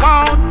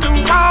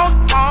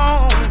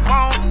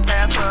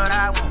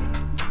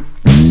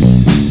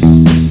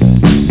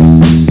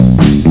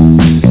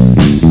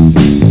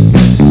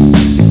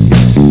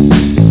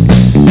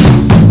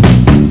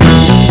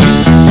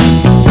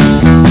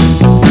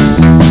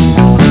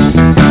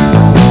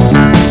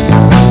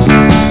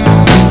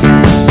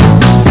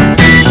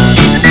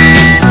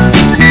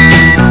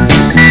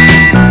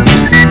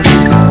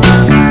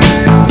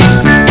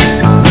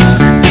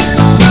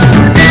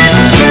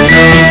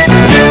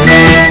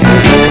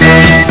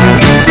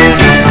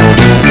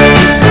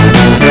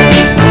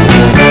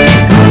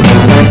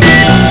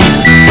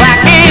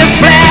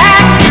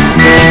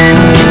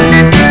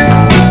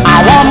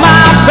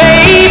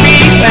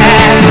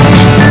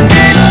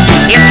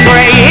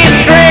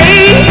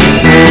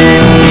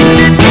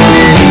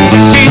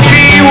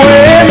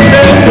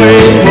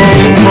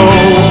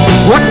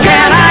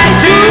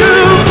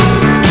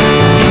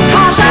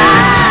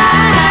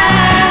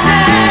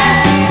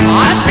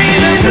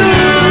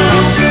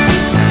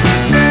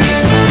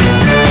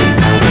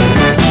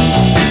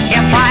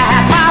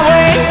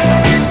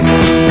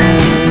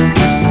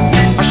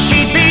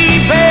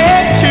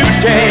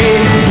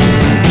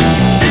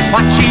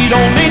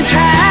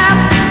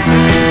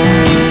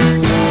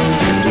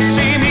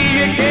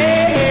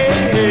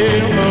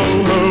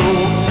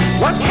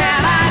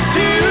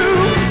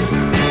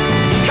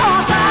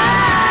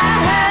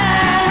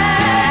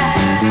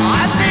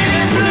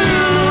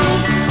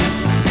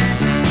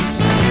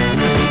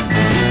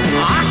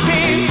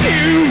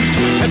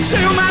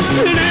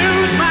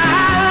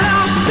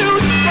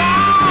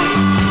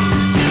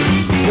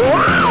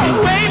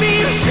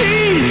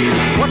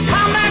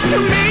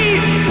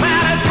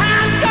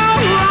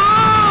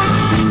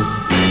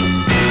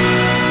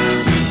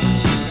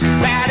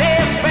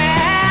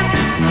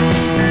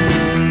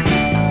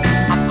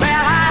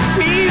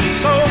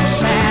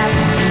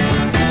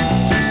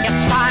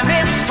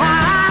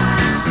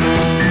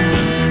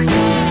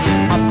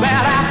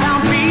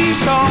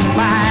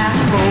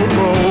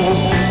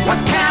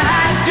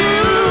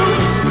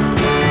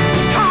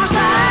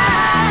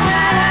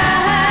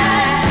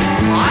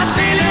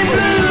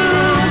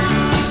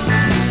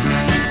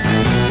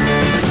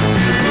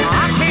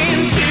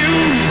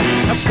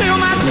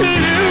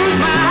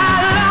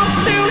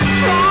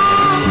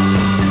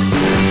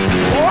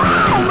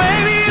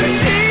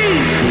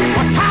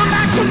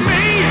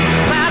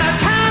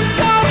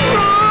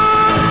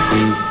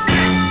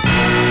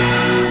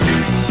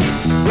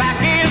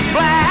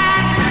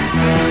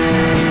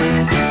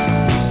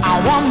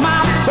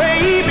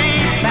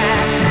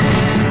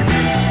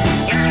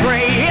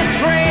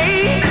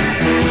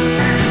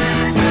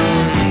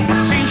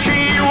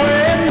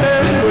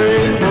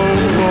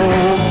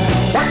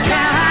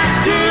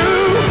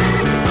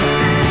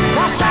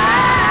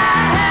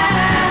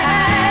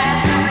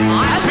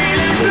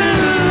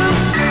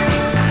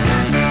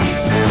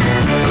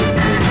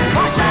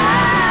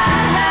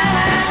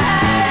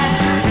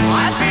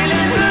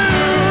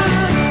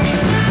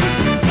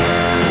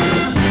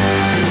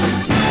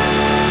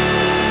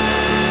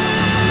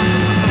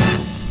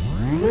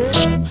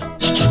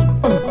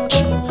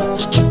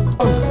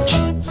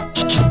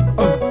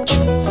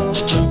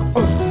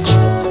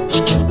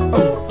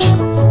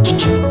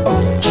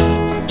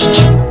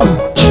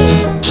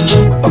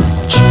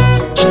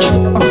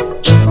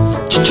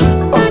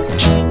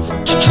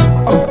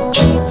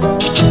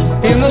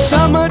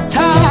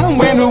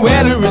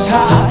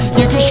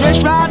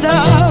 stretch right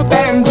up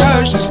and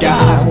touch the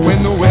sky.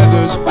 When the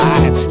weather's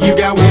fine, you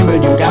got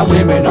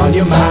women on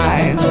your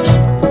mind.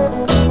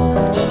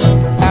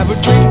 Have a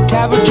drink,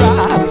 have a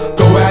drive,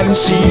 go out and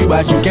see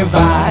what you can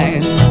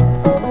find.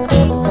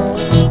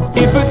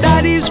 If a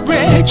daddy's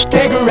rich,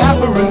 take her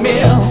out for a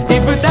meal.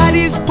 If a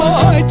daddy's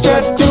poor,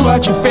 just do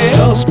what you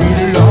feel. Speed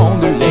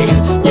along the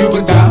lane, you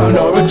go down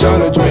or a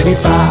turn of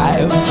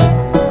 25.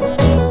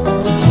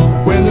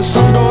 When the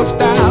sun goes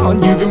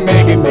down, you can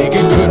make it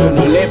good and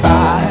live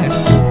by.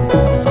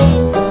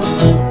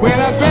 We're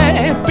not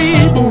great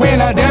people, we're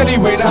not dirty,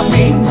 we're not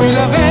mean. We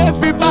love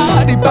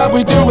everybody, but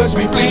we do as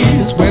we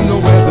please. When the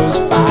weather's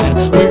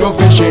fine, we go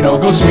fishing or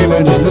go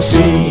swimming in the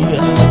sea.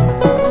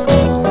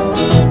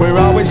 We're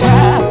always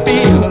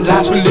happy,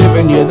 lives we're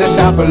living, yeah, that's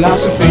our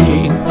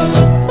philosophy.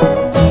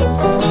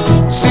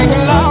 Sing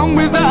along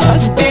with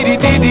us,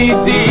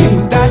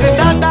 dee-dee-dee-dee-dee,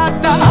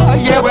 da-da-da-da-da,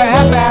 yeah, we're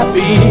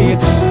happy,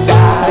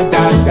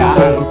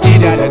 da-da-da,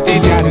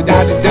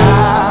 dee-da-da-dee-da-da-da-da,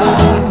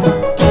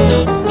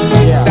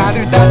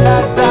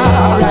 da-da-da-da-da,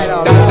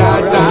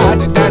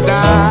 da-da-da-da-da-da.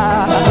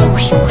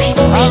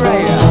 All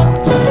right.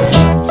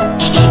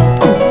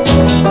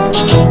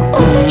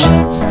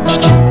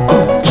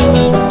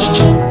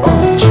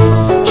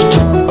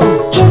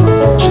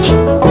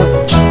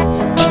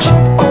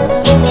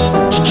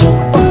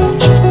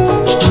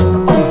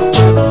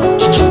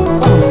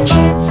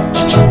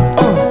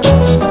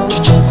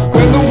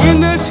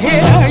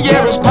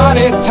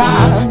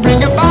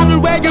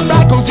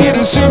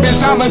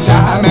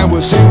 Summertime and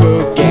we'll sing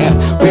again.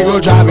 We go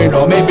driving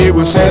or maybe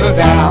we'll settle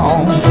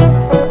down.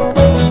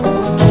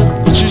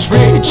 If she's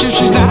rich, if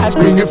she's nice,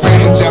 bring your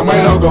friends and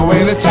we'll all go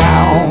into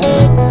town.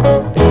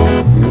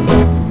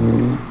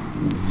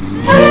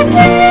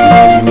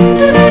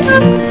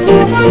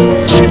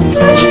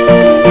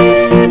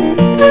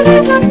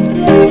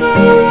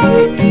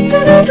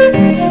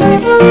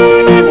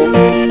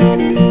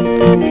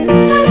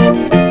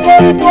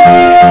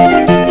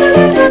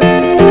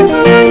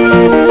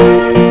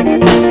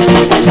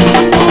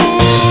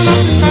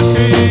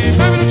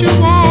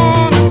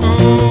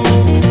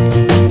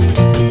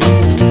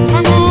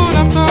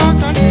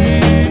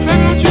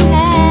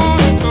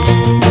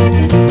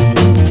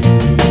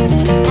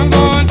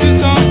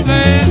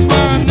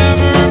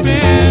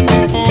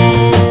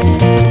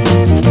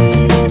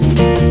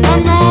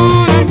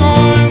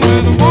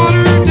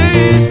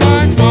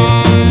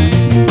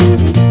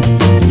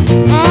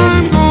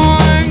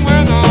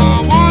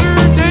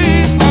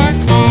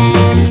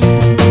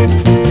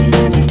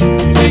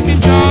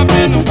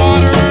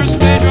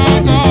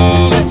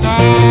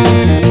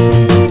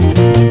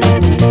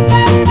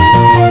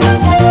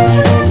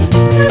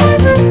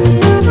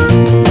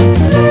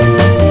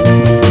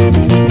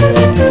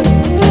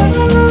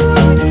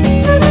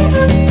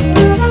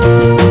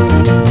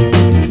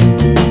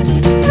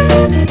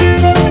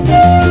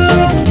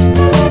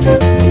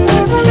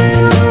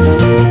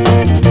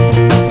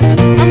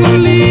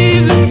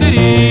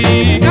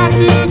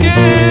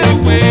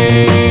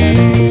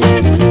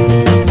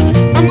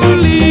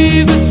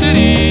 The city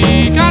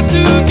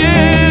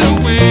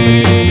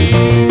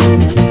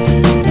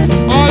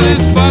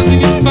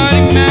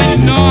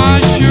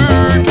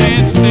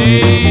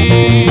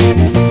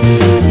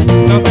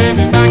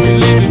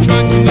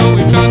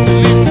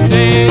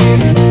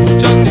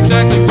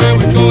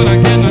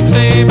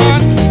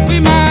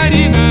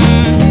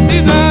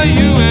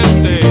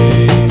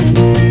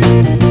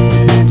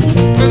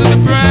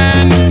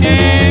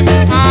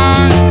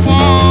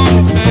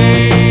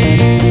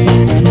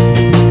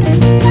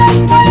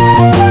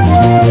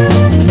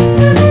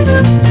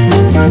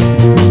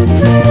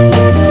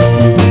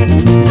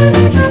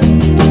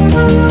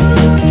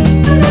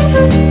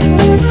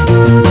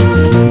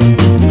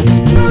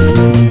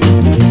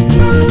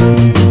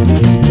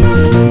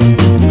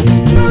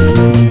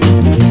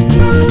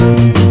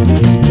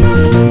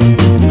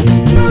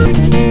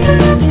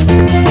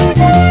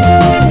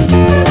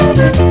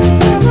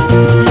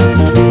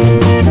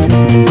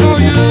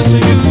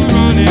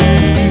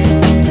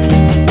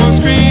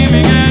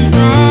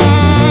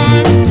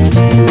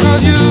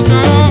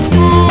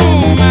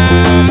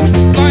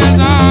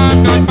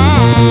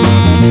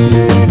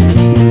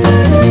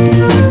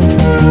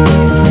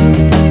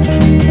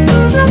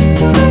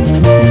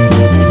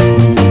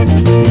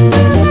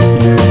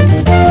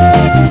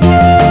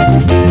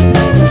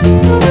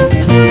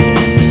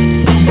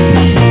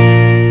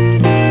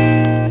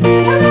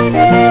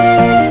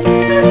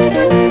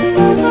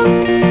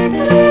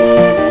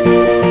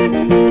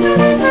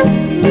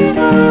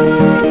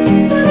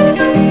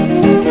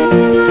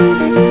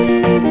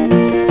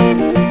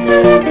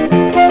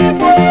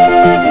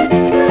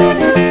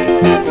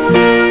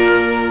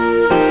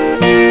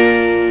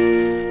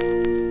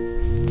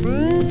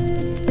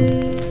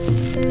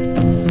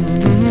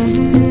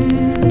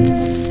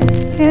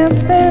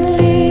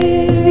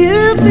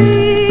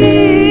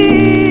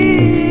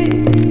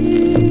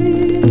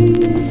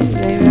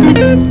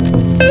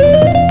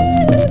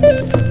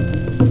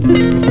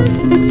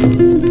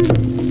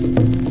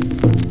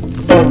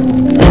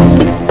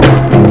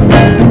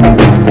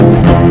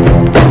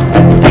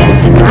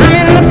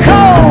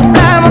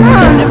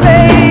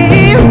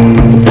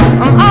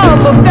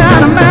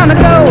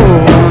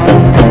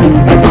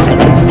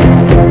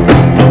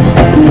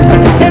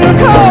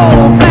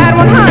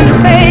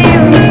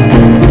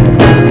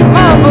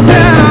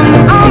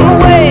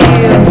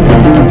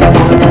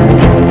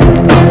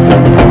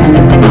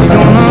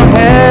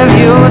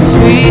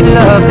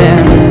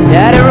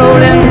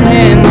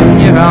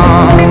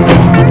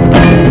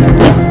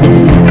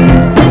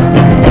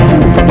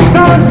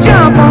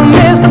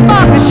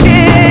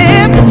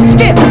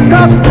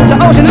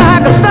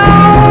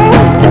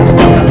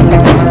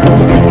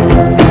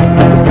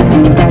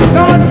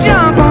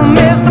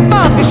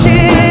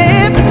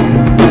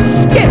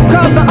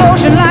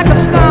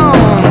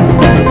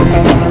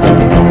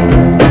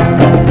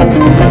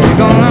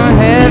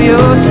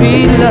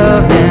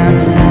loving,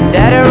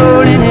 daddy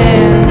rolling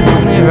in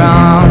your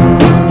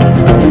arms.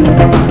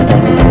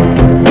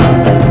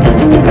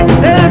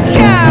 There's a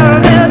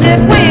caravel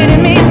just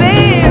waiting me,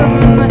 babe,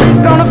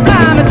 gonna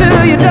fly me to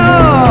your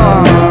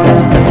door.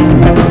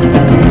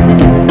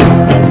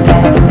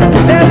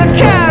 There's a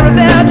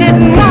caravel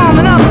getting warm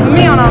enough for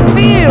me on a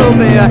field,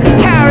 babe,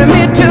 carry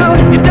me to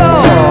your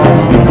door.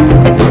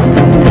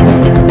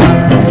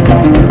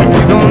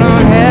 You're gonna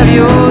have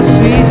your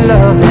sweet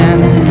loving,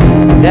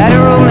 daddy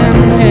rolling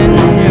in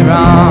your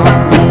arms.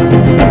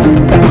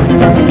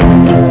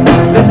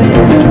 Listen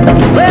here.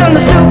 Well, the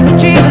super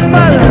chief is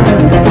buzzing,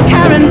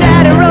 carrying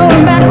daddy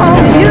rolling back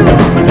home to you.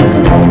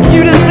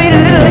 You the sweet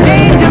little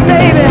angel,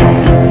 baby,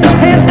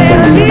 can't stand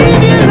to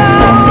leave you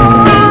alone.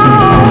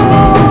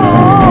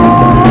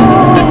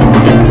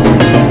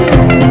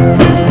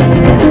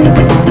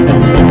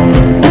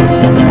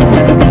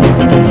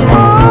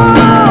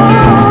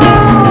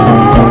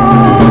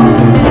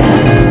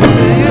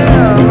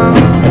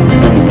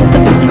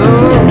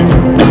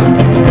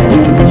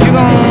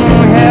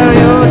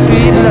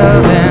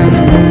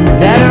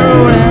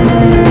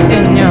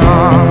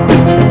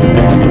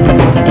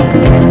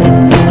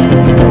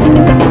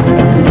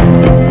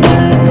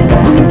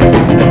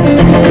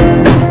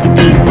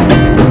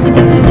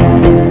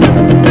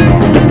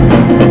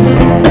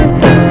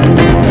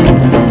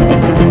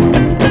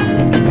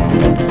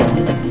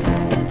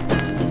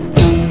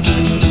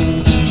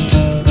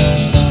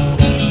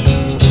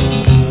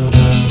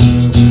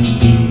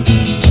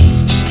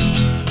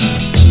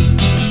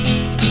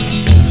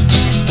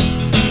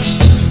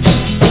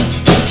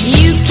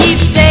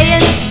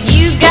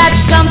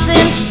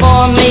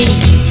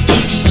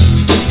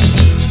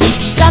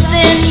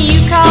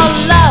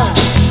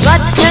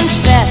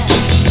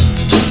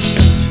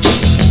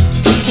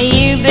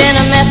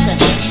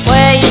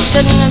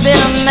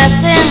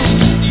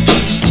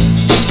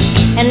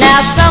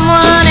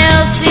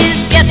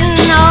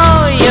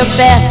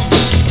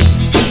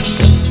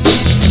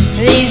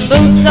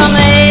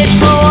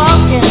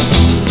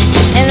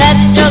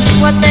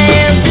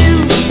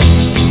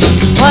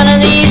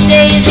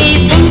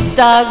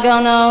 Are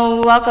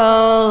gonna walk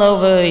all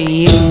over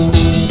you.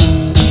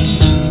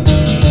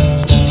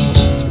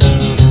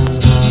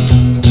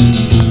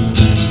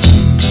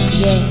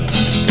 Yeah.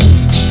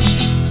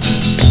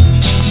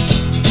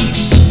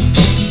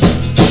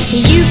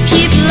 You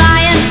keep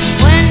lying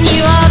when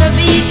you ought to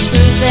be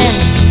truthing,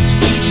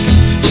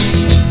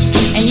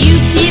 and you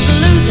keep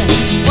losing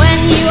when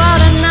you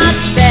ought to not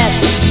bet.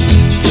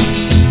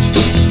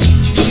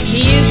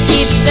 You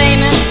keep saying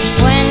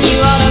when you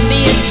ought to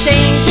be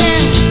a-changing.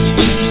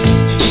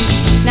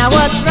 Now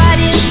what's right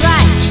is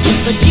right,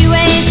 but you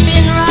ain't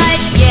been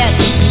right yet.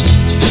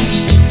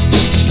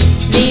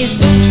 These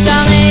boots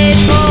are made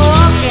for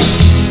walking,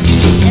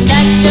 and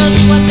that's just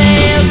what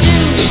they'll do.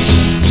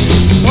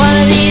 One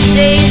of these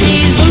days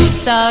these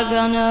boots are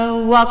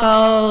gonna walk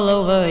all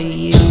over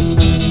you.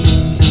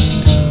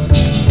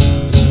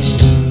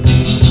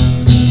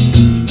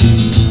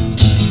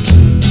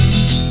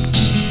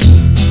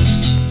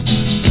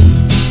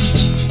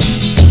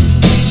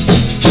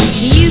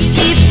 You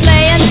keep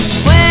playing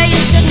where you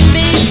shouldn't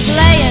be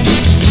playing,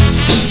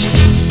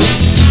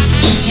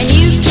 and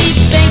you keep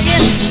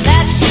thinking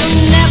that you'll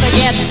never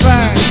get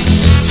burned.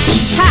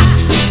 Ha!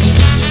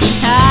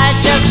 I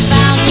just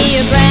found me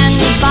a brand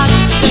new box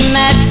of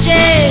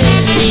matches,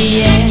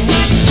 yeah.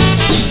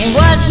 And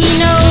what he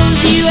knows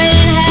you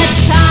ain't had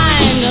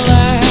time to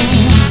learn.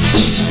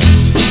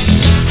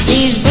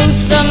 These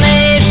boots are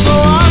made for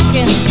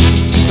walking,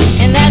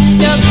 and that's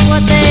just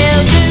what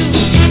they'll do.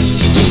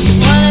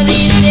 One of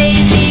these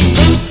days these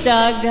boots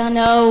are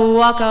gonna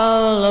walk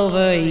all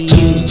over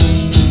you.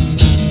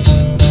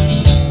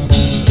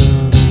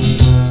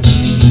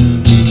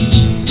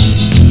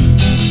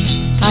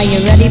 Are you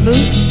ready,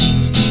 Boots?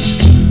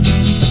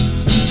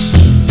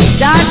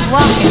 Start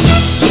walking.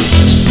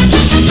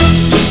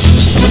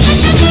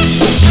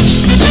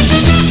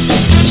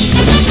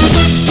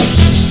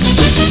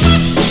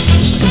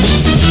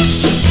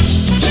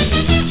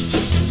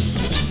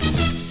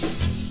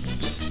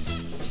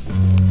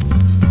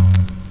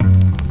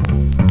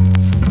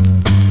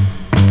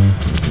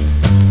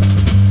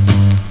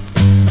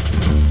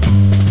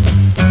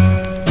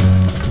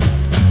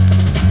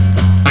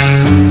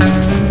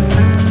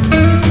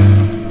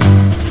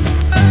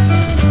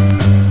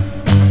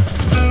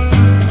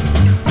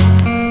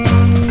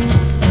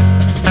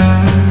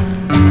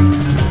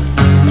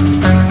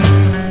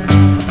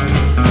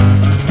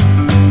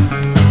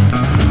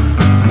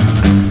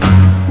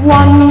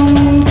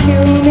 One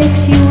pill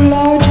makes you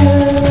larger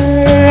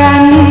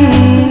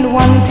and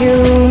one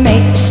pill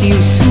makes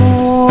you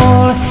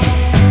small,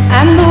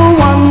 and the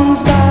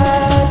ones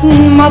that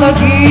mother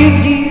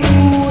gives you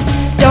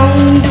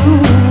don't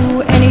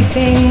do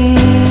anything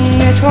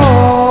at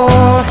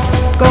all.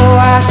 Go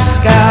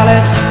ask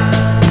Alice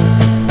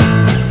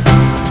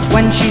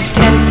when she's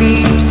 10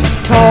 feet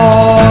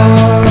tall.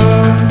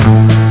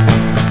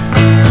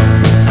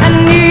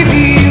 And if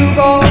you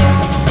go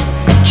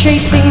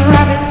chasing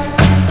rabbits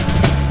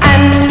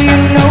and you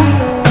know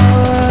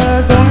you're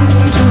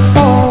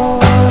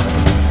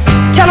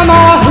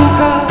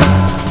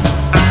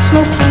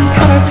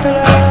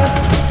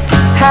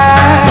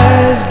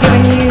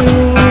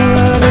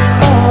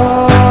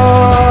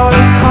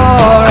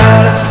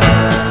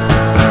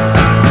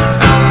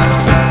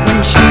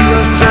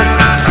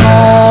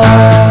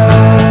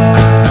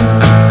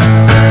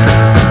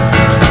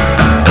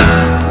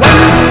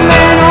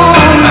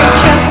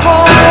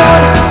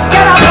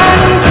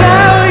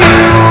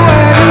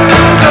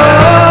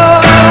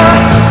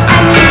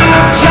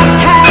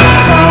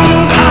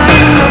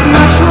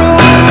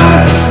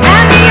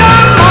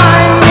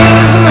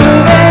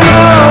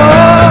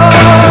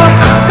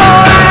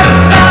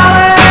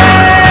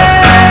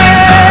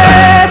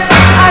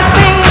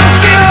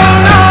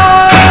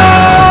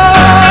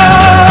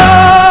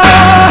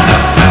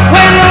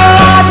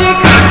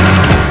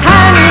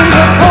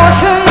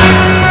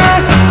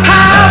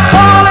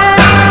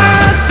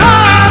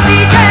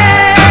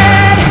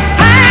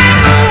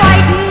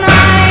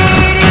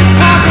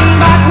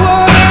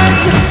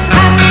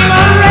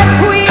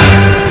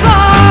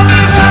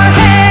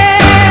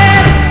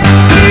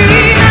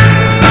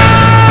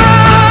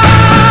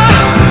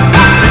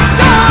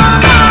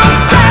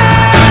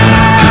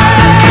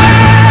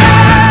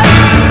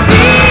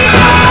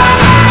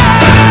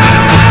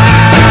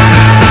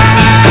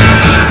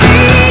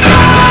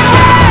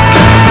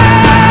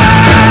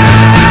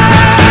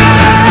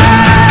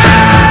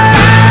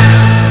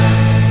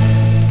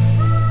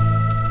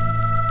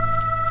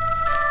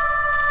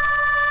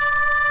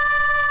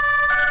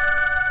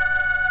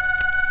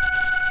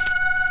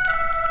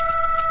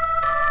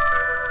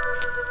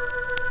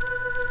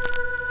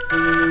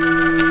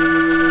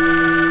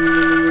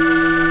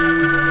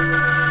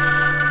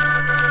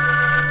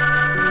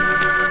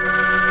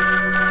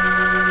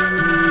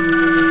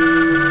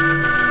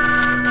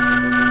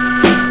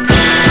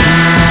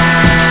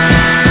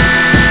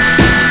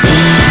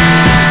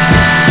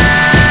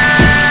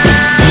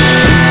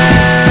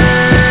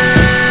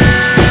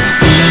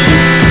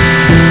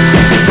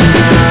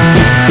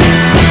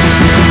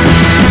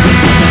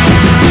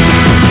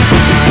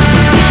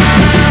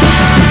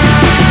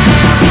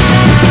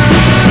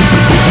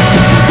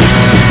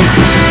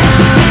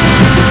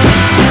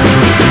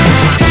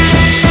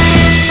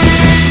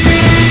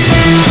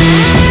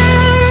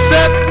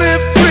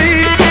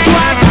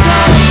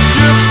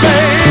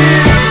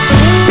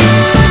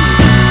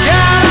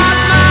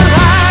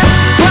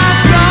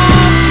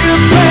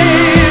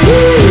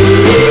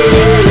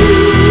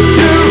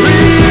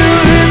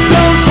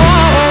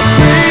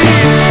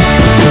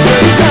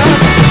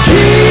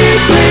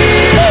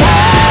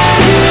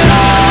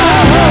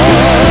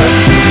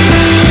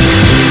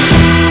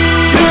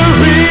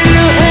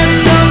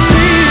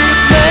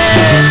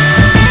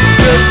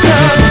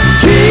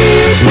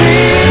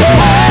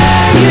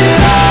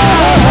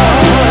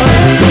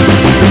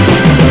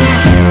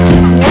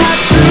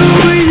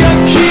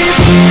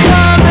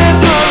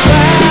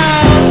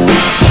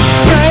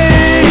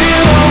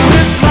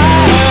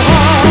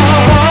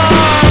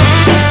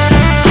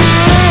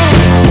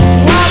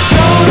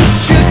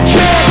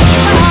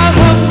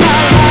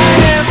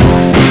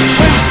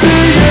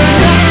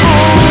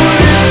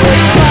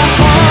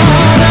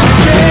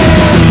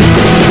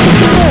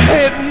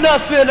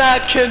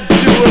can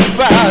do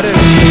about it.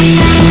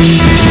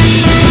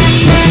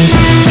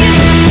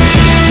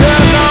 You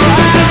know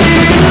I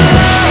need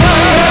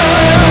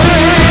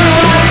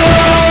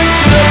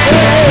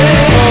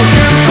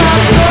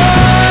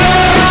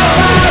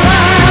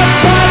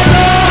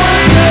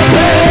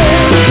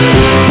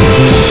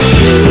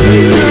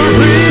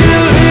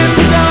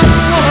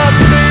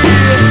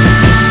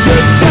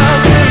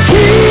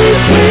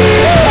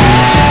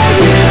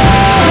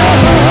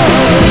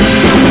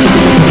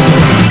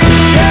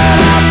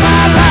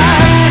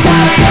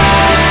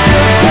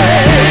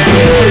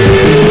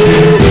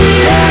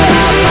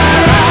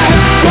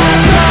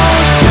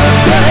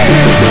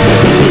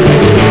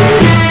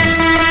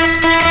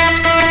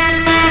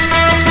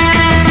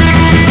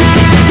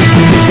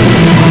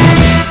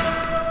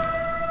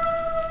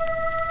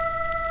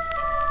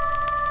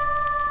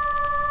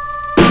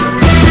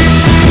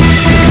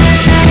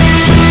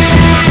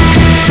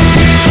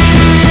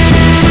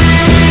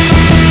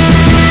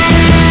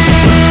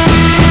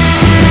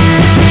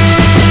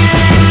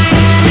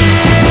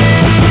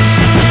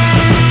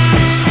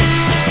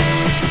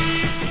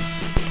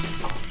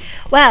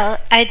Well,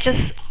 I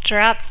just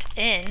dropped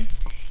in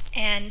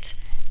and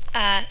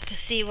to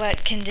see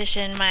what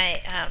condition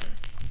my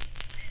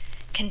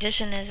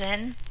condition is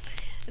in.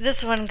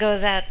 This one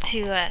goes out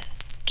to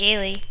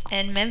Gailey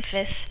in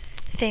Memphis.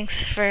 Thanks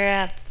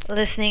for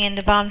listening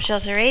into Bomb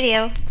Shelter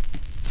Radio.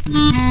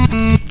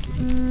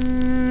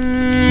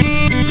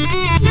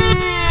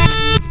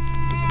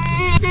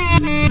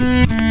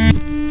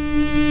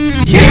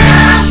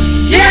 Yeah,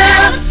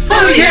 yeah,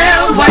 oh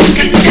yeah, what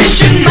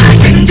condition my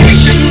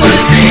condition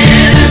was in.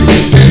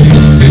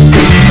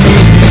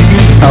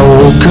 I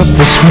woke up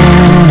this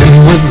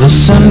morning with the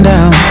sun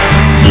down,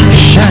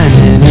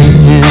 shining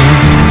in.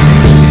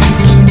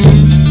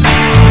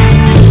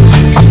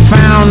 I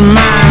found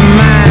my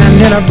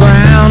mind in a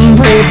brown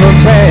paper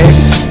bag,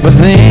 but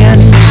then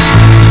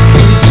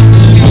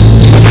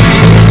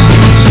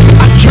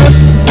I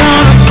tripped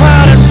on a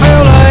cloud and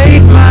fell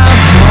 8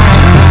 miles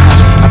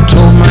high. I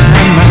told my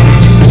mind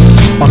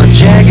on a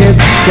jagged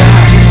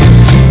sky.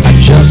 I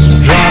just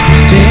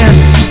dropped in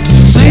to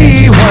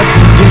see what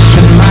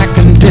condition my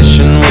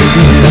condition was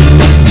in.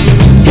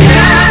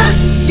 Yeah,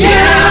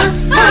 yeah,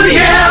 oh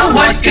yeah,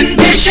 what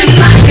condition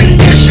my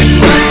condition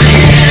was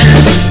in.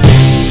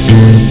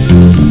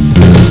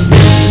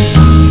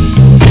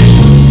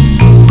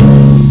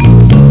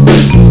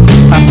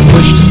 I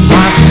pushed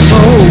my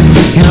soul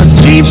in a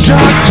deep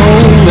dark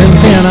hole and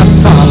then I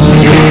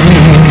followed it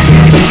in.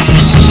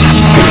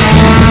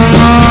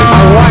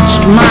 I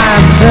watched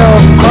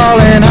myself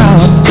crawling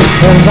out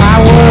as I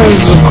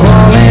was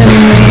crawling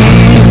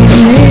in.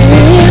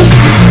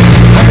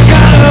 I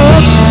got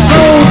up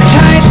so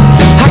tight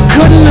I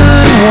couldn't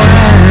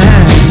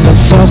unwind. I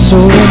saw so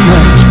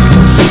much,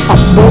 I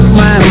broke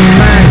my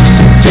mind.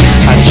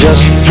 I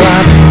just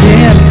dropped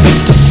in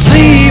to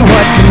see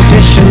what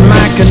condition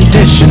my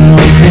condition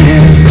was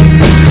in.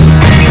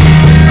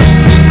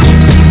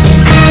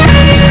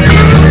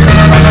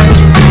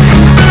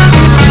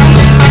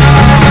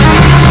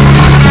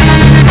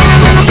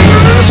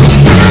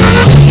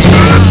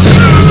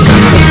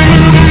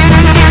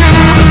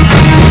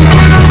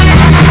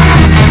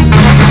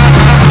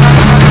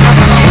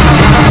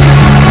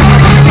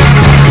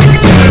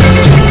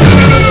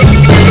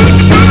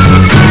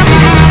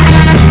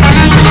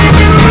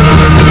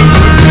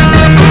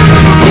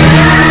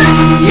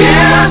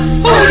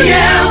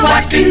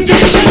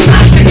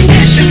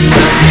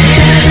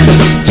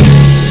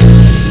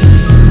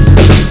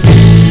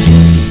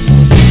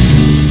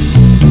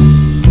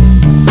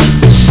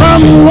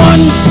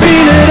 Someone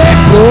painted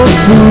April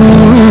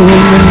Fool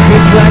in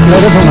big black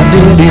letters on a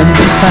dead-end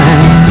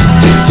sign.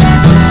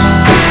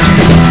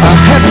 I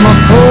had my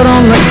foot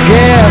on the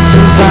gas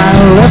as I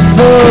left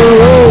the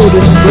road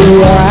and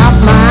blew out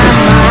my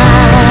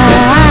mind.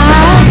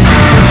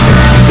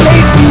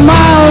 8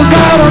 miles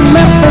out of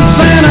Memphis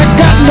and I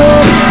got no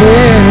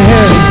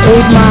fare.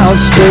 8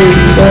 miles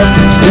straight up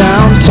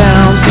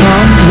downtown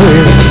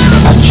somewhere.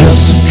 I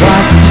just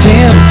dropped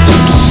in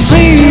to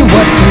see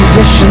what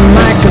condition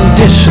my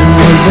condition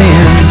was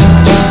in.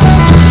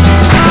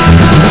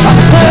 I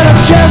said I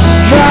just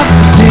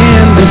dropped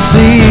in to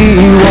see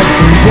what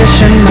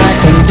condition my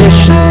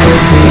condition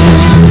was in.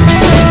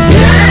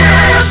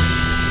 Yeah,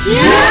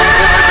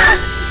 yeah,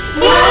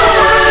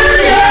 oh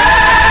yeah.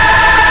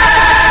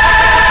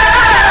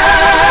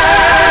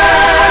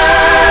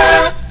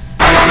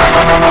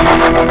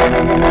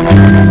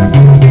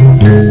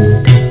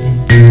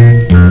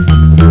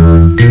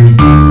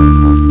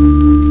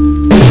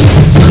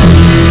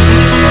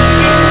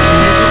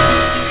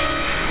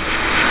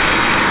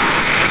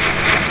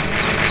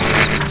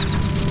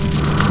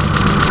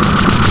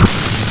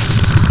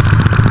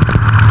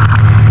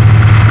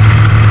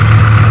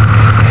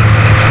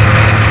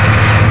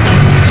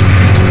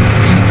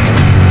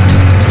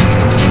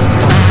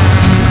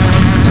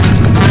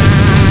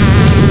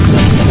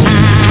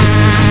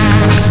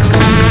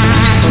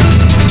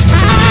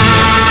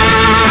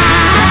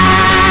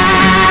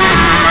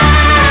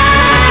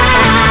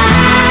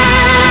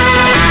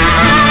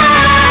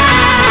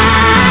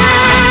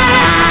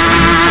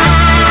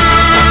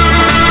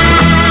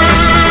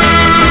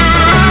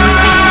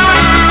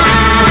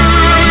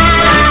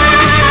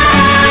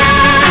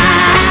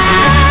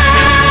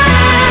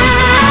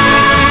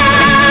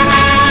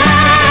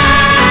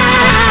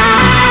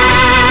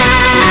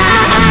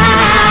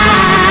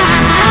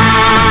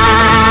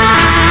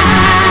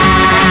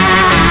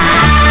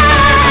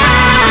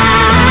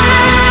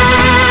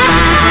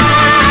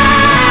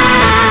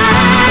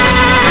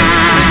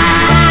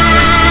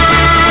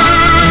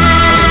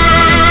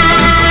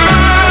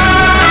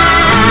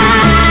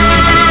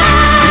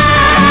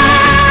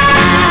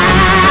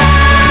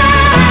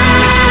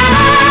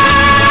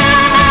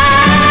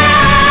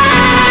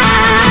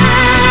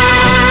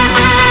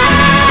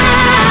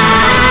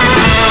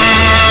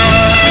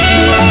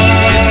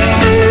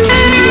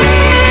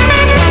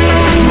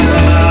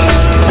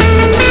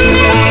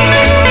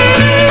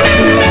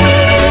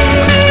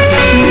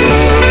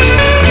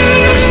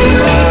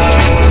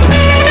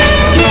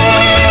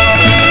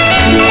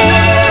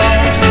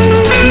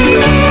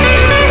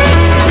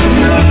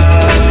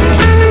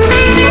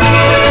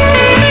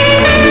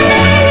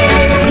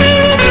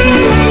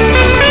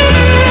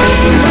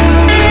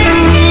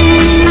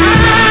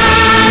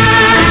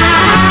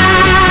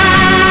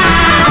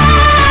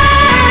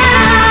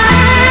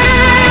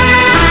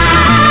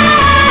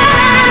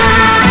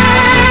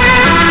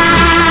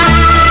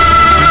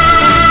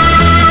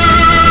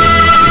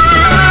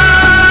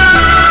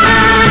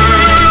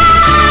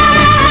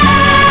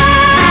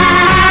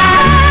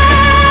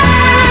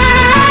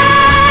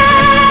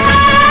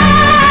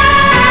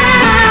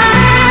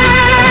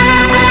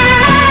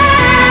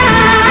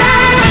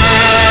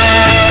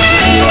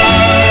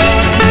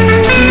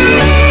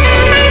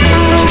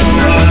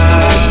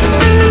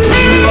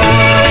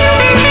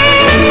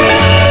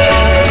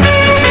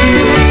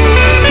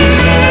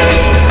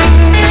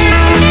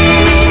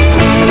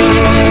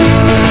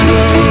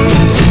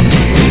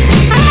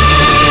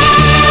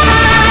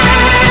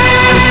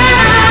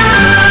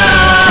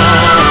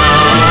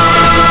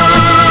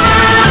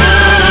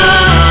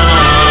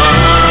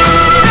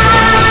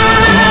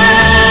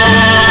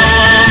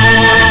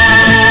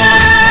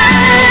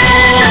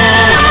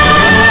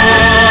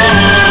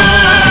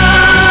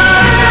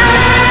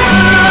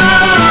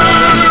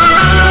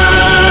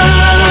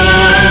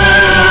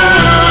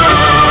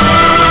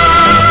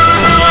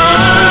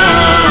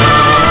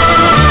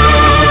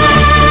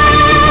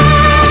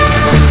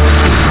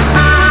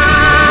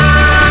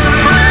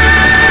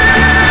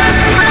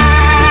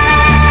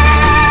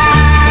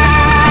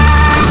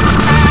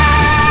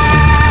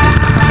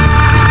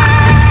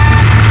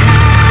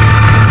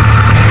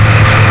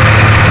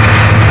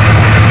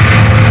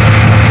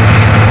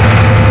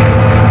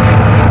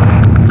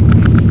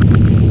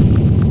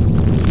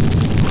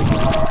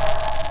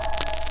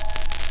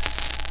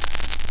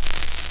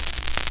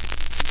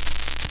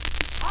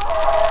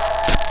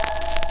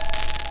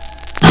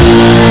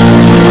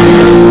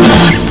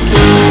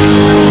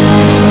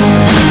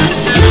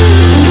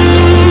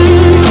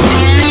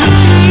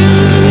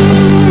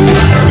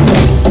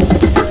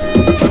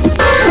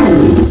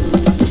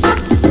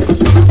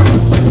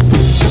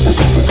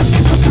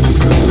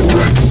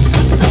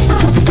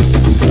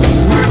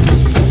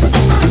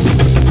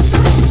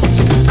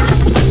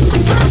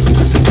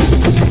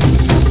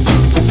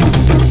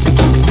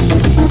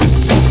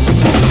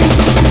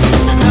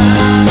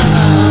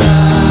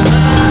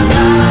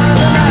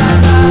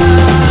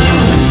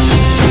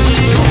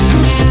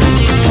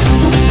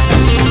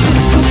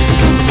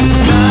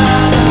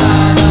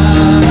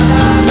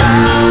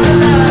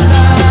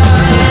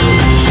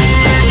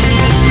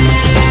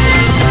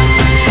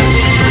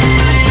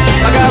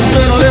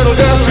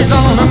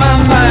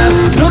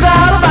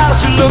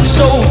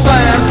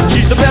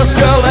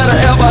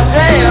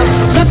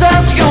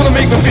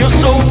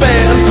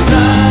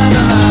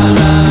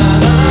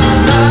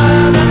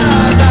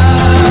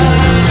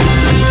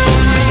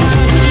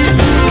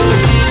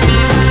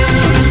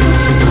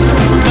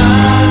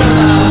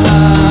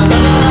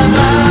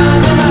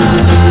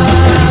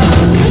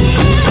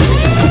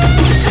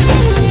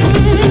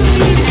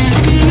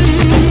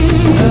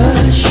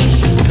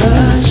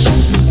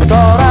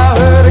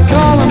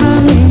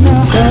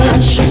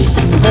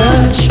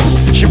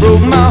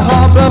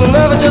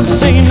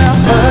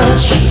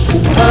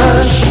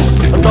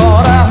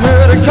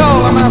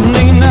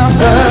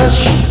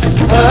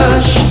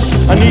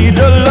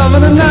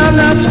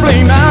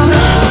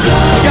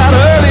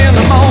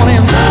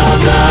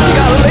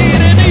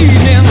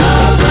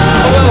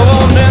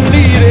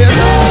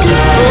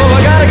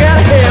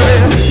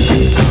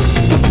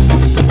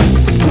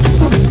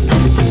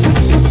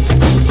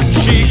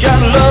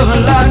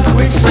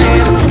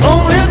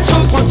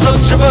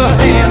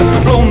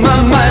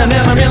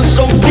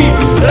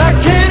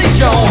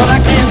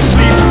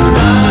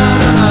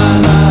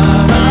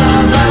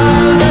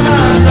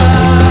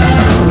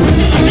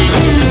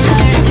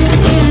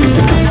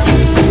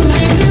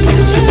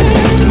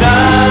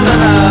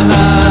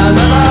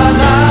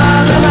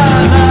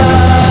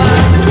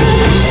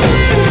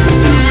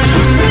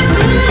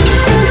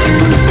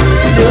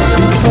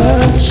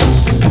 hush,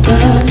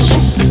 hush.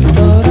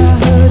 Thought I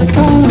heard her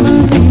calling my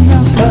name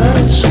now.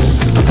 Hush,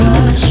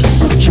 hush.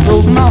 She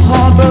broke my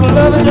heart, but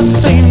love is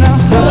just same now.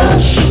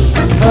 Hush,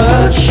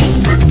 hush.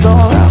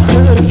 Thought I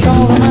heard her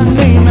calling my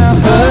name now.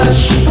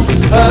 Hush,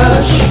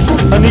 hush.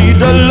 I need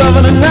the love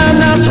of the night,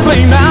 not to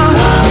blame now.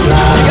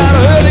 You got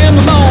her early in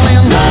the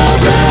morning.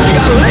 You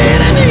got her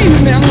late in the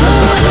evening.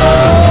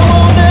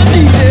 Oh, that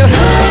need it.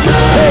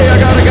 Hey, I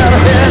gotta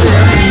have it.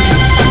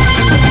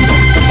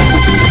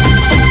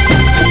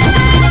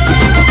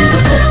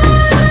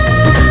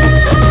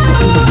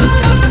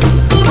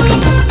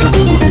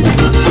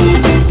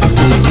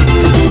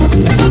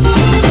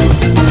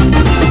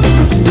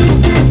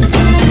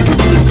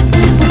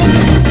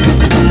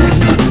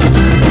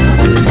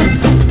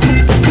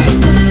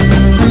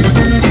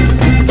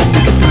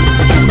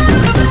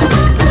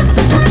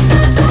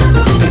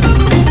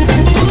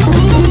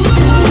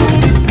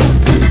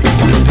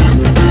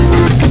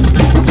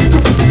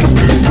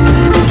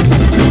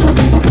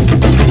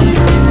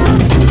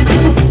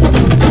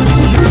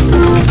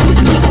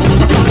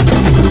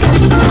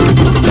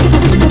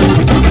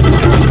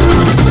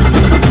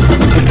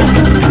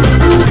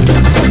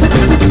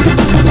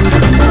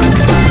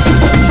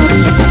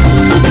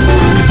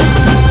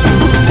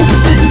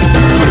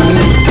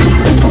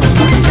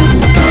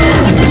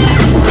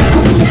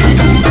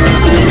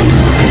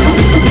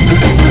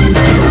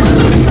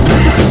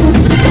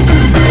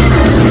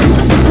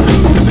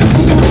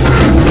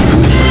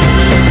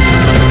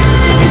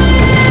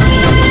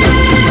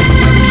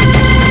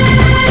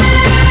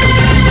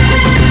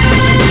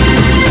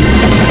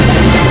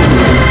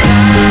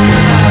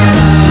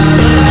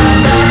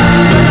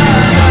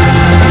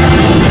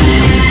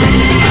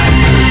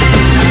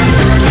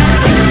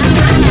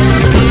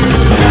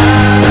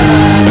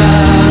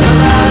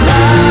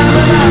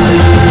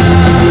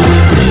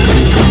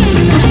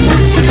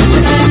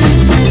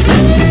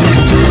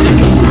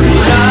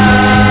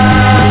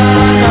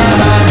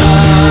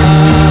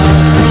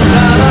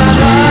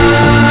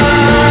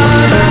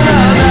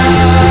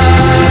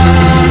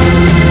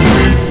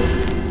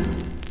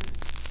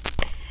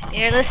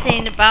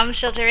 Bomb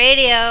Shelter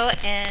Radio,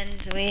 and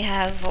we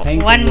have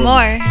Thank one you.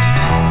 more.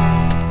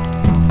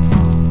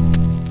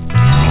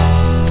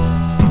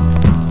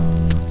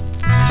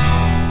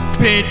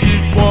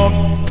 Painted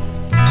woman,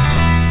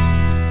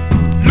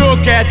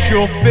 look at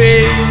your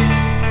face.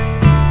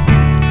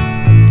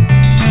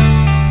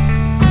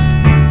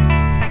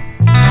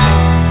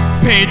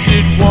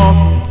 Painted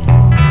woman,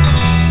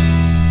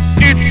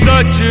 it's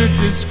such a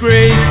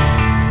disgrace.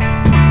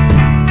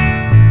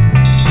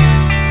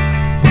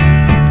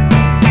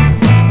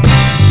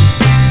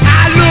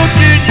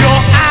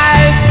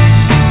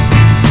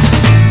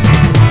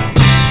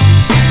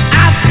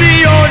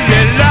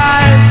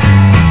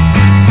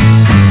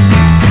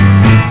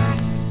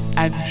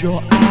 And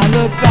your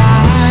alibi.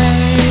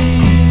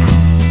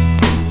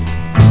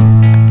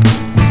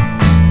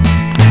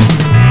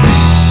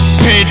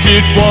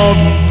 Painted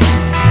woman,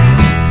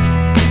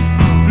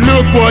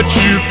 look what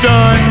you've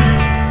done.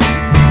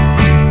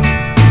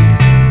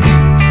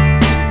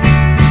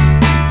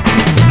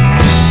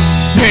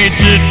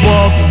 Painted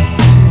woman,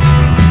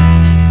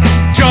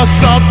 just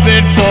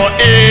something for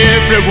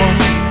everyone.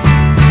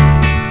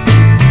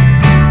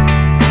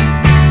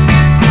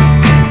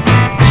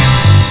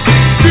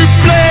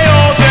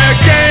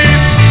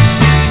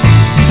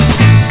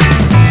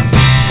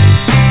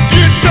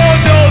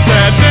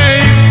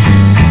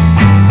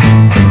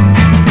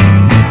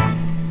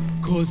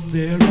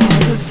 They're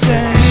all the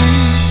same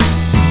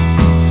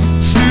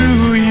to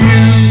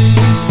you.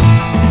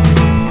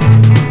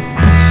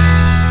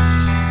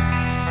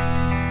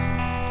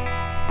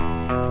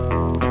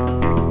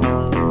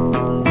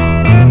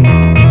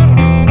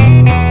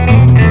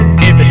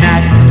 Every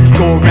night you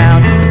go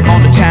around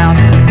on the town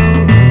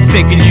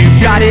thinking you've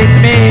got it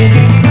made.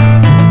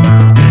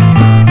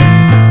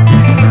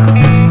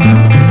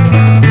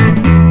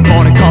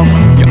 Morning come,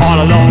 you're all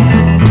alone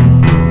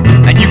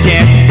and you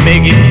can't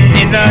make it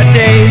in the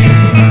day.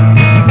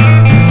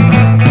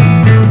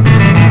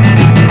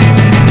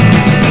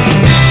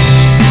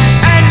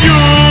 And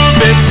you'll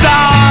be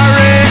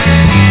sorry.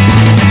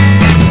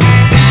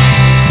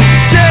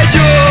 Yeah,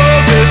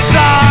 you'll be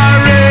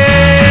sorry.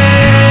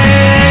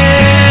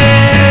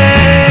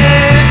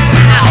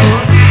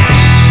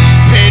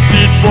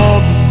 Painted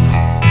woman,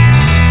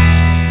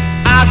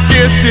 I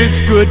guess it's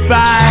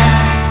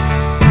goodbye.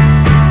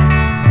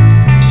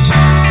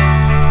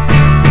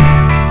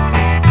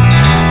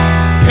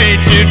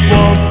 Painted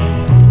woman,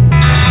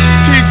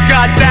 he's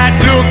got that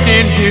look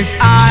in his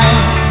eye.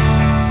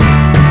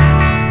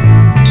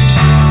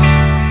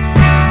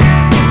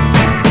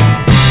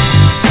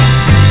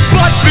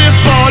 But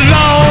before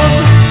long,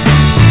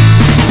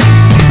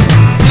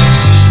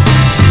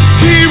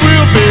 he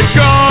will be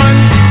gone.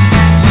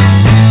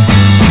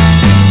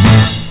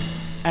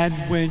 And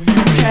when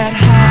you can't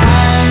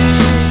hide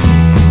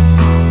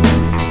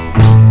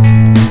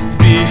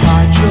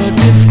behind your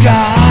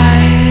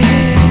disguise,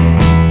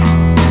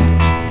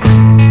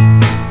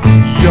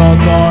 you're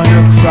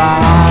gonna cry.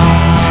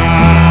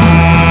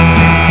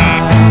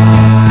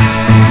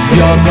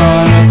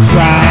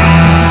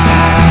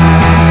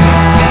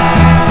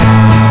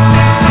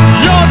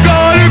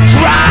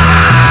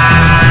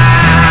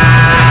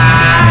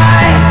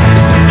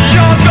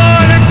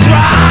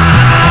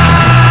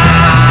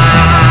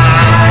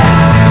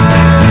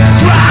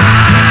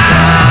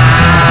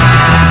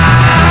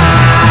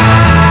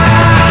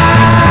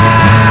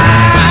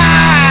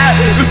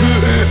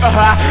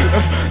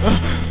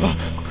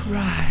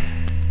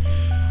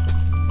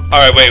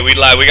 Alright, wait,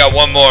 we lied. We got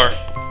one more.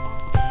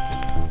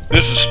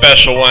 This is a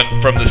special one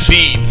from the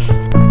Seeds.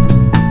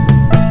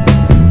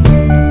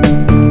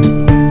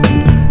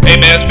 Hey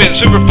man, it's been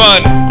super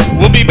fun.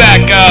 We'll be back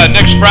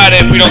next Friday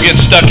if we don't get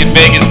stuck in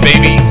Vegas,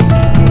 baby.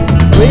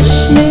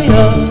 Wish me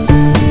up